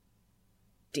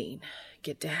 "Dean,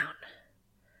 get down,"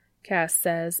 Cass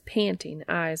says, panting,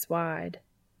 eyes wide.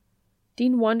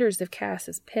 Dean wonders if Cass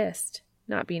is pissed,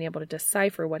 not being able to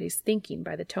decipher what he's thinking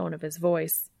by the tone of his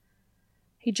voice.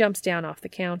 He jumps down off the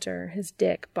counter, his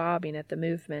dick bobbing at the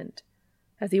movement,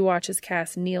 as he watches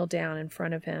Cass kneel down in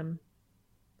front of him.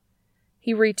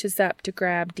 He reaches up to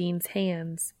grab Dean's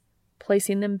hands,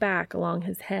 placing them back along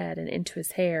his head and into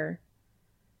his hair.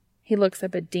 He looks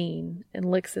up at Dean and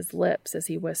licks his lips as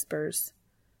he whispers,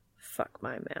 "Fuck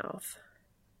my mouth."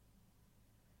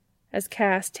 As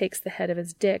Cass takes the head of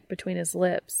his dick between his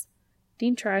lips,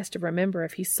 Dean tries to remember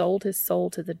if he sold his soul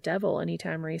to the devil any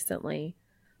time recently,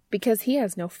 because he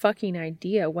has no fucking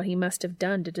idea what he must have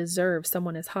done to deserve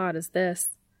someone as hot as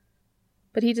this.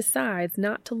 But he decides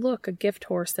not to look a gift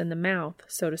horse in the mouth,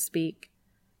 so to speak,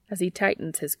 as he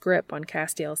tightens his grip on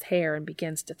Castiel's hair and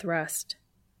begins to thrust.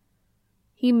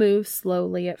 He moves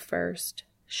slowly at first,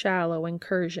 shallow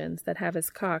incursions that have his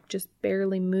cock just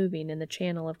barely moving in the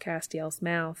channel of Castiel's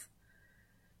mouth.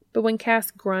 But when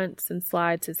Cass grunts and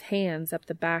slides his hands up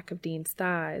the back of Dean's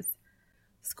thighs,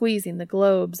 squeezing the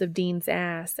globes of Dean's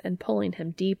ass and pulling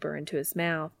him deeper into his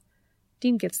mouth,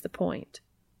 Dean gets the point.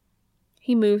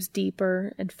 He moves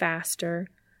deeper and faster,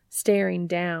 staring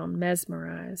down,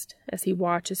 mesmerized, as he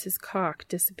watches his cock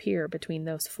disappear between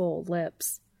those full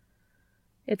lips.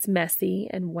 It's messy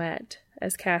and wet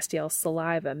as Castiel's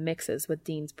saliva mixes with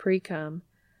Dean's pre-cum,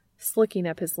 slicking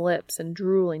up his lips and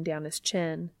drooling down his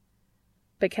chin.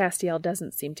 But Castiel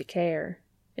doesn't seem to care.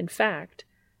 In fact,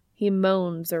 he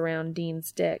moans around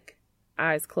Dean's dick,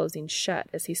 eyes closing shut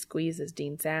as he squeezes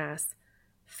Dean's ass,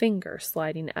 finger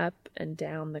sliding up and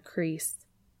down the crease.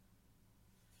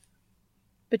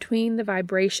 Between the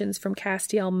vibrations from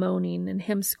Castiel moaning and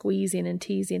him squeezing and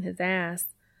teasing his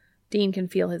ass, Dean can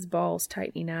feel his balls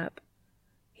tightening up.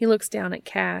 He looks down at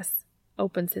Cass,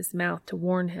 opens his mouth to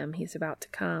warn him he's about to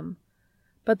come,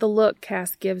 but the look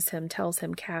Cass gives him tells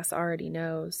him Cass already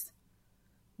knows.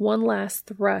 One last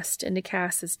thrust into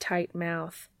Cass's tight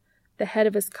mouth, the head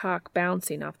of his cock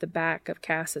bouncing off the back of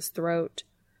Cass's throat,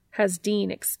 has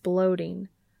Dean exploding,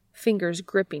 fingers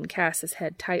gripping Cass's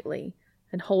head tightly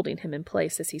and holding him in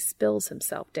place as he spills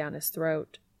himself down his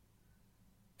throat.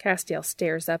 Castiel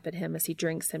stares up at him as he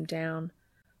drinks him down,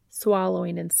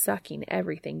 swallowing and sucking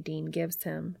everything Dean gives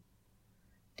him.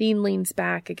 Dean leans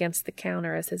back against the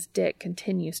counter as his dick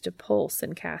continues to pulse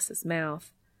in Cass's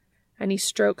mouth, and he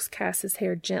strokes Cass's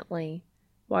hair gently,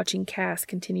 watching Cass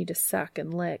continue to suck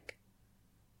and lick.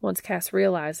 Once Cass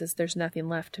realizes there's nothing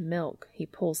left to milk, he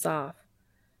pulls off,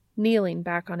 kneeling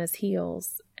back on his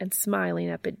heels and smiling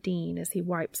up at Dean as he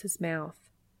wipes his mouth.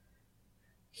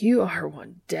 You are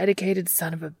one dedicated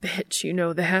son of a bitch, you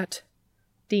know that,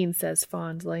 Dean says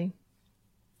fondly.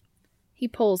 He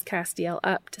pulls Castiel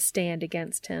up to stand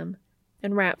against him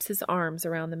and wraps his arms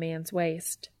around the man's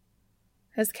waist.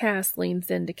 As Cass leans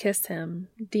in to kiss him,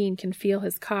 Dean can feel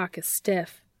his cock is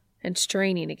stiff and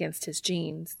straining against his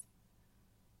jeans.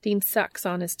 Dean sucks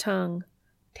on his tongue,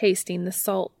 tasting the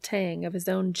salt tang of his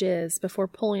own jizz before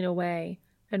pulling away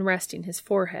and resting his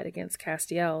forehead against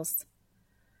Castiel's.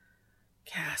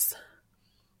 Cass,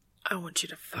 I want you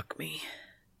to fuck me,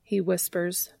 he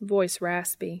whispers, voice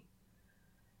raspy.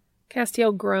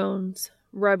 Castiel groans,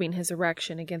 rubbing his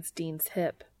erection against Dean's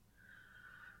hip.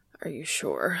 Are you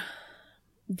sure?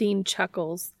 Dean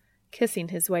chuckles, kissing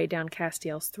his way down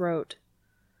Castiel's throat.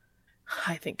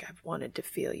 I think I've wanted to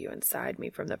feel you inside me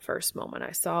from the first moment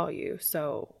I saw you,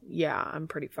 so yeah, I'm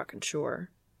pretty fucking sure.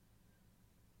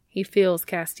 He feels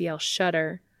Castiel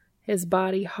shudder, his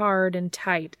body hard and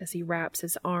tight as he wraps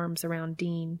his arms around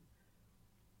Dean.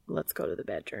 Let's go to the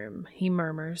bedroom, he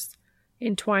murmurs,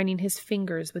 entwining his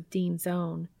fingers with Dean's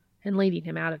own and leading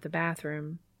him out of the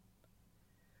bathroom.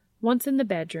 Once in the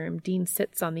bedroom, Dean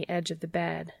sits on the edge of the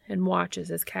bed and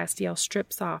watches as Castiel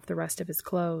strips off the rest of his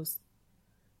clothes.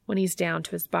 When he's down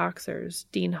to his boxers,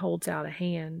 Dean holds out a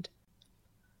hand,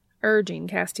 urging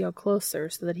Castiel closer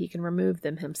so that he can remove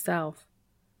them himself.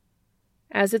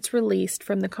 As it's released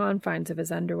from the confines of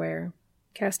his underwear,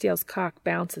 Castiel's cock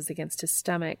bounces against his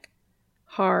stomach,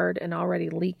 hard and already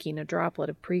leaking a droplet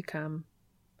of pre-cum.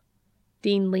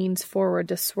 Dean leans forward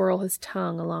to swirl his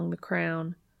tongue along the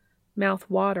crown, mouth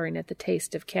watering at the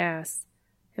taste of Cass,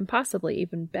 and possibly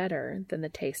even better than the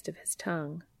taste of his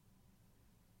tongue.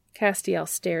 Castiel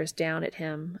stares down at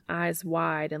him, eyes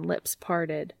wide and lips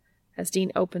parted, as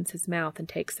Dean opens his mouth and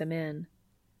takes him in.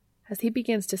 As he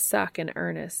begins to suck in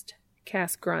earnest,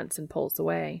 Cass grunts and pulls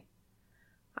away.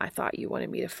 I thought you wanted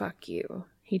me to fuck you,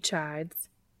 he chides.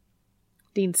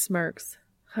 Dean smirks.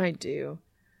 I do,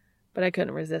 but I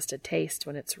couldn't resist a taste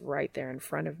when it's right there in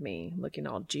front of me, looking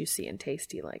all juicy and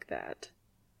tasty like that.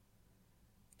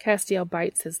 Castiel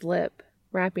bites his lip,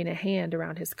 wrapping a hand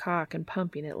around his cock and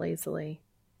pumping it lazily.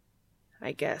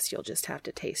 I guess you'll just have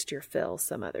to taste your fill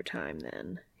some other time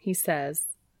then, he says.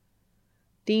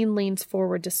 Dean leans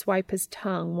forward to swipe his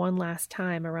tongue one last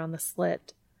time around the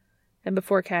slit, and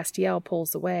before Castiel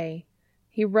pulls away,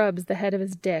 he rubs the head of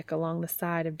his dick along the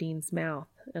side of Dean's mouth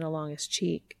and along his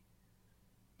cheek.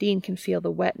 Dean can feel the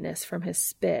wetness from his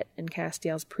spit and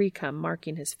Castiel's pre-cum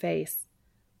marking his face,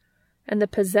 and the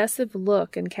possessive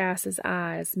look in Cass's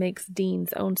eyes makes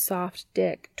Dean's own soft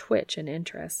dick twitch in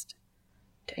interest.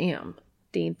 Damn,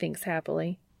 Dean thinks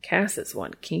happily. Cass is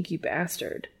one kinky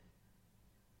bastard.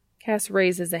 Cass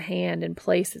raises a hand and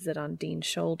places it on Dean's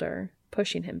shoulder,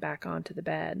 pushing him back onto the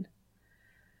bed.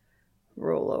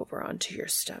 Roll over onto your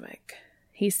stomach,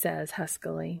 he says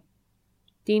huskily.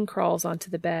 Dean crawls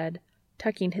onto the bed,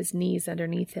 tucking his knees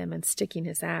underneath him and sticking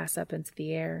his ass up into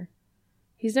the air.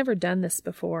 He's never done this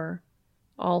before.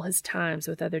 All his times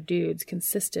with other dudes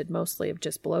consisted mostly of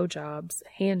just blowjobs,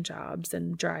 hand jobs,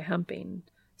 and dry humping,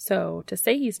 so to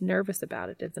say he's nervous about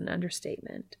it is an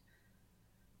understatement.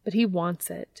 But he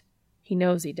wants it. He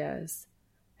knows he does,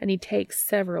 and he takes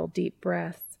several deep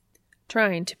breaths,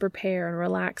 trying to prepare and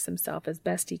relax himself as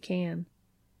best he can.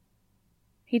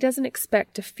 He doesn't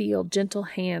expect to feel gentle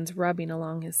hands rubbing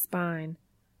along his spine,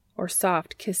 or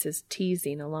soft kisses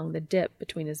teasing along the dip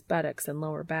between his buttocks and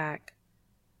lower back.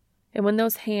 And when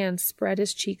those hands spread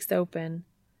his cheeks open,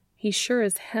 he sure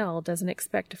as hell doesn't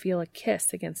expect to feel a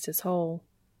kiss against his hole.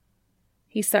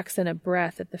 He sucks in a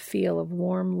breath at the feel of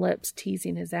warm lips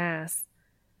teasing his ass,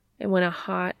 and when a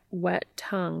hot, wet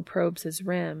tongue probes his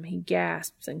rim, he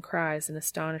gasps and cries in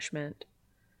astonishment.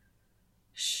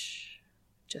 Shh,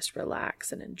 just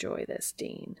relax and enjoy this,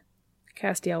 Dean,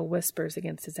 Castiel whispers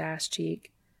against his ass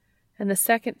cheek, and the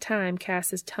second time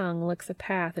Cass's tongue licks a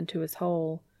path into his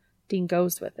hole, Dean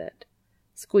goes with it,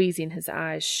 squeezing his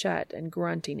eyes shut and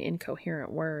grunting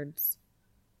incoherent words.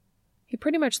 He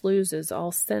pretty much loses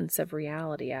all sense of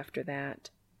reality after that,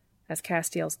 as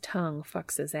Castiel's tongue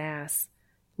fucks his ass,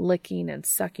 licking and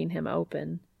sucking him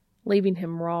open, leaving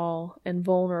him raw and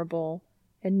vulnerable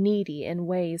and needy in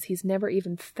ways he's never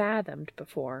even fathomed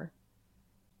before.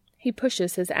 He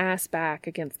pushes his ass back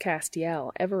against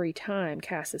Castiel every time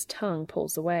Cass's tongue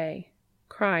pulls away,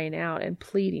 crying out and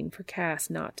pleading for Cass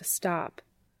not to stop,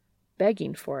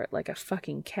 begging for it like a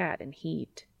fucking cat in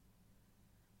heat.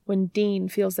 When Dean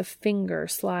feels a finger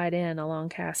slide in along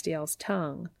Castiel's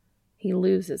tongue, he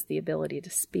loses the ability to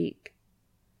speak.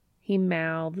 He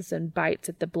mouths and bites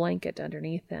at the blanket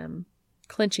underneath him,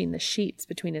 clenching the sheets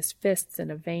between his fists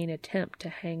in a vain attempt to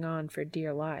hang on for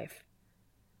dear life.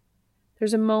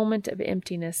 There's a moment of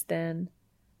emptiness then,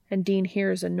 and Dean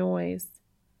hears a noise,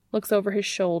 looks over his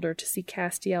shoulder to see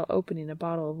Castiel opening a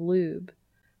bottle of lube,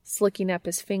 slicking up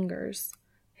his fingers,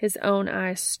 his own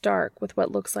eyes stark with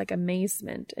what looks like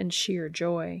amazement and sheer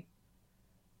joy.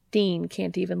 Dean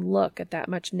can't even look at that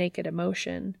much naked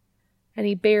emotion, and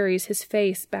he buries his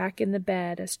face back in the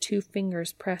bed as 2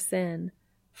 fingers press in,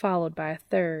 followed by a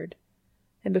third,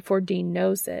 and before Dean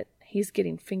knows it, he's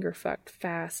getting finger-fucked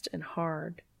fast and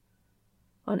hard.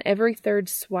 On every third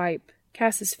swipe,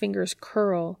 Cass's fingers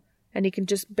curl, and he can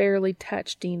just barely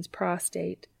touch Dean's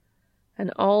prostate,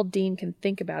 and all Dean can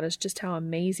think about is just how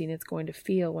amazing it's going to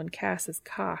feel when Cass's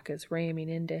cock is ramming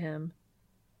into him.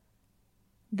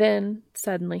 Then,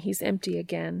 suddenly, he's empty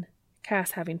again,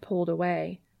 Cass having pulled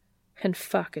away. And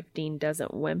fuck if Dean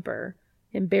doesn't whimper,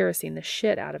 embarrassing the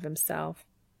shit out of himself.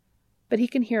 But he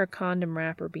can hear a condom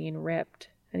wrapper being ripped,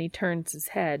 and he turns his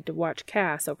head to watch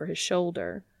Cass over his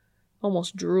shoulder,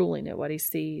 almost drooling at what he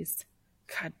sees.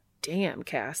 God damn,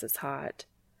 Cass is hot.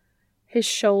 His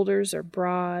shoulders are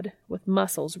broad, with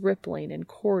muscles rippling and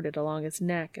corded along his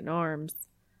neck and arms.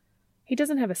 He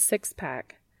doesn't have a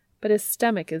six-pack, but his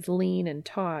stomach is lean and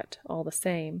taut all the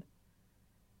same.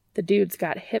 The dude's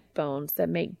got hip bones that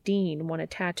make Dean want to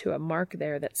tattoo a mark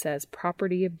there that says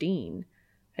 "Property of Dean,"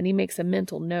 and he makes a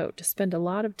mental note to spend a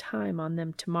lot of time on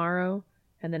them tomorrow,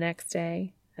 and the next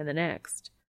day, and the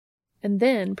next, and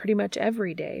then pretty much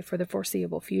every day for the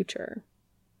foreseeable future.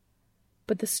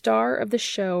 But the star of the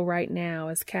show right now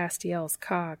is Castiel's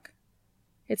cock.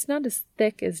 It's not as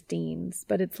thick as Dean's,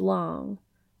 but it's long,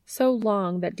 so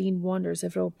long that Dean wonders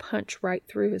if it'll punch right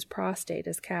through his prostate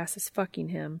as Cass is fucking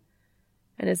him,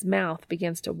 and his mouth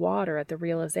begins to water at the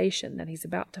realization that he's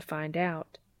about to find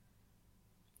out.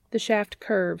 The shaft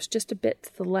curves just a bit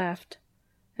to the left,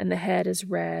 and the head is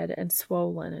red and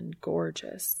swollen and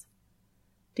gorgeous.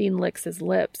 Dean licks his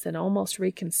lips and almost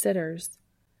reconsiders,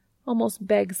 almost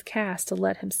begs Cass to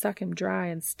let him suck him dry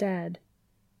instead.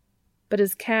 But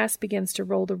as Cass begins to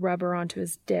roll the rubber onto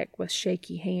his dick with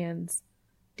shaky hands,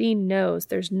 Dean knows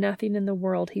there's nothing in the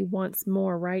world he wants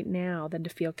more right now than to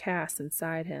feel Cass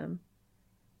inside him.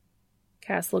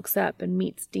 Cass looks up and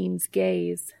meets Dean's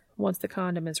gaze once the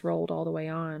condom is rolled all the way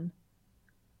on.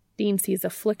 Dean sees a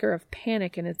flicker of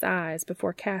panic in his eyes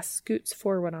before Cass scoots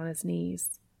forward on his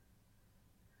knees.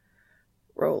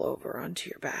 "Roll over onto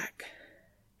your back,"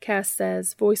 Cass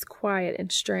says, voice quiet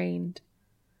and strained.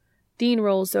 Dean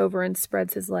rolls over and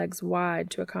spreads his legs wide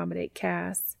to accommodate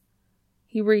Cass.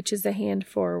 He reaches a hand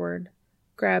forward,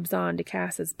 grabs on to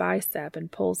Cass's bicep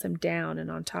and pulls him down and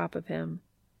on top of him.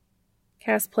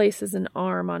 Cass places an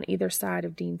arm on either side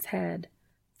of Dean's head,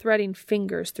 threading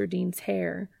fingers through Dean's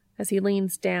hair as he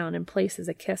leans down and places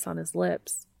a kiss on his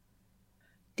lips.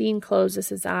 Dean closes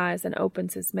his eyes and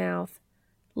opens his mouth,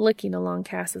 licking along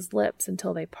Cass's lips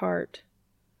until they part.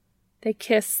 They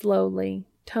kiss slowly,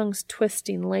 tongues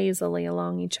twisting lazily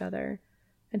along each other,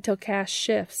 until Cass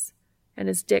shifts and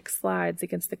his dick slides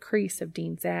against the crease of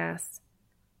Dean's ass.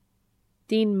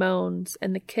 Dean moans,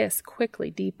 and the kiss quickly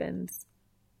deepens.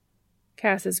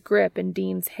 Cass's grip and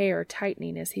Dean's hair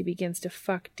tightening as he begins to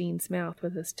fuck Dean's mouth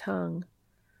with his tongue.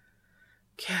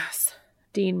 "Cass,"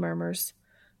 Dean murmurs,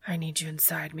 "I need you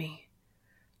inside me.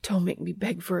 Don't make me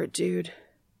beg for it, dude."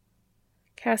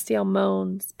 Castiel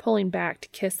moans, pulling back to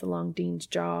kiss along Dean's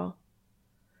jaw.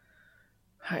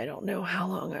 "I don't know how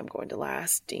long I'm going to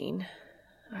last, Dean.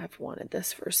 I've wanted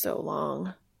this for so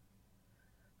long."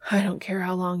 "I don't care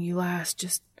how long you last,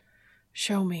 just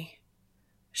show me.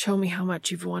 Show me how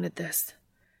much you've wanted this.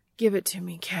 Give it to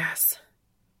me, Cass."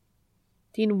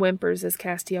 Dean whimpers as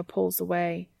Castiel pulls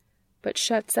away, but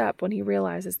shuts up when he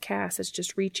realizes Cass is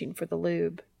just reaching for the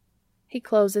lube. He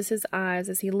closes his eyes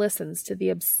as he listens to the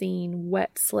obscene,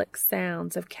 wet, slick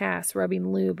sounds of Cass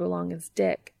rubbing lube along his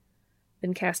dick.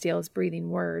 Then Castiel is breathing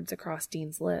words across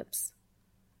Dean's lips.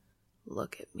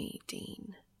 "Look at me,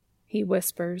 Dean," he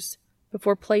whispers,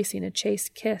 before placing a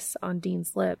chaste kiss on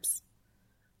Dean's lips.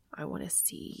 "I want to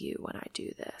see you when I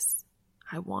do this.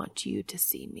 I want you to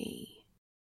see me."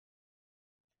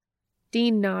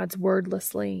 Dean nods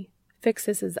wordlessly,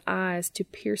 fixes his eyes to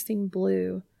piercing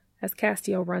blue as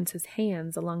Castiel runs his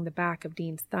hands along the back of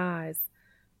Dean's thighs,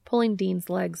 pulling Dean's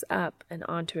legs up and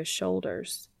onto his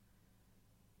shoulders.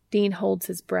 Dean holds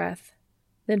his breath,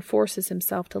 then forces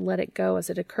himself to let it go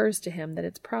as it occurs to him that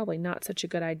it's probably not such a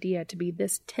good idea to be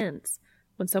this tense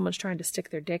when someone's trying to stick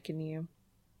their dick in you.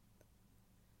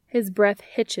 His breath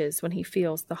hitches when he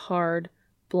feels the hard,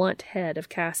 blunt head of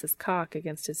Cass's cock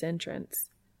against his entrance.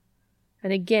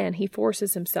 And again he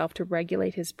forces himself to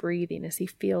regulate his breathing as he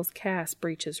feels Cass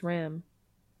breach his rim.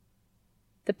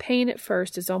 The pain at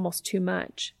first is almost too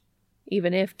much,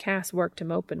 even if Cass worked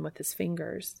him open with his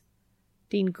fingers.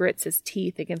 Dean grits his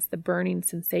teeth against the burning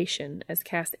sensation as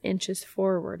Cass inches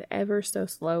forward ever so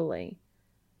slowly.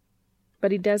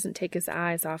 But he doesn't take his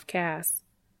eyes off Cass,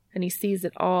 and he sees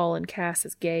it all in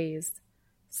Cass's gaze.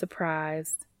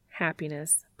 Surprise,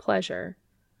 happiness, pleasure,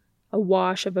 a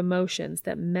wash of emotions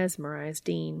that mesmerize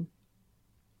Dean.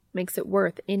 Makes it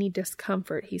worth any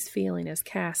discomfort he's feeling as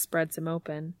Cass spreads him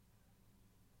open.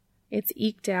 It's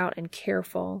eked out and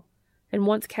careful, and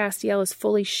once Castiel is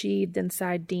fully sheathed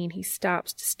inside Dean, he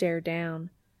stops to stare down,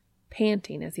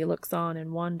 panting as he looks on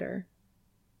in wonder.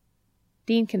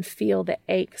 Dean can feel the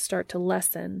ache start to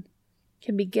lessen,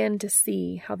 can begin to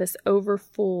see how this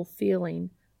overfull feeling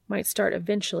might start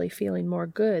eventually feeling more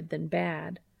good than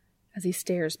bad as he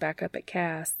stares back up at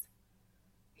Cass.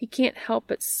 He can't help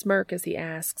but smirk as he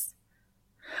asks,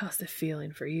 "How's it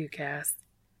feeling for you, Cass?"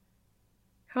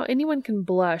 How anyone can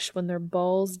blush when they're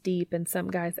balls deep in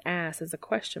some guy's ass is a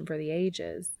question for the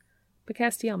ages, but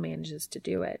Castiel manages to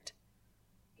do it.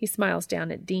 He smiles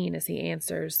down at Dean as he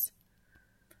answers,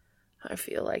 "I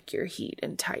feel like your heat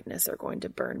and tightness are going to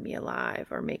burn me alive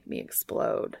or make me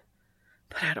explode,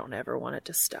 but I don't ever want it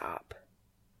to stop."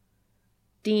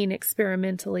 Dean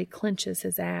experimentally clenches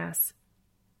his ass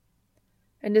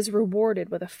and is rewarded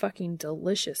with a fucking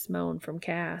delicious moan from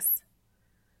Cass.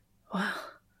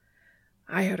 "Well,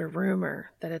 I heard a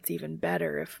rumor that it's even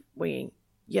better if we,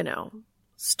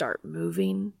 start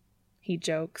moving," he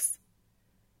jokes.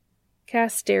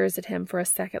 Cass stares at him for a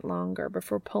second longer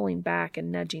before pulling back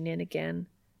and nudging in again,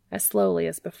 as slowly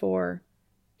as before,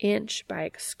 inch by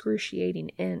excruciating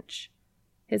inch,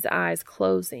 his eyes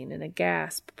closing and a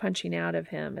gasp punching out of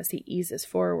him as he eases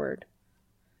forward.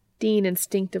 Dean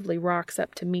instinctively rocks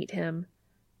up to meet him,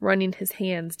 running his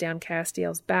hands down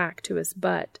Castiel's back to his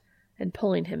butt and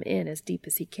pulling him in as deep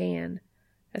as he can,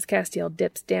 as Castiel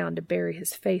dips down to bury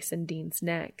his face in Dean's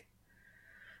neck.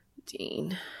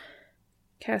 "Dean,"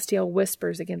 Castiel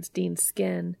whispers against Dean's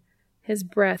skin, his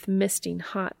breath misting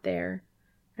hot there,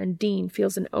 and Dean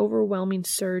feels an overwhelming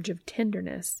surge of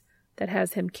tenderness that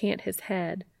has him cant his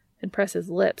head and press his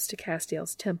lips to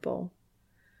Castiel's temple.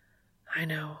 "I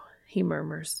know," he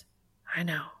murmurs. "I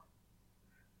know."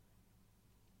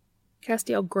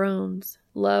 Castiel groans,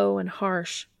 low and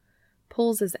harsh,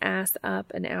 pulls his ass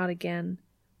up and out again,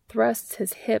 thrusts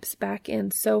his hips back in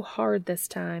so hard this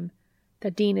time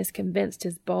that Dean is convinced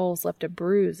his balls left a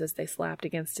bruise as they slapped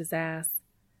against his ass.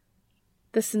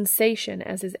 The sensation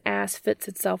as his ass fits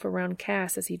itself around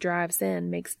Cass as he drives in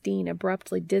makes Dean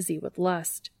abruptly dizzy with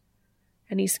lust,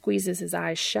 and he squeezes his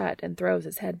eyes shut and throws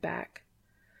his head back.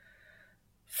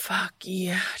 "Fuck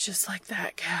yeah, just like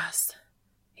that, Cass,"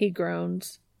 he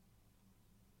groans.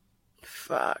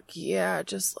 "Fuck yeah,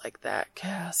 just like that,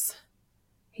 Cass,"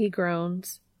 he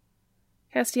groans.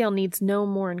 Castiel needs no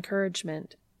more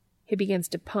encouragement. He begins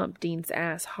to pump Dean's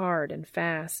ass hard and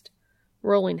fast,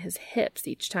 rolling his hips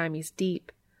each time he's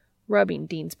deep, rubbing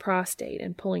Dean's prostate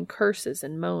and pulling curses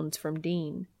and moans from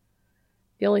Dean.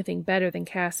 The only thing better than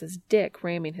Cass's dick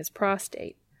ramming his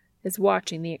prostate is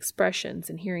watching the expressions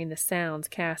and hearing the sounds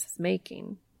Cass is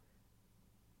making.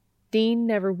 Dean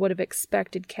never would have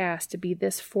expected Cass to be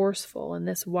this forceful and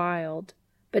this wild,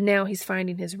 but now he's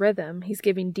finding his rhythm. He's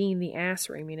giving Dean the ass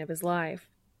reaming of his life.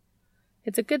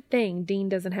 It's a good thing Dean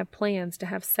doesn't have plans to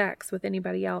have sex with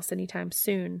anybody else anytime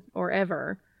soon, or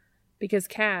ever, because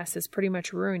Cass is pretty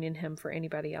much ruining him for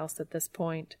anybody else at this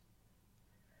point.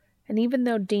 And even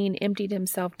though Dean emptied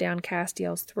himself down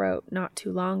Castiel's throat not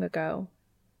too long ago,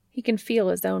 he can feel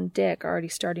his own dick already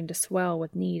starting to swell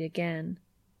with need again.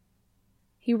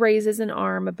 He raises an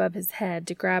arm above his head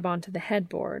to grab onto the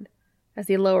headboard, as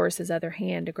he lowers his other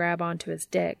hand to grab onto his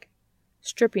dick,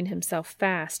 stripping himself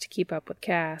fast to keep up with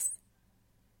Cass.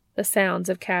 The sounds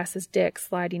of Cass's dick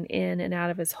sliding in and out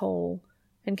of his hole,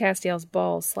 and Castiel's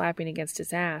balls slapping against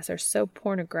his ass are so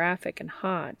pornographic and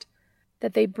hot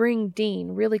that they bring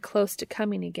Dean really close to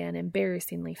coming again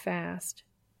embarrassingly fast.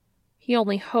 He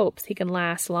only hopes he can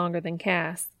last longer than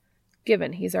Cass,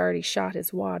 given he's already shot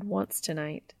his wad once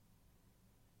tonight.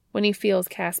 When he feels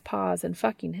Cass pause in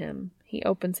fucking him, he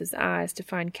opens his eyes to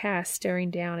find Cass staring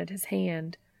down at his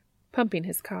hand, pumping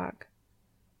his cock.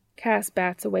 Cass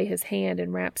bats away his hand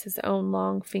and wraps his own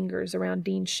long fingers around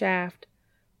Dean's shaft,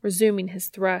 resuming his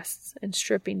thrusts and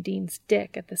stripping Dean's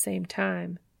dick at the same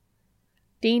time.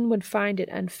 Dean would find it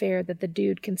unfair that the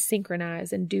dude can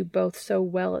synchronize and do both so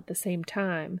well at the same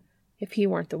time if he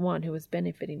weren't the one who was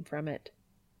benefiting from it.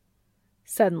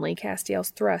 Suddenly,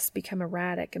 Castiel's thrusts become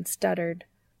erratic and stuttered,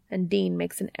 and Dean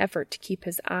makes an effort to keep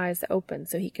his eyes open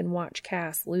so he can watch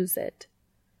Cass lose it.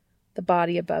 The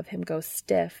body above him goes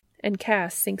stiff, and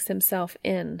Cass sinks himself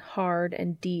in hard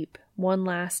and deep one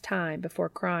last time before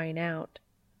crying out.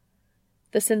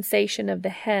 The sensation of the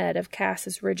head of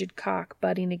Cass's rigid cock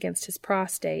butting against his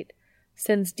prostate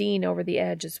sends Dean over the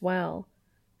edge as well,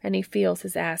 and he feels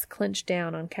his ass clench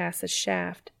down on Cass's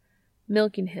shaft,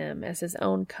 milking him as his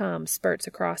own cum spurts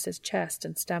across his chest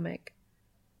and stomach.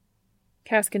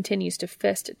 Cass continues to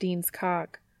fist at Dean's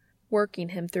cock, working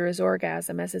him through his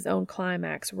orgasm as his own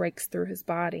climax rakes through his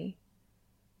body.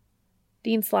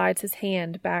 Dean slides his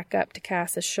hand back up to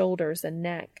Cass's shoulders and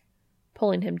neck,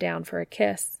 pulling him down for a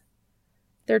kiss.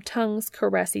 Their tongues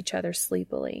caress each other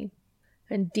sleepily,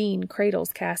 and Dean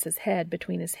cradles Cass's head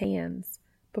between his hands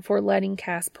before letting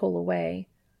Cass pull away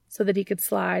so that he could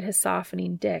slide his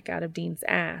softening dick out of Dean's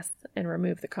ass and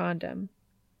remove the condom.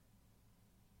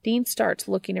 Dean starts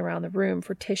looking around the room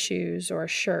for tissues or a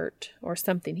shirt or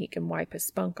something he can wipe his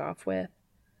spunk off with,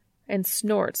 and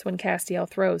snorts when Castiel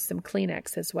throws some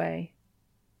Kleenex his way.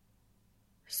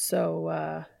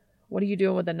 "So, what are you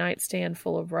doing with a nightstand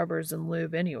full of rubbers and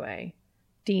lube anyway?"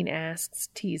 Dean asks,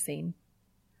 teasing.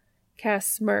 Cass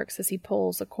smirks as he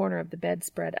pulls a corner of the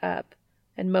bedspread up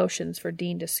and motions for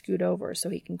Dean to scoot over so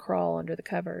he can crawl under the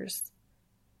covers.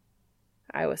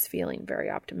 "I was feeling very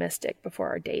optimistic before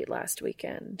our date last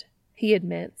weekend," he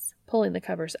admits, pulling the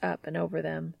covers up and over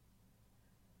them.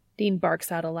 Dean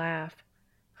barks out a laugh.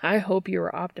 "I hope you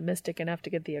were optimistic enough to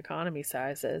get the economy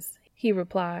sizes," he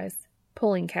replies,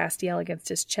 pulling Castiel against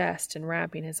his chest and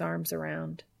wrapping his arms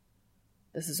around.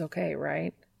 "This is okay,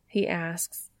 right?" he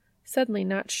asks, suddenly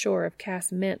not sure if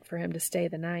Cass meant for him to stay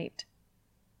the night.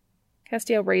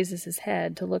 Castiel raises his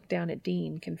head to look down at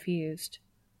Dean, confused.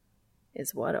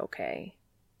 "Is what okay?"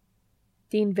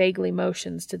 Dean vaguely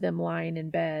motions to them lying in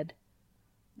bed.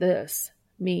 "This,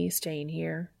 me staying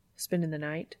here, spending the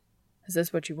night. Is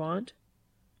this what you want?"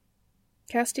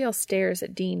 Castiel stares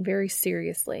at Dean very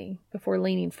seriously before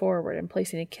leaning forward and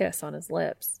placing a kiss on his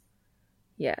lips.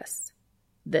 "Yes,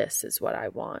 this is what I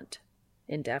want.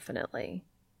 Indefinitely."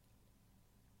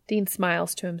 Dean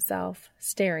smiles to himself,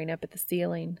 staring up at the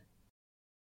ceiling.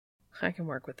 "I can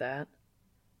work with that."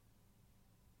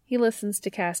 He listens to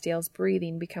Castiel's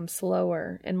breathing become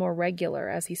slower and more regular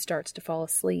as he starts to fall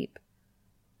asleep.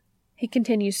 He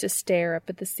continues to stare up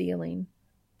at the ceiling,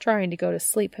 trying to go to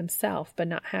sleep himself but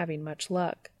not having much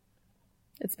luck.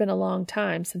 It's been a long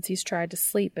time since he's tried to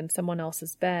sleep in someone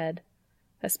else's bed,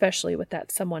 especially with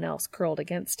that someone else curled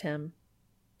against him.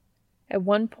 At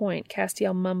one point,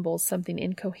 Castiel mumbles something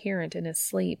incoherent in his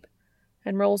sleep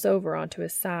and rolls over onto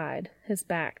his side, his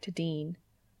back to Dean.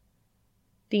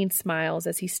 Dean smiles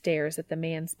as he stares at the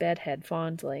man's bedhead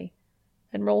fondly,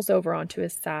 and rolls over onto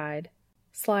his side,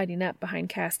 sliding up behind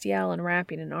Castiel and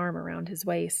wrapping an arm around his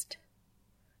waist.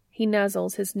 He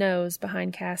nuzzles his nose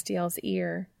behind Castiel's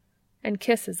ear and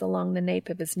kisses along the nape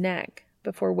of his neck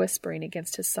before whispering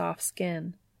against his soft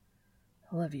skin,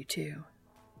 "I love you too."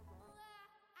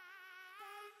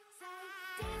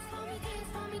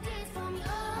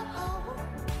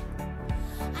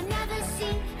 I never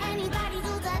seen anybody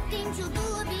do the things you do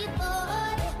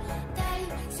before. They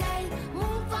say,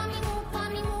 move for me, move for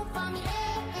me, move for me,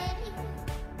 eh, eh.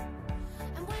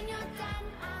 And when you're done,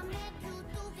 I'll make you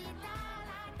do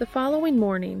it. The following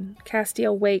morning,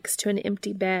 Castiel wakes to an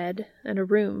empty bed and a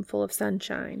room full of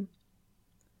sunshine.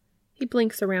 He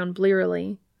blinks around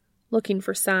blearily, looking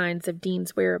for signs of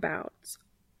Dean's whereabouts,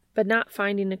 but not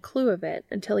finding a clue of it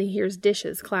until he hears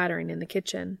dishes clattering in the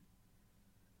kitchen.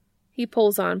 He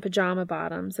pulls on pajama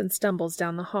bottoms and stumbles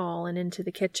down the hall and into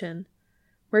the kitchen,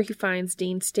 where he finds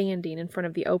Dean standing in front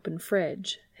of the open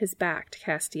fridge, his back to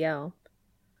Castiel.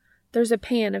 There's a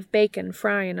pan of bacon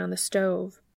frying on the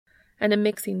stove, and a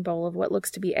mixing bowl of what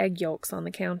looks to be egg yolks on the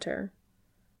counter.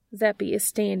 Zeppy is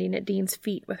standing at Dean's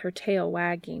feet with her tail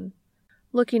wagging,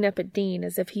 looking up at Dean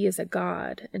as if he is a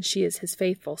god and she is his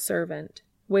faithful servant,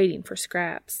 waiting for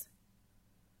scraps.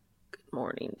 "Good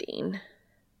morning, Dean,"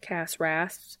 Cass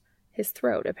rasps, his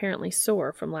throat apparently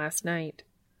sore from last night.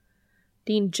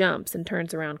 Dean jumps and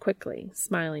turns around quickly,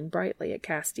 smiling brightly at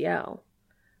Castiel.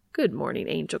 "Good morning,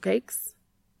 angel cakes."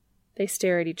 They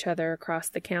stare at each other across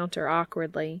the counter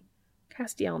awkwardly,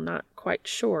 Castiel not quite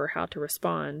sure how to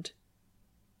respond.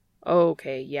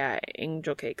 "Okay, yeah,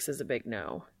 angel cakes is a big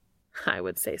no." "I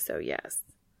would say so, yes.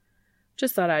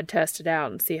 Just thought I'd test it out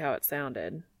and see how it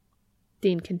sounded."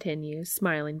 Dean continues,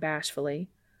 smiling bashfully.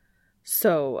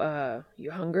 "So,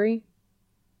 you hungry?"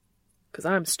 "'Cause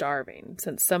I'm starving,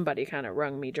 since somebody kind of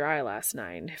wrung me dry last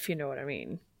night, if you know what I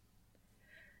mean."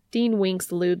 Dean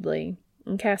winks lewdly,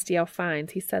 and Castiel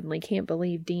finds he suddenly can't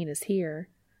believe Dean is here.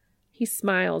 He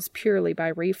smiles purely by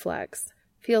reflex,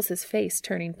 feels his face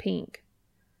turning pink.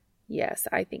 Yes,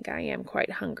 I think I am quite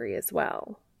hungry as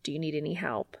well. Do you need any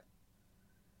help?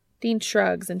 Dean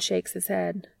shrugs and shakes his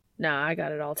head. Nah, I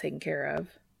got it all taken care of.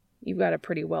 You've got a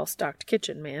pretty well-stocked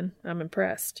kitchen, man. I'm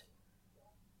impressed.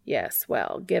 Yes,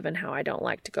 well, given how I don't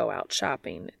like to go out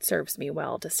shopping, it serves me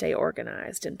well to stay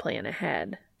organized and plan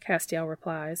ahead, Castiel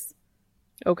replies.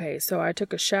 Okay, so I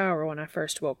took a shower when I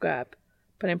first woke up,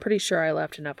 but I'm pretty sure I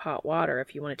left enough hot water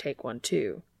if you want to take one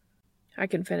too. I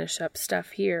can finish up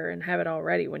stuff here and have it all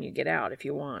ready when you get out if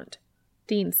you want,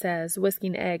 Dean says,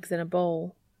 whisking eggs in a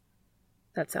bowl.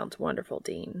 That sounds wonderful,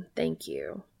 Dean. Thank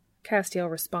you, Castiel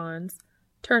responds,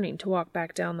 turning to walk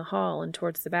back down the hall and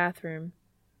towards the bathroom.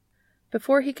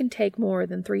 Before he can take more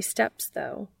than 3 steps,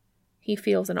 though, he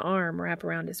feels an arm wrap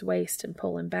around his waist and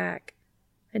pull him back,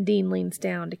 and Dean leans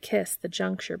down to kiss the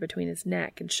juncture between his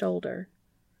neck and shoulder.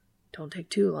 Don't take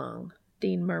too long,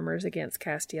 Dean murmurs against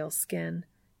Castiel's skin,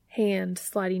 hand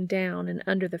sliding down and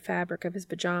under the fabric of his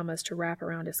pajamas to wrap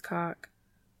around his cock.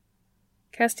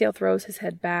 Castiel throws his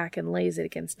head back and lays it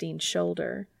against Dean's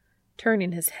shoulder,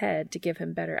 turning his head to give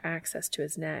him better access to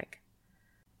his neck.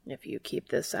 If you keep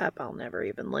this up, I'll never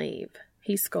even leave,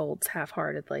 he scolds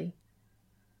half-heartedly.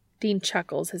 Dean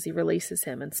chuckles as he releases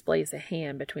him and splays a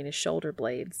hand between his shoulder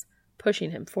blades,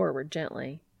 pushing him forward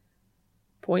gently.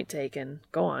 Point taken.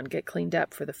 Go on, get cleaned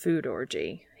up for the food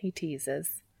orgy, he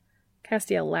teases.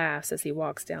 Castiel laughs as he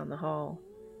walks down the hall.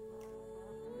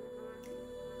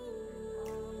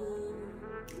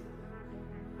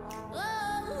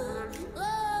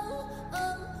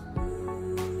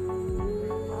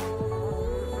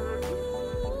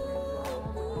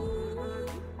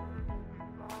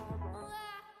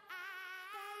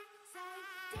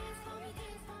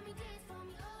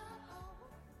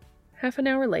 Half an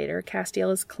hour later,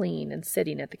 Castiel is clean and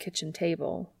sitting at the kitchen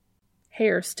table,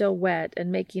 hair still wet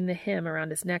and making the hem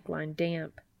around his neckline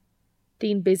damp.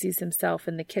 Dean busies himself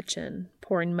in the kitchen,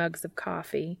 pouring mugs of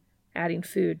coffee, adding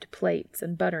food to plates,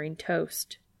 and buttering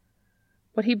toast.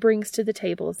 What he brings to the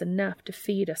table is enough to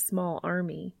feed a small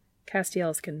army, Castiel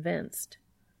is convinced.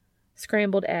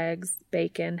 Scrambled eggs,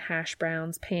 bacon, hash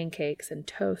browns, pancakes, and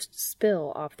toast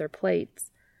spill off their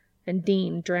plates, and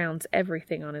Dean drowns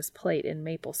everything on his plate in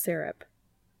maple syrup.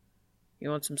 You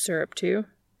want some syrup, too?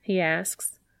 He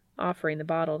asks, offering the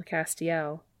bottle to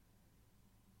Castiel.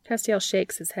 Castiel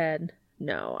shakes his head.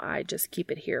 No, I just keep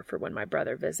it here for when my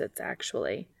brother visits,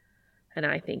 actually, and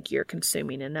I think you're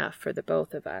consuming enough for the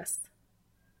both of us.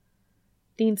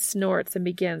 Dean snorts and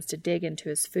begins to dig into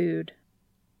his food.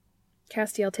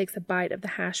 Castiel takes a bite of the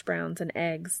hash browns and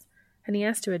eggs, and he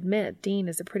has to admit Dean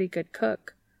is a pretty good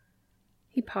cook.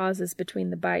 He pauses between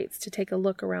the bites to take a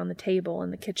look around the table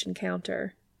and the kitchen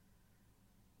counter.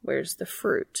 Where's the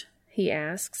fruit? He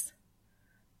asks.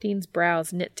 Dean's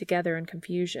brows knit together in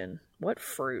confusion. What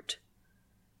fruit?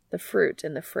 The fruit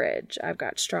in the fridge. I've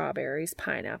got strawberries,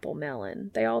 pineapple,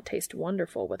 melon. They all taste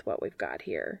wonderful with what we've got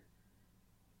here.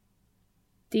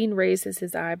 Dean raises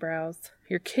his eyebrows.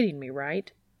 You're kidding me, right?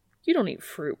 You don't eat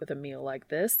fruit with a meal like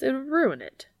this. It would ruin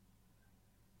it.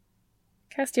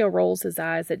 Castiel rolls his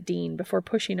eyes at Dean before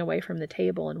pushing away from the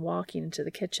table and walking into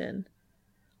the kitchen.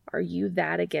 Are you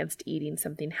that against eating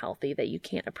something healthy that you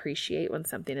can't appreciate when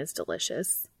something is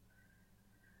delicious?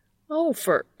 Oh,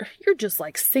 you're just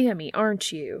like Sammy,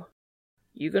 aren't you?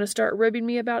 You gonna start ribbing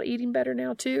me about eating better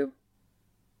now, too?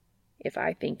 If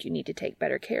I think you need to take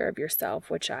better care of yourself,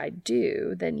 which I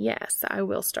do, then yes, I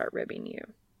will start ribbing you.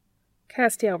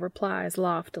 Castiel replies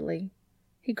loftily.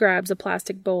 He grabs a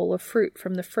plastic bowl of fruit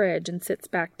from the fridge and sits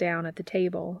back down at the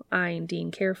table, eyeing Dean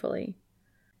carefully.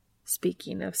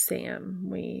 Speaking of Sam,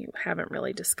 we haven't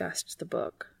really discussed the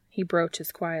book, he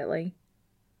broaches quietly.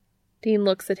 Dean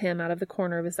looks at him out of the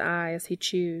corner of his eye as he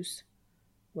chews.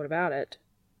 What about it?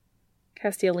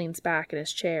 Castiel leans back in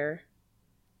his chair.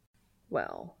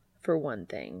 Well, for one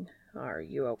thing, are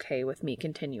you okay with me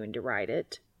continuing to write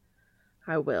it?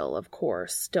 I will, of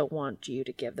course, still want you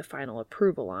to give the final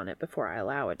approval on it before I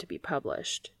allow it to be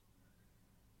published.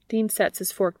 Dean sets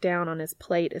his fork down on his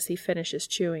plate as he finishes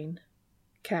chewing.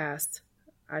 Cass,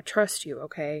 I trust you,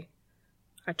 okay?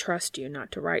 I trust you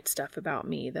not to write stuff about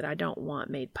me that I don't want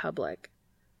made public.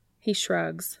 He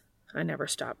shrugs. I never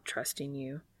stopped trusting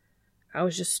you. I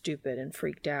was just stupid and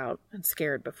freaked out and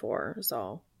scared before, is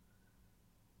all.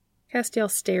 Castiel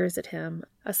stares at him,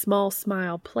 a small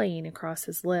smile playing across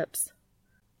his lips.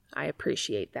 I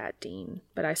appreciate that, Dean,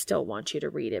 but I still want you to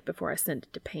read it before I send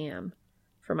it to Pam,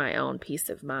 for my own peace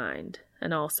of mind,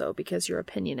 and also because your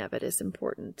opinion of it is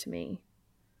important to me.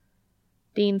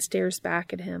 Dean stares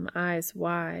back at him, eyes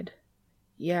wide.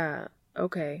 Yeah,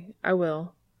 okay, I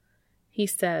will, he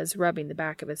says, rubbing the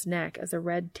back of his neck as a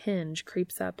red tinge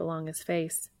creeps up along his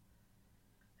face.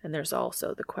 And there's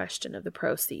also the question of the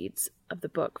proceeds of the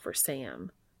book for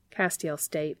Sam, Castiel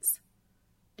states.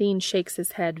 Dean shakes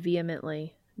his head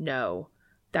vehemently. No,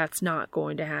 that's not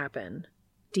going to happen.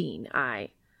 Dean,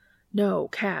 No,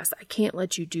 Cass, I can't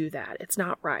let you do that. It's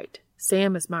not right.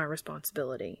 Sam is my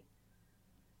responsibility.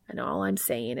 And all I'm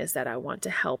saying is that I want to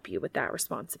help you with that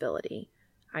responsibility.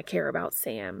 I care about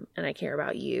Sam, and I care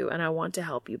about you, and I want to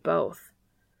help you both.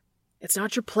 It's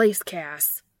not your place,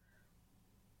 Cass.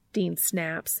 Dean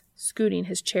snaps, scooting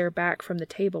his chair back from the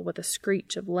table with a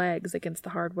screech of legs against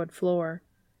the hardwood floor.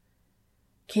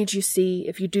 Can't you see,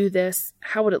 if you do this,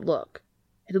 how would it look?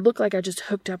 It'd look like I just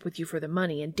hooked up with you for the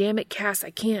money, and damn it, Cass,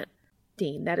 I can't.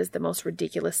 Dean, that is the most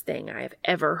ridiculous thing I have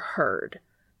ever heard,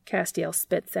 Castiel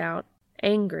spits out,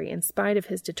 angry in spite of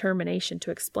his determination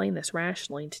to explain this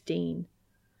rationally to Dean.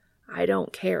 I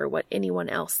don't care what anyone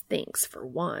else thinks, for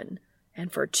one,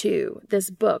 and for two, this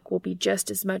book will be just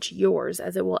as much yours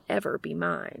as it will ever be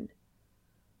mine.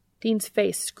 Dean's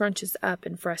face scrunches up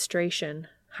in frustration.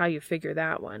 How you figure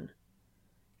that one?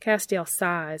 Castiel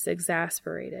sighs,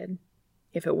 exasperated.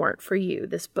 If it weren't for you,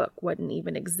 this book wouldn't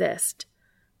even exist.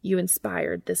 You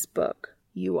inspired this book.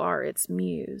 You are its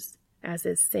muse, as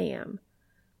is Sam.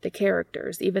 The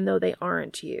characters, even though they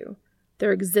aren't you,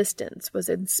 their existence was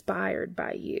inspired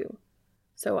by you.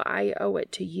 So I owe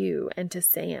it to you and to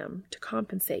Sam to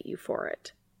compensate you for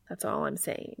it. That's all I'm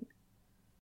saying.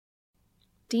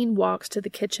 Dean walks to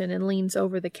the kitchen and leans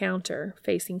over the counter,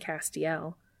 facing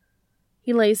Castiel.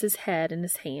 He lays his head in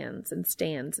his hands and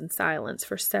stands in silence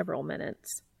for several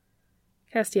minutes.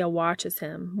 Castiel watches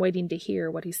him, waiting to hear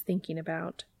what he's thinking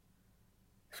about.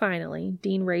 Finally,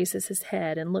 Dean raises his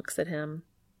head and looks at him.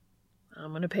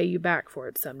 I'm going to pay you back for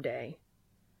it someday.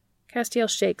 Castiel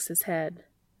shakes his head.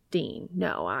 Dean,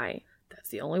 no, that's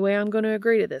the only way I'm going to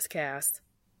agree to this, Cass.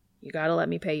 You got to let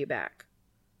me pay you back.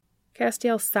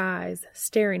 Castiel sighs,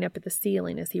 staring up at the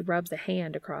ceiling as he rubs a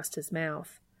hand across his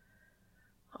mouth.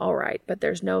 All right, but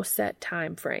there's no set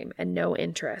time frame and no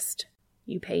interest.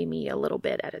 You pay me a little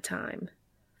bit at a time.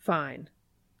 Fine.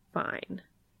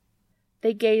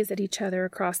 They gaze at each other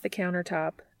across the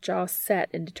countertop, jaws set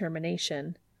in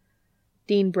determination.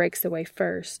 Dean breaks away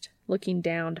first, looking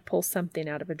down to pull something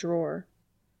out of a drawer.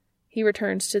 He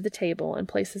returns to the table and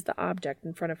places the object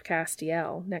in front of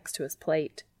Castiel, next to his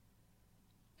plate.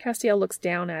 Castiel looks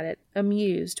down at it,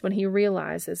 amused when he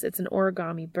realizes it's an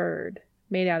origami bird,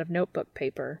 made out of notebook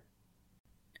paper.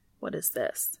 What is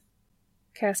this?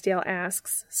 Castiel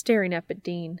asks, staring up at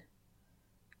Dean.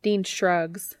 Dean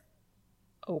shrugs.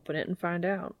 Open it and find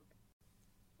out.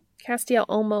 Castiel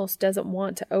almost doesn't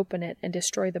want to open it and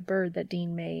destroy the bird that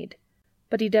Dean made,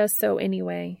 but he does so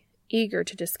anyway, eager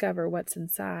to discover what's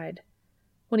inside.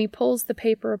 When he pulls the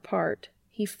paper apart,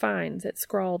 he finds it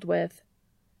scrawled with,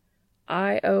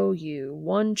 I owe you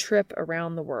 1 trip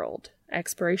around the world.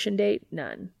 Expiration date,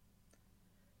 none.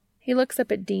 He looks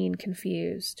up at Dean,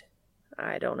 confused.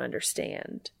 I don't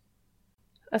understand.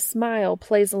 A smile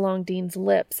plays along Dean's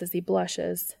lips as he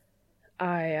blushes.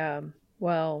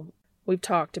 Well, we've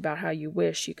talked about how you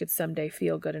wish you could someday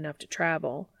feel good enough to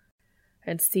travel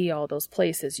and see all those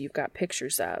places you've got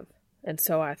pictures of. And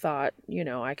so I thought,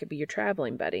 I could be your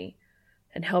traveling buddy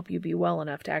and help you be well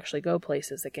enough to actually go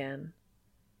places again.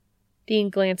 Dean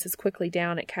glances quickly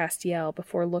down at Castiel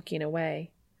before looking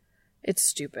away. It's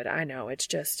stupid, I know, it's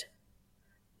just...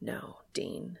 No,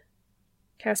 Dean.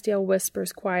 Castiel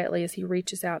whispers quietly as he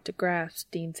reaches out to grasp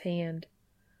Dean's hand.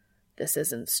 This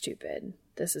isn't stupid.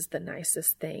 This is the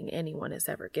nicest thing anyone has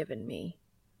ever given me.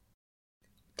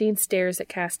 Dean stares at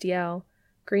Castiel,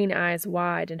 green eyes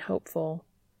wide and hopeful.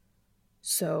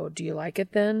 So, do you like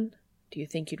it then? Do you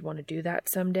think you'd want to do that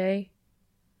someday?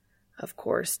 Of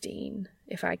course, Dean.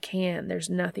 If I can, there's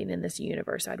nothing in this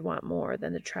universe I'd want more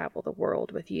than to travel the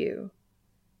world with you.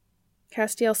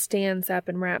 Castiel stands up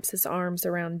and wraps his arms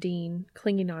around Dean,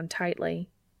 clinging on tightly.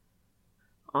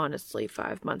 Honestly,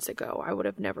 5 months ago, I would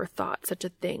have never thought such a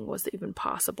thing was even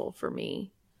possible for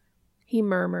me. He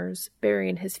murmurs,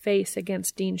 burying his face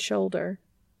against Dean's shoulder.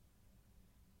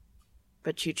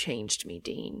 But you changed me,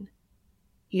 Dean.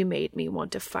 You made me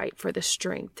want to fight for the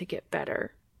strength to get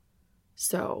better.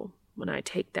 So, when I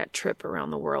take that trip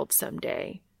around the world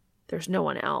someday, there's no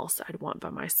one else I'd want by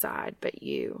my side but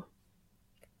you.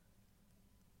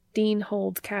 Dean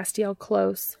holds Castiel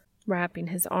close, wrapping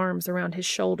his arms around his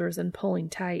shoulders and pulling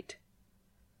tight.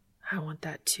 I want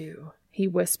that too, he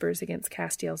whispers against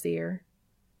Castiel's ear.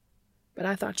 But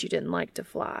I thought you didn't like to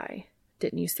fly.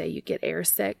 Didn't you say you get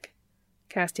airsick?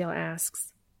 Castiel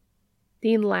asks.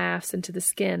 Dean laughs into the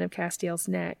skin of Castiel's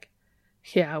neck.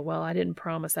 Yeah, well, I didn't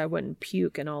promise I wouldn't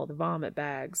puke in all the vomit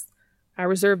bags. I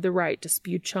reserve the right to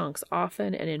spew chunks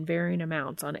often and in varying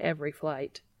amounts on every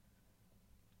flight."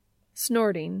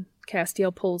 Snorting,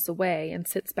 Castiel pulls away and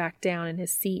sits back down in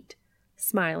his seat,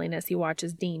 smiling as he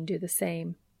watches Dean do the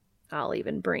same. "I'll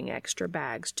even bring extra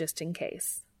bags just in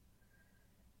case."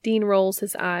 Dean rolls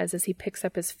his eyes as he picks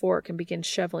up his fork and begins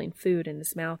shoveling food in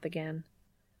his mouth again.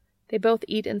 They both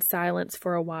eat in silence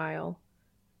for a while,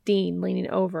 Dean leaning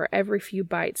over every few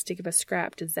bites to give a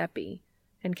scrap to Zeppy,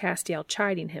 and Castiel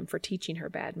chiding him for teaching her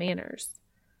bad manners.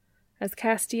 As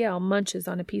Castiel munches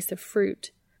on a piece of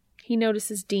fruit, he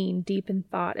notices Dean deep in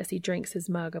thought as he drinks his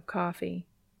mug of coffee.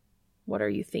 "What are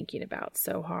you thinking about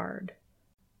so hard?"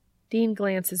 Dean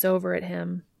glances over at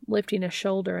him, lifting a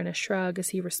shoulder in a shrug as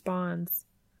he responds,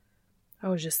 "I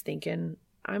was just thinking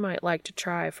I might like to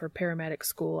try for paramedic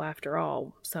school after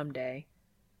all, someday.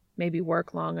 Maybe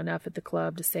work long enough at the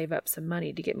club to save up some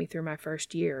money to get me through my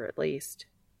first year, at least."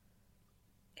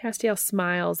 Castiel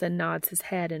smiles and nods his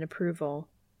head in approval.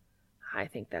 "I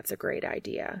think that's a great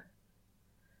idea.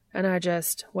 And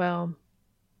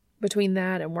between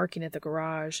that and working at the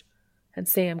garage, and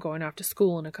Sam going off to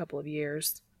school in a couple of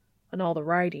years, and all the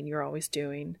writing you're always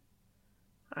doing,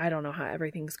 I don't know how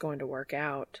everything's going to work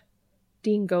out."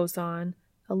 Dean goes on,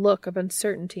 a look of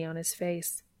uncertainty on his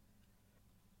face.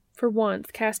 For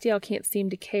once, Castiel can't seem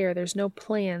to care. There's no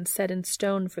plan set in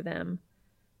stone for them,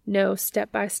 no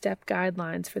step-by-step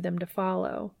guidelines for them to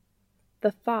follow.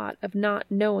 The thought of not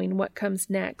knowing what comes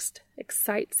next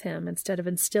excites him instead of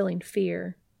instilling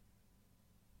fear.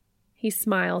 He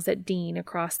smiles at Dean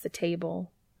across the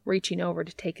table, reaching over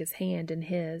to take his hand in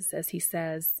his as he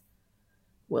says,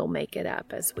 "We'll make it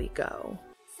up as we go."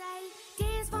 Say,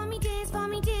 dance for me, dance for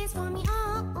me, dance for me,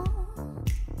 oh, oh.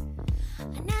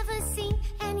 I never seen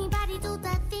anybody do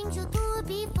the things you do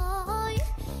before.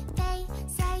 They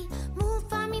say, move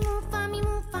for me, move for me,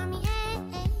 move for me, hey,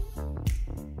 hey.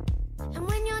 And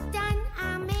when you're done,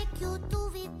 I'll make you do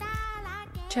it all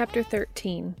again. Chapter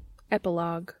 13,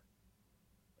 Epilogue.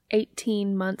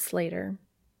 18 months later.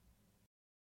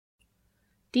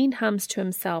 Dean hums to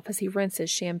himself as he rinses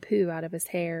shampoo out of his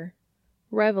hair,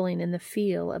 reveling in the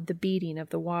feel of the beating of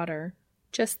the water,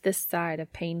 just this side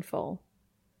of painful.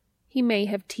 He may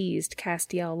have teased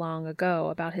Castiel long ago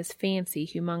about his fancy,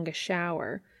 humongous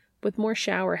shower, with more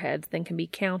shower heads than can be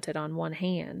counted on one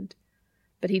hand,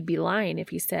 but he'd be lying if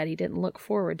he said he didn't look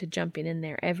forward to jumping in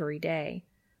there every day,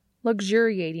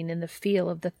 luxuriating in the feel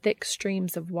of the thick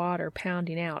streams of water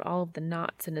pounding out all of the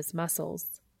knots in his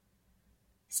muscles.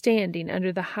 Standing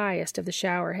under the highest of the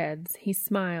shower heads, he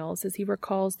smiles as he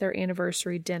recalls their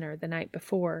anniversary dinner the night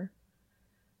before.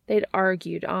 They'd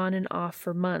argued on and off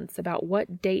for months about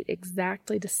what date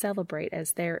exactly to celebrate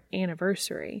as their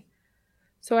anniversary,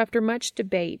 so after much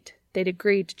debate, they'd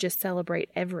agreed to just celebrate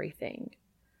everything.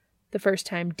 The first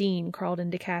time Dean crawled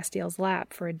into Castiel's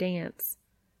lap for a dance.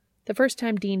 The first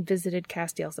time Dean visited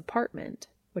Castiel's apartment,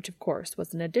 which of course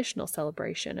was an additional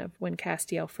celebration of when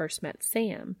Castiel first met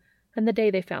Sam, and the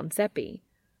day they found Zeppy,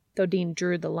 though Dean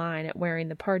drew the line at wearing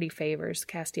the party favors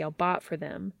Castiel bought for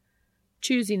them,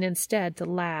 choosing instead to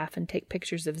laugh and take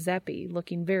pictures of Zeppy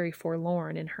looking very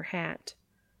forlorn in her hat.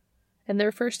 And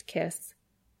their first kiss,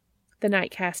 the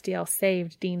night Castiel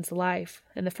saved Dean's life,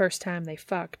 and the first time they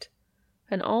fucked,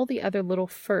 and all the other little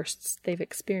firsts they've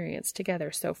experienced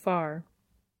together so far.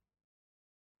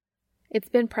 It's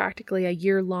been practically a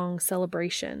year-long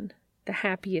celebration, the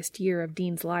happiest year of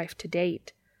Dean's life to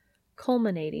date,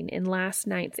 culminating in last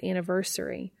night's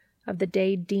anniversary of the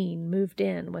day Dean moved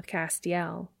in with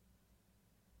Castiel.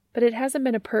 But it hasn't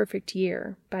been a perfect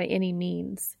year, by any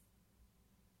means.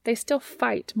 They still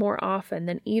fight more often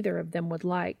than either of them would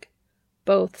like,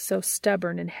 both so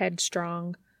stubborn and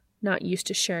headstrong, not used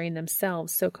to sharing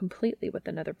themselves so completely with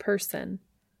another person.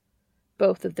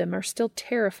 Both of them are still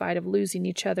terrified of losing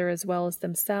each other as well as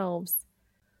themselves,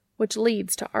 which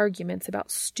leads to arguments about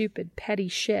stupid, petty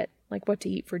shit like what to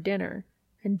eat for dinner,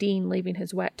 and Dean leaving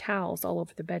his wet towels all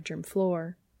over the bedroom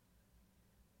floor.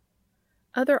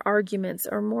 Other arguments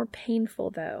are more painful,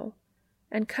 though,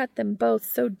 and cut them both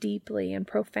so deeply and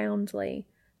profoundly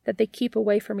that they keep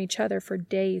away from each other for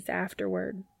days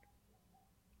afterward.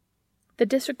 The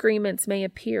disagreements may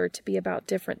appear to be about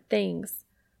different things,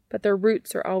 but their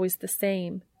roots are always the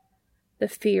same: the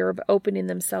fear of opening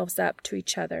themselves up to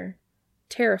each other,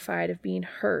 terrified of being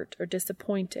hurt or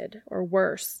disappointed, or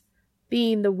worse,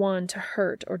 being the one to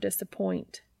hurt or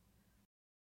disappoint.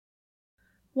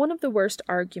 One of the worst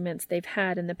arguments they've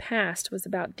had in the past was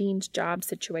about Dean's job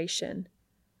situation.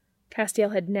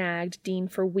 Castiel had nagged Dean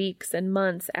for weeks and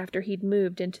months after he'd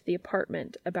moved into the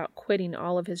apartment about quitting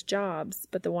all of his jobs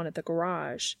but the one at the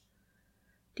garage.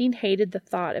 Dean hated the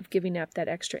thought of giving up that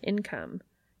extra income,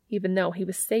 even though he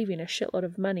was saving a shitload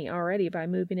of money already by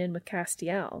moving in with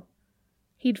Castiel.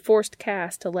 He'd forced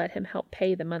Cass to let him help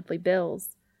pay the monthly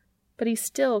bills, but he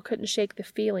still couldn't shake the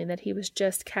feeling that he was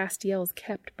just Castiel's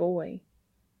kept boy.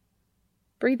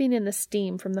 Breathing in the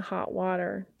steam from the hot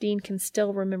water, Dean can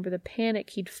still remember the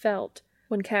panic he'd felt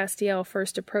when Castiel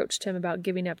first approached him about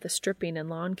giving up the stripping and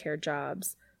lawn care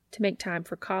jobs to make time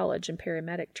for college and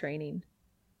paramedic training.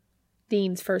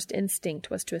 Dean's first instinct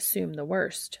was to assume the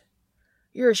worst.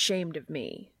 "You're ashamed of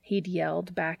me," he'd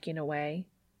yelled, backing away.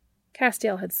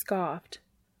 Castiel had scoffed.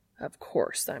 "Of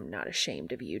course I'm not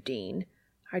ashamed of you, Dean.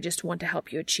 I just want to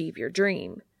help you achieve your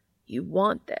dream. You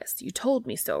want this. You told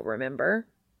me so, remember?"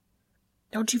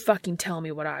 "Don't you fucking tell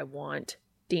me what I want,"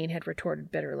 Dean had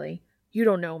retorted bitterly. "You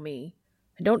don't know me.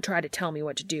 And don't try to tell me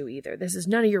what to do either. This is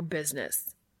none of your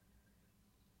business."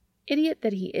 Idiot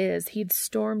that he is, he'd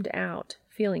stormed out,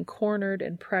 feeling cornered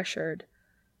and pressured,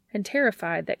 and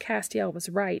terrified that Castiel was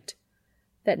right,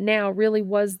 that now really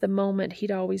was the moment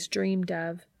he'd always dreamed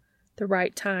of, the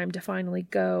right time to finally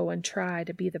go and try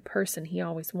to be the person he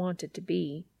always wanted to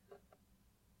be.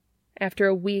 After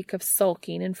a week of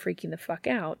sulking and freaking the fuck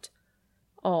out,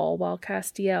 all while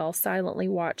Castiel silently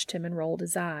watched him and rolled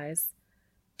his eyes,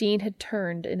 Dean had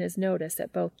turned in his notice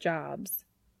at both jobs.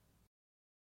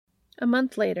 A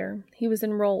month later, he was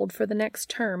enrolled for the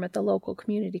next term at the local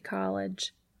community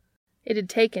college. It had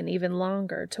taken even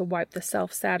longer to wipe the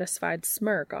self-satisfied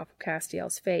smirk off of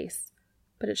Castiel's face,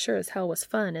 but it sure as hell was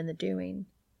fun in the doing.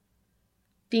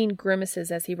 Dean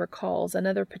grimaces as he recalls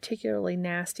another particularly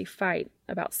nasty fight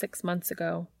about 6 months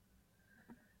ago.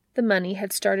 The money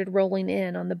had started rolling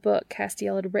in on the book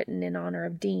Castiel had written in honor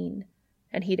of Dean,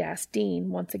 and he'd asked Dean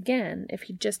once again if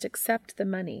he'd just accept the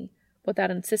money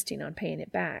without insisting on paying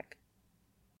it back.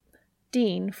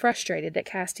 Dean, frustrated that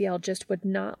Castiel just would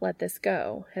not let this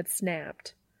go, had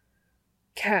snapped.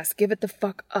 "Cass, give it the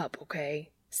fuck up,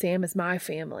 okay? Sam is my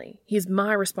family. He's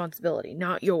my responsibility,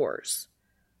 not yours."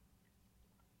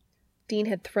 Dean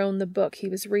had thrown the book he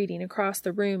was reading across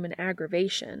the room in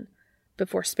aggravation,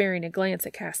 before sparing a glance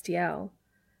at Castiel,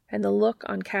 and the look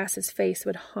on Cass's face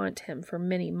would haunt him for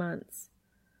many months.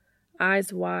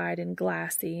 Eyes wide and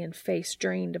glassy and face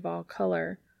drained of all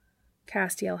color,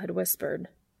 Castiel had whispered,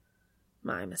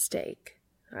 "My mistake.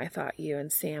 I thought you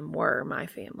and Sam were my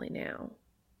family now."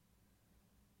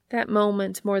 That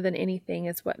moment, more than anything,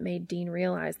 is what made Dean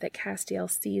realize that Castiel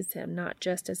sees him not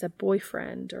just as a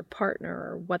boyfriend or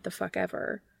partner or what the fuck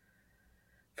ever.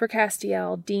 For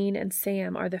Castiel, Dean and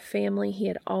Sam are the family he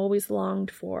had always longed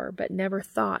for but never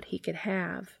thought he could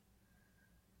have.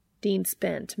 Dean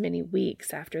spent many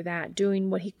weeks after that doing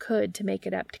what he could to make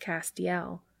it up to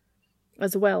Castiel,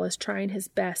 as well as trying his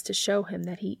best to show him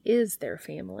that he is their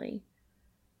family.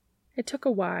 It took a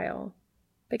while,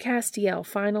 but Castiel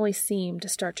finally seemed to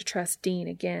start to trust Dean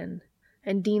again,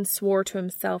 and Dean swore to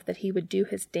himself that he would do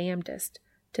his damnedest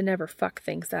to never fuck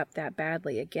things up that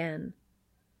badly again.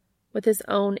 With his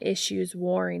own issues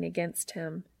warring against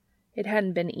him, it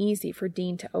hadn't been easy for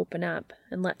Dean to open up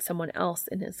and let someone else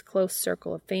in his close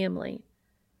circle of family.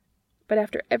 But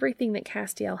after everything that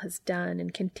Castiel has done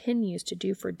and continues to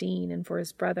do for Dean and for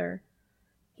his brother,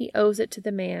 he owes it to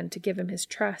the man to give him his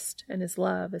trust and his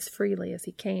love as freely as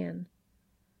he can.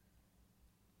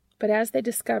 But as they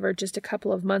discovered just a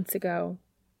couple of months ago,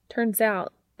 turns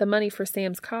out the money for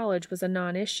Sam's college was a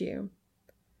non-issue.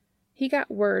 He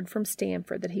got word from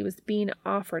Stanford that he was being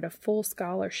offered a full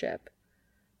scholarship,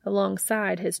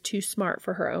 alongside his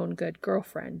too-smart-for-her-own-good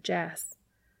girlfriend, Jess.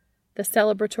 The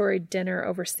celebratory dinner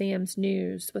over Sam's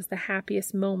news was the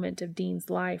happiest moment of Dean's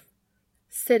life,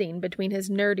 sitting between his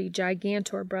nerdy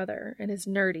gigantor brother and his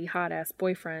nerdy hot-ass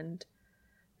boyfriend.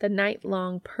 The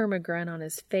night-long permagrin on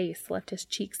his face left his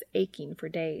cheeks aching for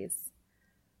days.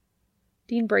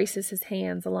 Dean braces his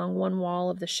hands along one wall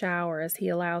of the shower as he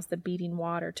allows the beating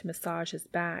water to massage his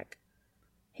back.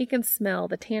 He can smell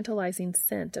the tantalizing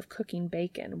scent of cooking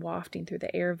bacon wafting through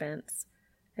the air vents,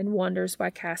 and wonders why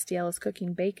Castiel is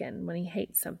cooking bacon when he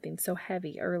hates something so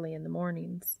heavy early in the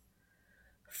mornings.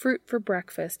 Fruit for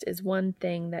breakfast is one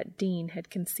thing that Dean had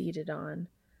conceded on,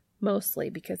 mostly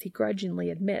because he grudgingly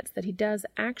admits that he does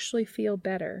actually feel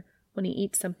better when he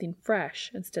eats something fresh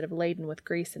instead of laden with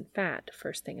grease and fat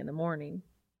first thing in the morning.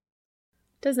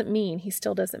 Doesn't mean he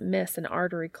still doesn't miss an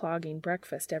artery-clogging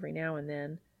breakfast every now and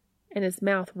then, and his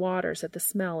mouth waters at the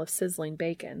smell of sizzling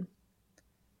bacon.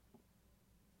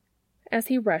 As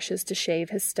he rushes to shave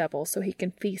his stubble so he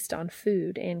can feast on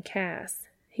food and Cass,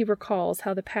 he recalls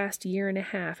how the past year and a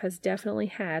half has definitely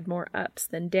had more ups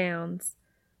than downs,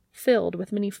 filled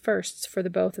with many firsts for the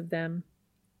both of them.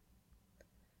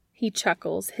 He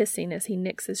chuckles, hissing as he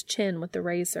nicks his chin with the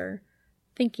razor,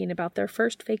 thinking about their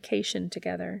first vacation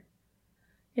together.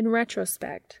 In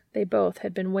retrospect, they both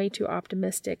had been way too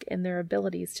optimistic in their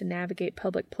abilities to navigate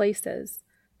public places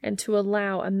and to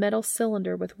allow a metal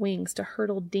cylinder with wings to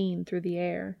hurtle Dean through the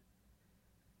air.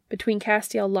 Between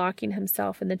Castiel locking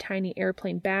himself in the tiny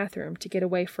airplane bathroom to get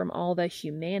away from all the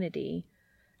humanity,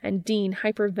 and Dean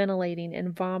hyperventilating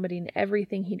and vomiting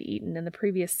everything he'd eaten in the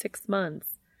previous 6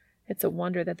 months, it's a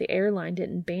wonder that the airline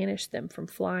didn't banish them from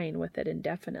flying with it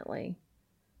indefinitely.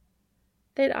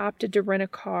 They'd opted to rent a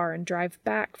car and drive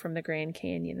back from the Grand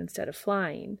Canyon instead of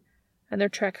flying, and their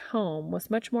trek home was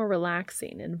much more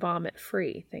relaxing and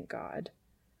vomit-free, thank God.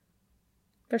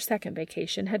 Their second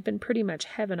vacation had been pretty much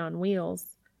heaven on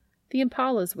wheels, the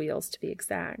Impala's wheels to be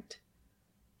exact.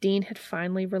 Dean had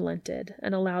finally relented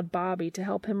and allowed Bobby to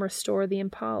help him restore the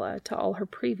Impala to all her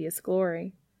previous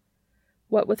glory.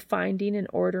 What with finding and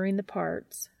ordering the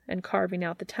parts, and carving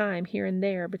out the time here and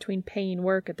there between paying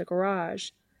work at the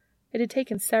garage, it had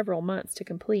taken several months to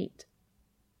complete.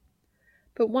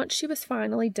 But once she was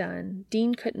finally done,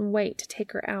 Dean couldn't wait to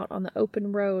take her out on the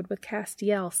open road with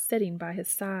Castiel sitting by his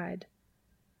side.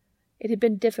 It had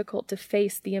been difficult to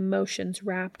face the emotions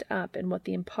wrapped up in what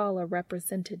the Impala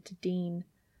represented to Dean.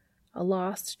 A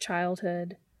lost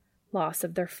childhood, loss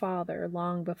of their father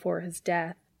long before his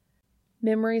death,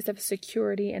 memories of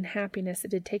security and happiness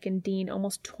it had taken Dean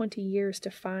almost 20 years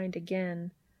to find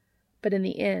again. But in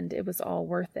the end, it was all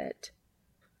worth it.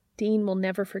 Dean will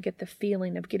never forget the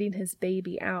feeling of getting his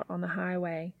baby out on the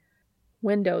highway.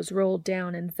 Windows rolled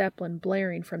down and Zeppelin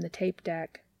blaring from the tape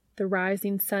deck, the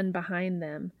rising sun behind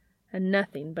them, and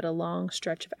nothing but a long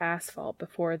stretch of asphalt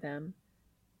before them.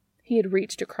 He had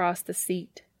reached across the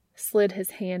seat, slid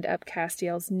his hand up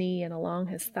Castiel's knee and along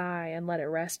his thigh, and let it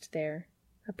rest there,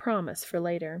 a promise for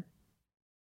later.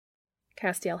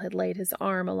 Castiel had laid his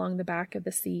arm along the back of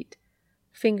the seat,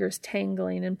 fingers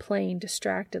tangling and playing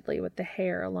distractedly with the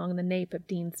hair along the nape of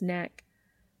Dean's neck,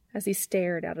 as he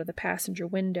stared out of the passenger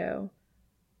window,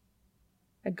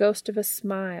 a ghost of a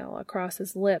smile across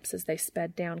his lips as they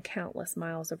sped down countless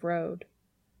miles of road.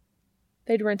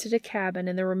 They'd rented a cabin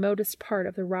in the remotest part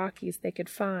of the Rockies they could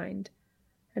find,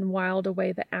 and whiled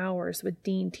away the hours with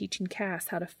Dean teaching Cass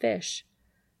how to fish,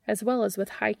 as well as with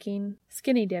hiking,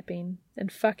 skinny dipping,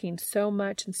 and fucking so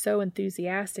much and so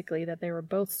enthusiastically that they were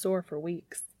both sore for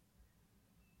weeks.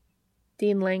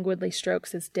 Dean languidly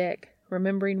strokes his dick,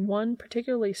 remembering one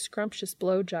particularly scrumptious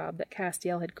blowjob that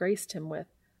Castiel had graced him with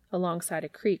alongside a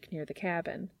creek near the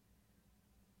cabin.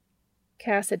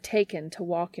 Cass had taken to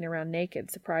walking around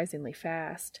naked surprisingly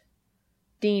fast.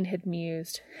 Dean had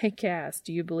mused, "Hey Cass,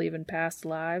 do you believe in past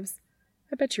lives?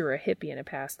 I bet you were a hippie in a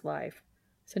past life,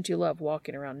 since you love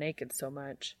walking around naked so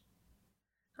much."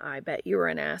 "I bet you were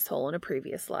an asshole in a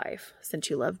previous life, since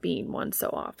you love being one so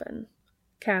often,"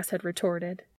 Cass had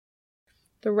retorted.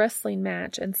 The wrestling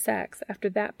match and sex after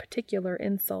that particular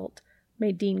insult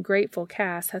made Dean grateful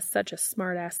Cass has such a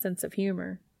smart-ass sense of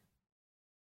humor.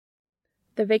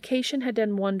 The vacation had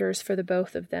done wonders for the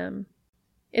both of them.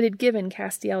 It had given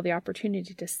Castiel the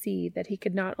opportunity to see that he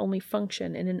could not only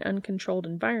function in an uncontrolled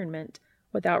environment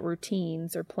without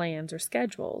routines or plans or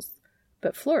schedules,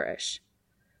 but flourish.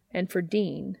 And for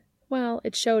Dean, well,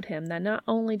 it showed him that not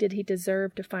only did he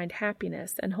deserve to find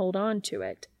happiness and hold on to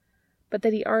it, but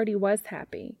that he already was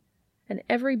happy, and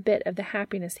every bit of the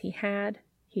happiness he had,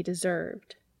 he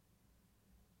deserved.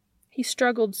 He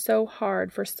struggled so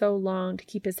hard for so long to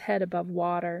keep his head above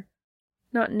water,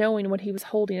 not knowing what he was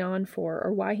holding on for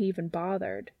or why he even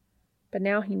bothered. But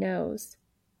now he knows.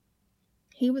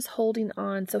 He was holding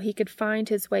on so he could find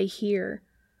his way here,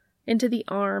 into the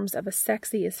arms of a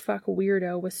sexy as fuck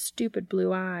weirdo with stupid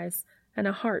blue eyes and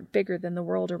a heart bigger than the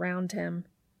world around him.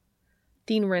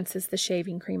 Dean rinses the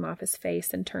shaving cream off his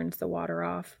face and turns the water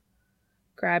off.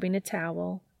 Grabbing a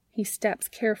towel, he steps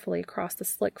carefully across the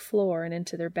slick floor and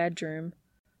into their bedroom,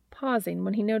 pausing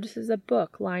when he notices a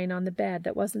book lying on the bed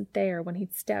that wasn't there when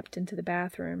he'd stepped into the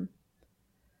bathroom.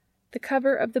 The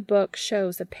cover of the book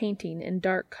shows a painting in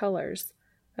dark colors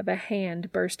of a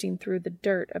hand bursting through the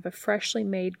dirt of a freshly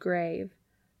made grave,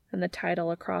 and the title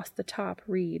across the top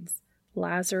reads,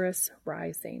 "Lazarus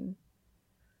Rising."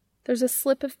 There's a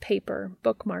slip of paper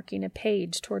bookmarking a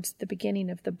page towards the beginning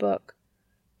of the book,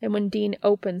 and when Dean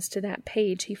opens to that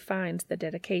page he finds the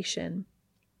dedication.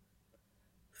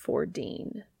 "For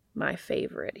Dean, my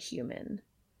favorite human.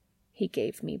 He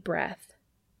gave me breath,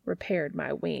 repaired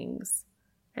my wings,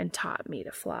 and taught me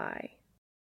to fly."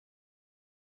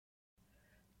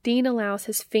 Dean allows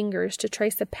his fingers to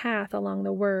trace a path along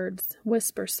the words,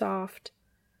 whisper soft.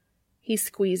 He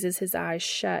squeezes his eyes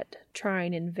shut,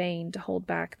 trying in vain to hold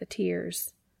back the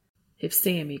tears. "If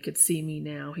Sammy could see me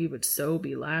now, he would so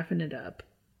be laughing it up.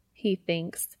 he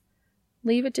thinks.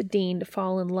 Leave it to Dean to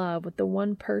fall in love with the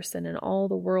one person in all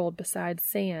the world besides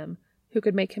Sam who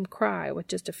could make him cry with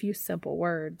just a few simple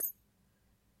words.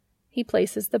 He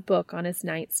places the book on his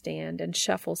nightstand and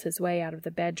shuffles his way out of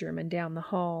the bedroom and down the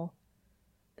hall.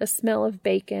 The smell of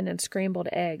bacon and scrambled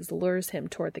eggs lures him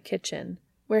toward the kitchen,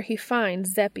 where he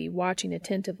finds Zeppy watching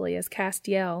attentively as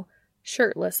Castiel,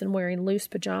 shirtless and wearing loose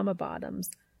pajama bottoms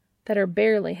that are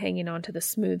barely hanging onto the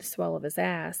smooth swell of his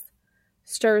ass,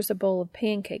 stirs a bowl of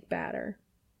pancake batter,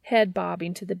 head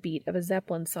bobbing to the beat of a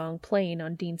Zeppelin song playing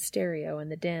on Dean's stereo in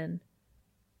the den.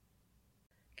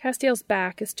 Castiel's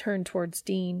back is turned towards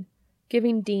Dean,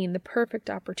 giving Dean the perfect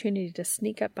opportunity to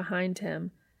sneak up behind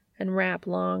him and wrap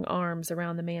long arms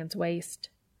around the man's waist.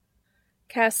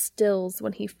 Cass stills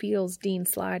when he feels Dean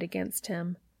slide against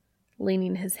him,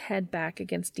 leaning his head back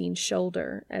against Dean's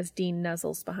shoulder as Dean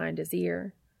nuzzles behind his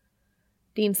ear.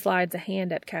 Dean slides a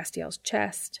hand up Castiel's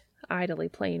chest, idly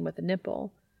playing with a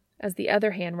nipple, as the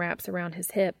other hand wraps around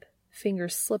his hip,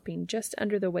 fingers slipping just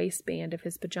under the waistband of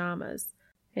his pajamas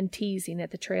and teasing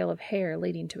at the trail of hair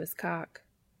leading to his cock.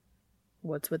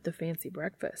 "What's with the fancy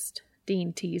breakfast?"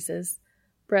 Dean teases,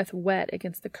 breath wet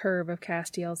against the curve of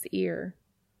Castiel's ear.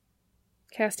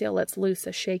 Castiel lets loose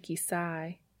a shaky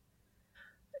sigh.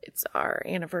 "It's our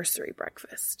anniversary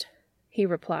breakfast," he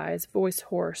replies, voice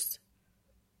hoarse.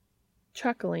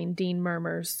 Chuckling, Dean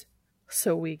murmurs,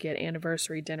 "So we get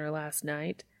anniversary dinner last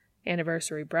night,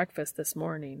 anniversary breakfast this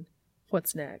morning.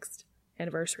 What's next?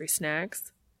 Anniversary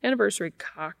snacks? Anniversary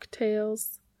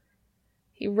cocktails?"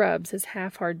 He rubs his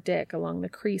half-hard dick along the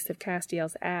crease of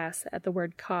Castiel's ass at the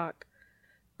word cock,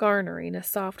 garnering a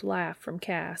soft laugh from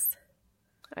Cass.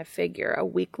 "I figure a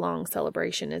week-long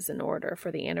celebration is in order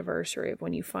for the anniversary of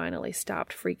when you finally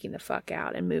stopped freaking the fuck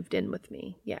out and moved in with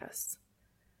me, yes."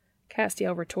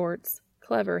 Castiel retorts,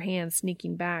 clever hand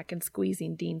sneaking back and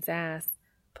squeezing Dean's ass,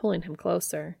 pulling him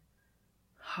closer.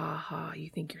 "Ha ha, you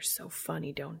think you're so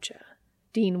funny, don't you?"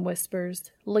 Dean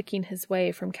whispers, licking his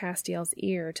way from Castiel's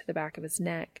ear to the back of his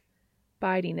neck,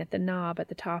 biting at the knob at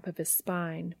the top of his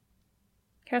spine.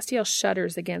 Castiel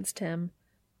shudders against him,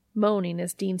 moaning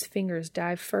as Dean's fingers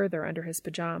dive further under his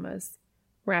pajamas,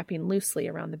 wrapping loosely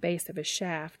around the base of his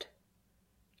shaft.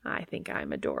 "I think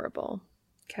I'm adorable,"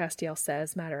 Castiel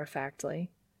says matter-of-factly.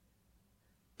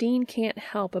 Dean can't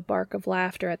help a bark of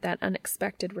laughter at that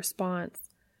unexpected response,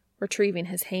 retrieving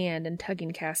his hand and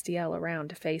tugging Castiel around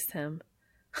to face him.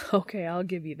 "Okay, I'll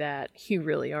give you that. You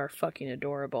really are fucking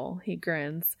adorable," he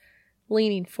grins,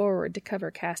 leaning forward to cover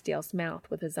Castiel's mouth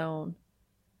with his own.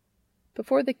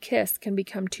 Before the kiss can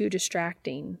become too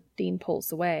distracting, Dean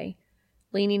pulls away,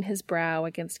 leaning his brow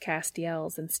against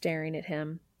Castiel's and staring at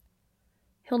him.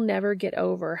 He'll never get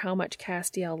over how much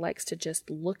Castiel likes to just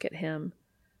look at him,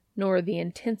 nor the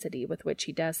intensity with which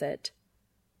he does it.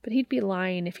 But he'd be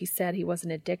lying if he said he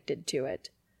wasn't addicted to it,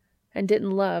 and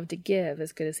didn't love to give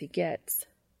as good as he gets.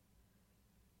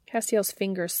 Castiel's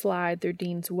fingers slide through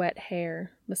Dean's wet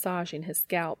hair, massaging his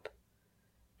scalp.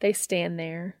 They stand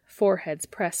there, foreheads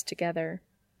pressed together,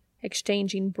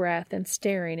 exchanging breath and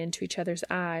staring into each other's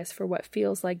eyes for what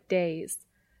feels like days,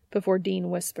 before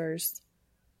Dean whispers,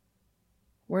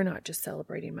 "We're not just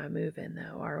celebrating my move-in,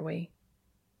 though, are we?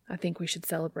 I think we should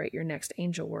celebrate your next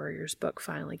Angel Warriors book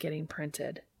finally getting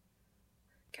printed."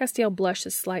 Castiel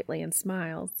blushes slightly and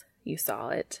smiles. "You saw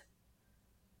it."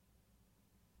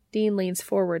 Dean leans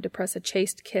forward to press a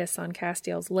chaste kiss on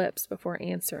Castiel's lips before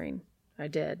answering. "I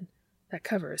did. That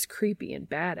cover is creepy and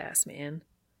badass, man."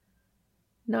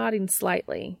 Nodding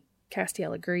slightly,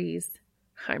 Castiel agrees.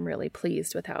 "I'm really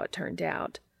pleased with how it turned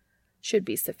out. Should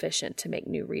be sufficient to make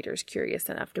new readers curious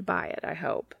enough to buy it, I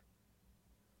hope."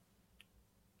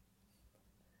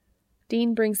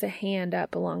 Dean brings a hand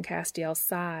up along Castiel's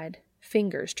side,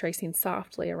 fingers tracing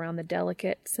softly around the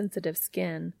delicate, sensitive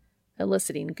skin,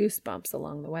 eliciting goosebumps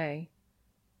along the way.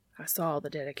 "I saw the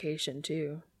dedication,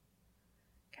 too."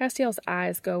 Castiel's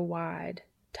eyes go wide,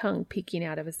 tongue peeking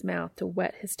out of his mouth to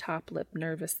wet his top lip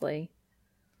nervously.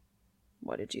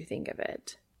 "What did you think of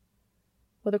it?"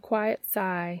 With a quiet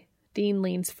sigh, Dean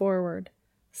leans forward,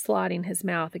 slotting his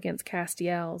mouth against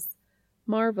Castiel's,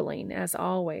 marveling, as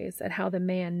always, at how the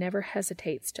man never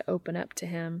hesitates to open up to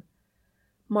him,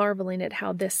 marveling at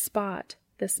how this spot,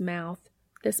 this mouth,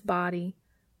 this body,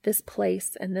 this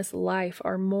place, and this life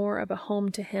are more of a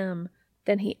home to him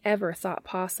than he ever thought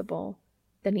possible,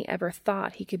 than he ever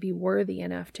thought he could be worthy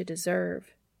enough to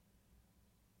deserve.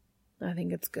 "I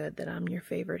think it's good that I'm your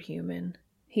favorite human,"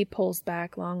 he pulls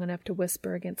back long enough to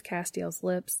whisper against Castiel's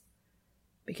lips,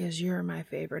 "because you're my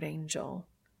favorite angel,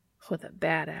 with a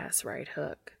badass right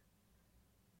hook."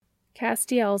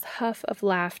 Castiel's huff of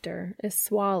laughter is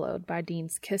swallowed by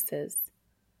Dean's kisses.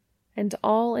 and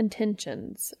all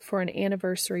intentions for an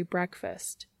anniversary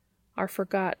breakfast are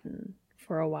forgotten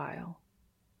for a while.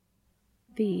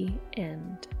 The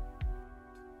end.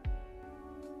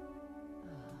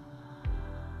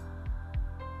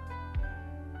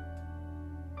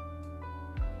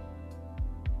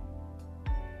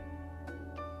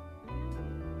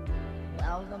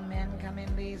 Well, the men come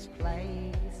in these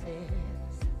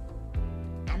places,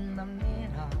 and the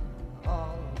men are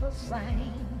all the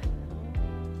same.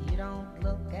 You don't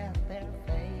look at their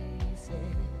faces,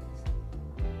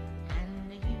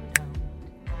 and you don't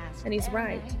ask. And he's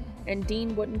right. And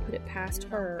Dean wouldn't put it past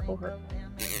her or her.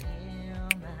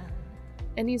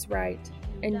 And he's right.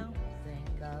 And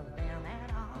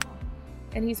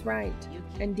he's right.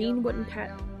 And Dean wouldn't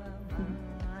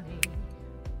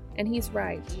And he's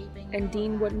right. And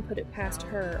Dean wouldn't put it past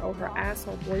her or her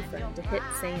asshole boyfriend to hit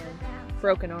Sam,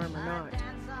 broken arm or not.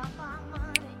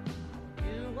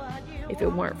 If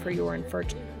it weren't for your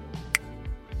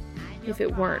If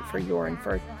it weren't for your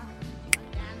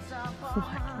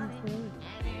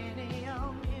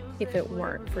If it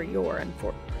weren't for your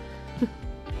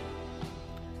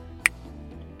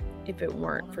If it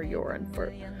weren't for your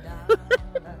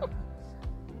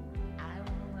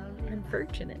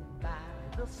unfortunate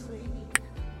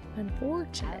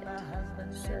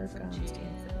circumstances.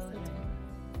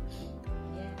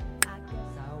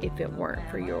 If it weren't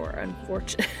for your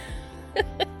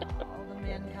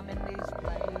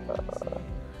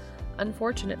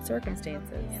unfortunate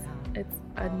circumstances. It's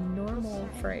a normal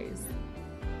phrase.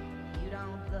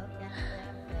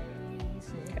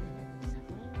 Okay.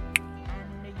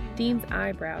 Dean's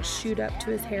eyebrows shoot up to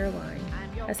his hairline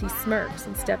as he smirks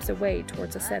and steps away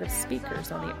towards a set of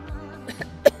speakers on the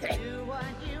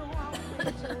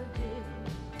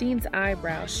Dean's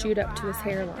eyebrows shoot up to his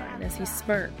hairline as he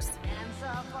smirks.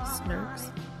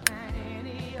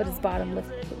 But his bottom lip.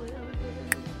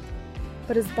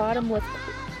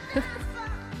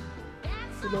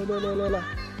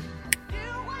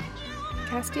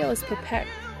 Castiel is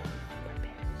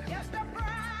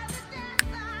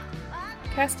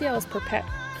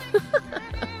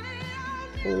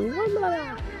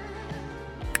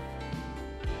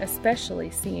especially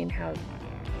seeing how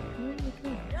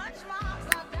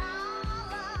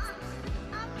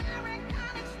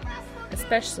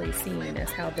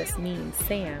as how this means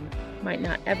Sam might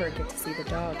not ever get to see the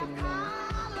dog anymore.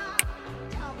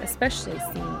 Especially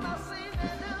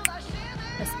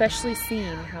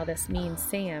seeing how this means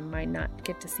Sam might not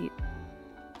get to see.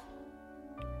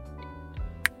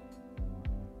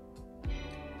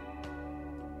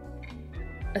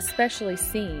 Especially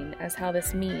seeing as how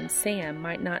this means Sam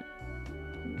might not.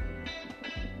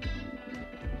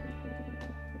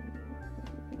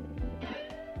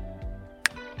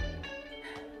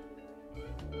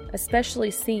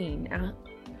 Especially seeing. I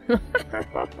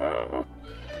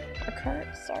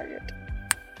can't say it.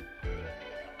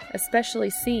 Especially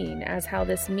seeing as how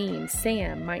this means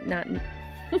Sam might not.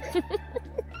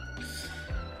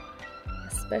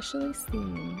 Especially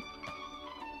seeing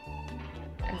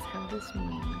as how this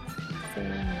means Sam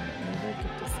might never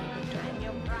get to see the dog.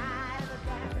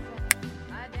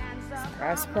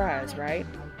 Surprise, surprise, right?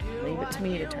 Leave it to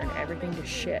me to turn everything to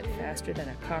shit faster than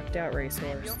a cocked-out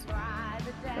racehorse.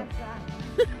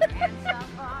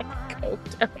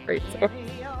 Coked out racehorse.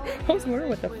 I was wondering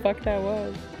what the fuck that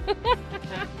was.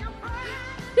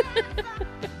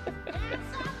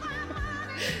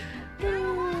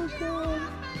 Oh, God.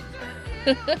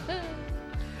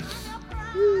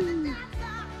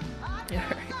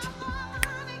 Alright.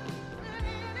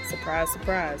 Surprise,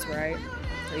 surprise, right?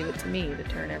 Leave it to me to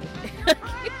turn everything.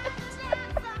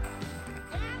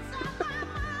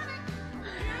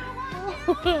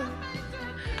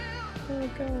 Oh,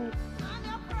 God.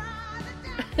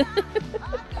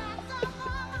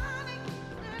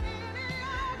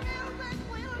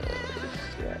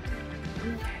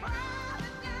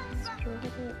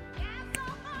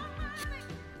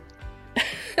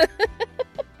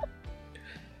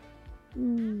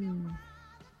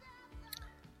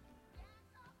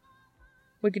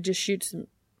 We could just shoot some.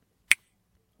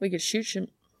 We could shoot some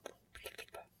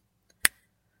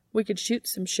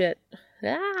shit.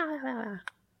 We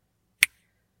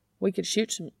could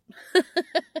shoot some.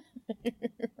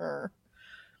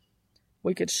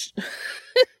 We could.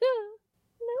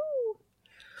 No.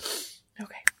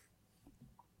 Okay.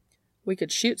 We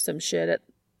could shoot some shit at.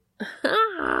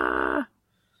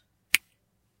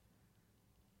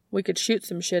 We could shoot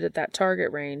some shit at that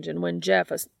target range, and when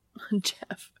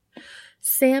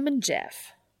Sam and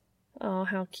Jeff. Oh,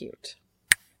 how cute.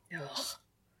 Ugh.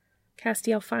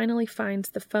 Castiel finally finds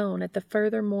the phone at the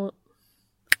furthermore.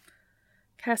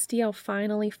 Castiel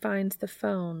finally finds the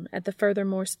phone at the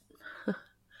furthermost...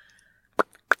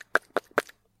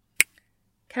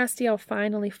 Castiel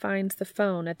finally finds the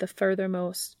phone at the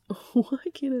furthermost... Why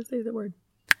can't I say the word?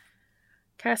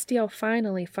 Castiel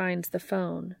finally finds the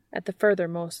phone at the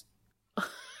furthermost...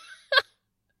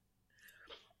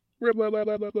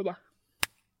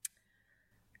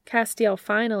 Castiel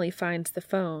finally finds the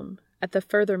phone at the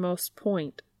furthermost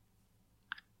point.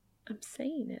 I'm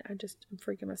saying it. I'm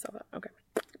freaking myself out. Okay.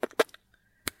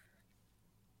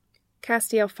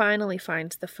 Castiel finally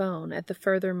finds the phone at the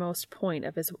furthermost point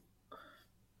of his...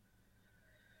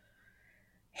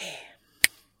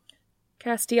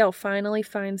 Castiel finally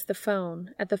finds the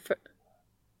phone at the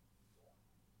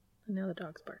Now the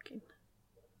dog's barking.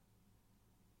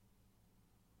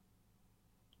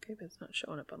 Okay, but it's not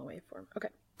showing up on the waveform. Okay.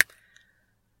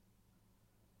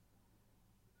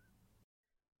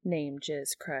 Name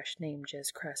Jizz Crush, name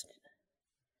Jizz Crush.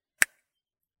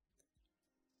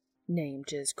 Name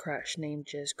Jizz Crush, name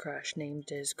Jizz Crush, name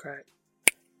Jizz Crush.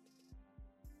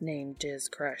 Name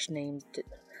Jizz Crush, name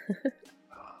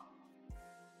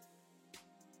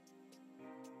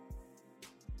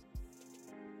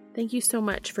Thank you so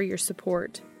much for your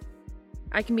support.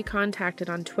 I can be contacted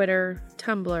on Twitter,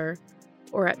 Tumblr,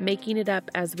 or at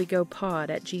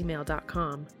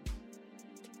makingitupaswegopod@gmail.com.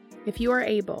 If you are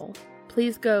able,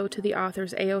 please go to the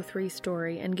author's AO3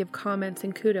 story and give comments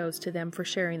and kudos to them for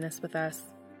sharing this with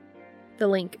us. The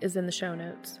link is in the show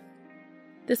notes.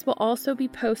 This will also be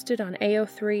posted on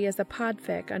AO3 as a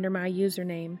podfic under my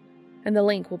username, and the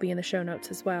link will be in the show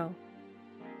notes as well.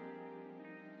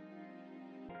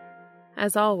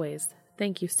 As always,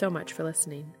 thank you so much for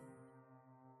listening.